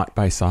did not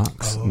buy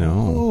socks.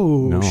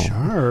 No.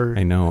 Sure.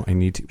 I know. I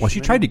need to. Well,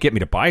 she tried to get me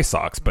to buy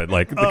socks, but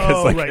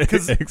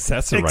because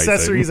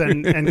accessories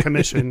and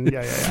commission.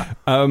 Yeah.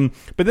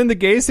 But then the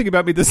gayest thing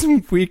about me this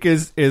week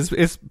is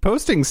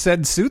posting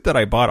said suit that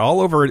I bought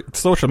all over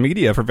social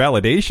media for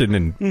validation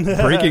and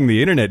breaking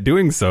the internet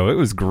doing so. It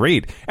was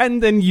great.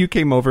 And then you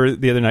came over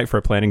the other night for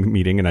a planning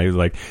meeting, and I was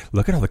like,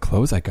 "Look at all the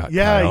clothes I got."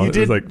 Yeah, Kyle. you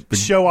did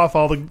show off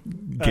all the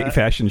gay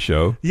fashion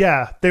show.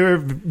 Yeah, they were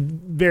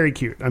very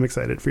cute. I'm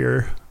excited for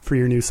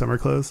your new summer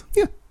clothes.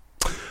 Yeah.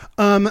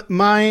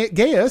 My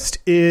gayest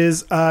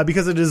is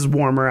because it is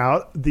warmer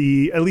out.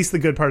 At least the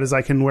good part is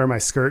I can wear my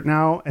skirt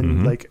now,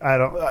 and I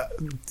don't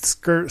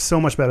skirt so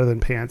much better than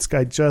pants.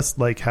 I just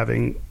like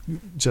having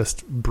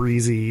just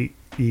breezy,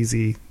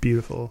 easy,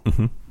 beautiful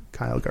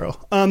Kyle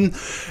girl. But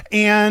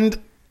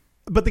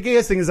the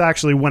gayest thing is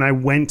actually when I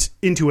went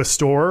into a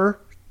store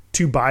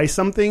to buy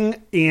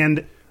something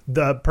and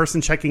the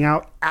person checking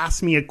out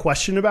asked me a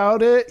question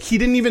about it. He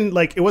didn't even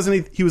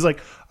he was like,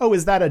 "Oh,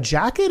 is that a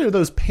jacket or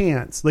those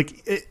pants?"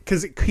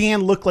 Because it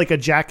can look like a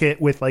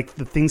jacket with like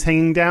the things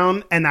hanging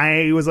down. And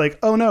I was like,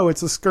 "Oh no,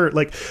 it's a skirt."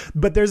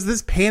 But there's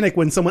this panic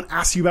when someone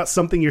asks you about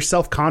something you're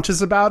self-conscious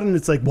about, and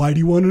it's like, "Why do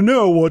you want to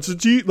know? What's a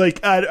G?"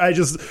 I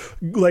just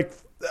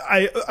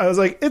I was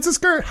like, "It's a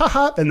skirt,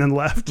 haha," and then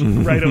left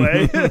right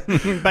away.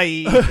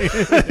 Bye.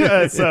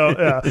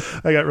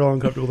 I got real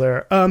uncomfortable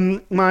there.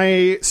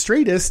 My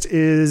straightest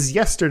is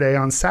yesterday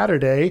on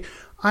Saturday.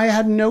 I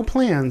had no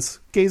plans.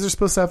 Gays are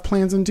supposed to have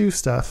plans and do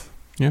stuff.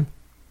 Yeah.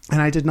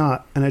 And I did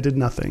not, and I did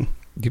nothing.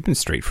 You've been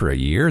straight for a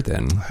year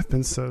then. I've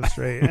been so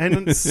straight.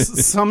 And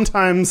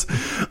sometimes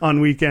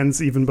on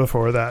weekends even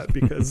before that,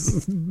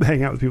 because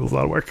hanging out with people is a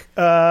lot of work.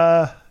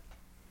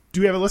 Do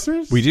we have a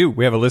listeners? We do.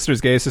 We have a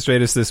listener's gayest to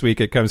straightest this week.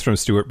 It comes from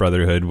Stuart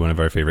Brotherhood, one of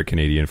our favorite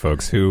Canadian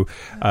folks, who,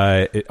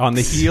 on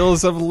the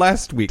heels of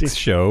last week's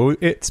show,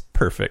 it's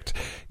perfect.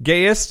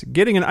 Gayest,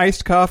 getting an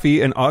iced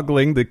coffee and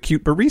ogling the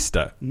cute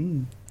barista.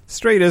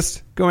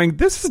 Straightest, going,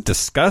 "This is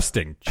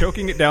disgusting."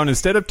 Choking it down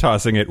instead of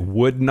tossing it,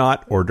 would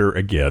not order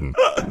again.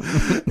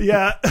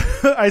 Yeah,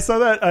 I saw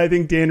that. I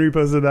think Dan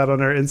reposted that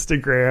on our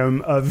Instagram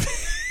of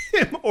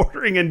him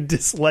ordering and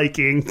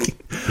disliking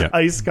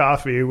iced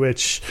coffee,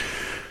 which...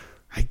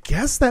 I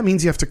guess that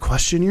means you have to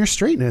question your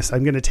straightness.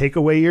 I'm going to take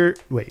away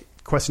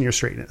question your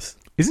straightness.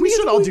 We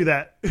should all do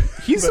that.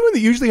 He's the one that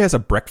usually has a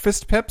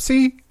breakfast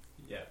Pepsi.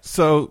 Yeah.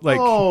 So,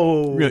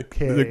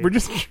 okay. We're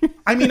just...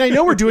 I mean, I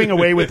know we're doing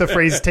away with the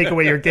phrase "take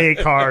away your gay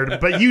card,"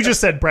 but you just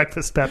said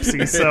breakfast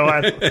Pepsi, so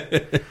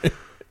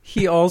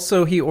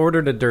He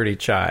ordered a dirty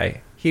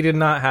chai. He did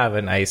not have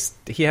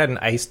he had an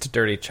iced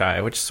dirty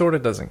chai, which sort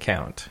of doesn't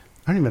count.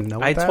 I don't even know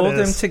what I that told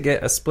is. him to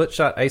get a split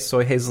shot iced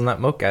soy hazelnut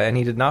mocha, and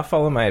he did not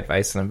follow my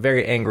advice, and I'm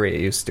very angry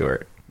at you,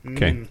 Stuart.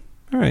 Okay.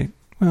 All right.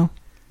 Well,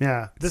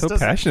 yeah. So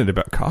passionate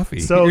about coffee.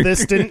 So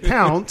this didn't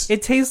count.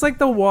 It tastes like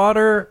the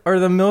water or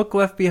the milk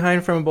left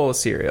behind from a bowl of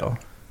cereal.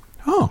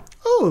 Oh.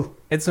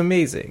 It's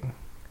amazing.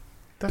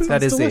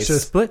 That is delicious. A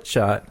split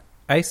shot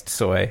iced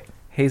soy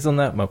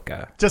hazelnut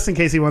mocha. Just in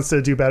case he wants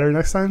to do better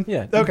next time?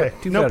 Yeah. Okay.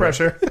 No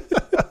pressure.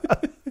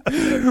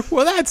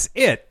 Well, that's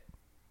it.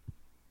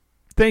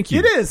 Thank you.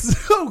 It is.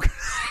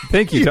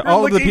 Thank you to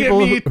all of the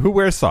people who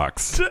wear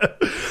socks.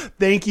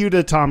 Thank you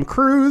to Tom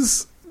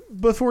Cruise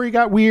before he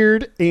got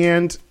weird,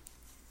 and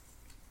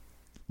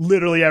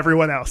literally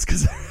everyone else.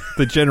 Cause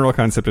the general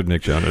concept of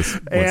Nick Jonas.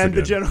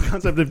 The general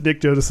concept of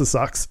Nick Jonas'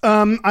 socks.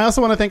 I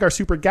also want to thank our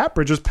super gap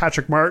bridgers,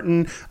 Patrick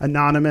Martin,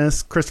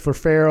 Anonymous, Christopher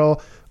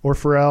Farrell, or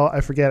Pharrell,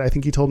 I forget. I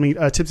think he told me.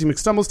 Tipsy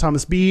McStumbles,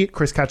 Thomas B.,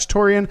 Chris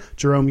Kachtorian,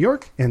 Jerome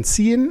York, and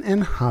Cian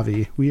and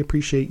Javi. We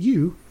appreciate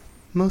you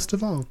most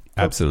of all.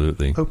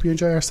 Absolutely. Hope you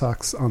enjoy our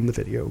socks on the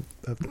video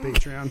of the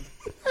Patreon.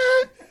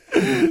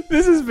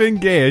 This has been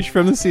Gayish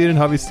from the Cian and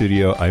Javi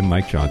studio. I'm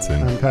Mike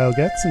Johnson. I'm Kyle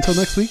Getz. Until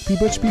next week, be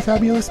butch, be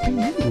fabulous, be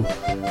you.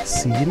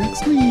 See you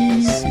next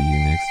week. See you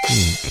next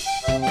week.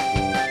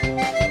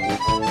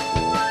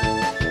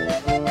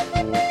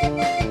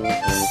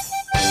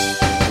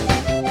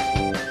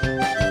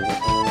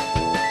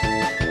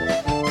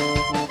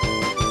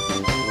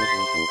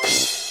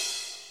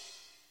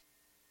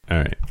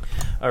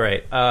 All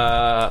right.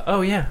 Oh,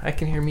 yeah. I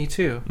can hear me,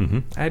 too.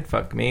 I'd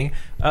fuck me.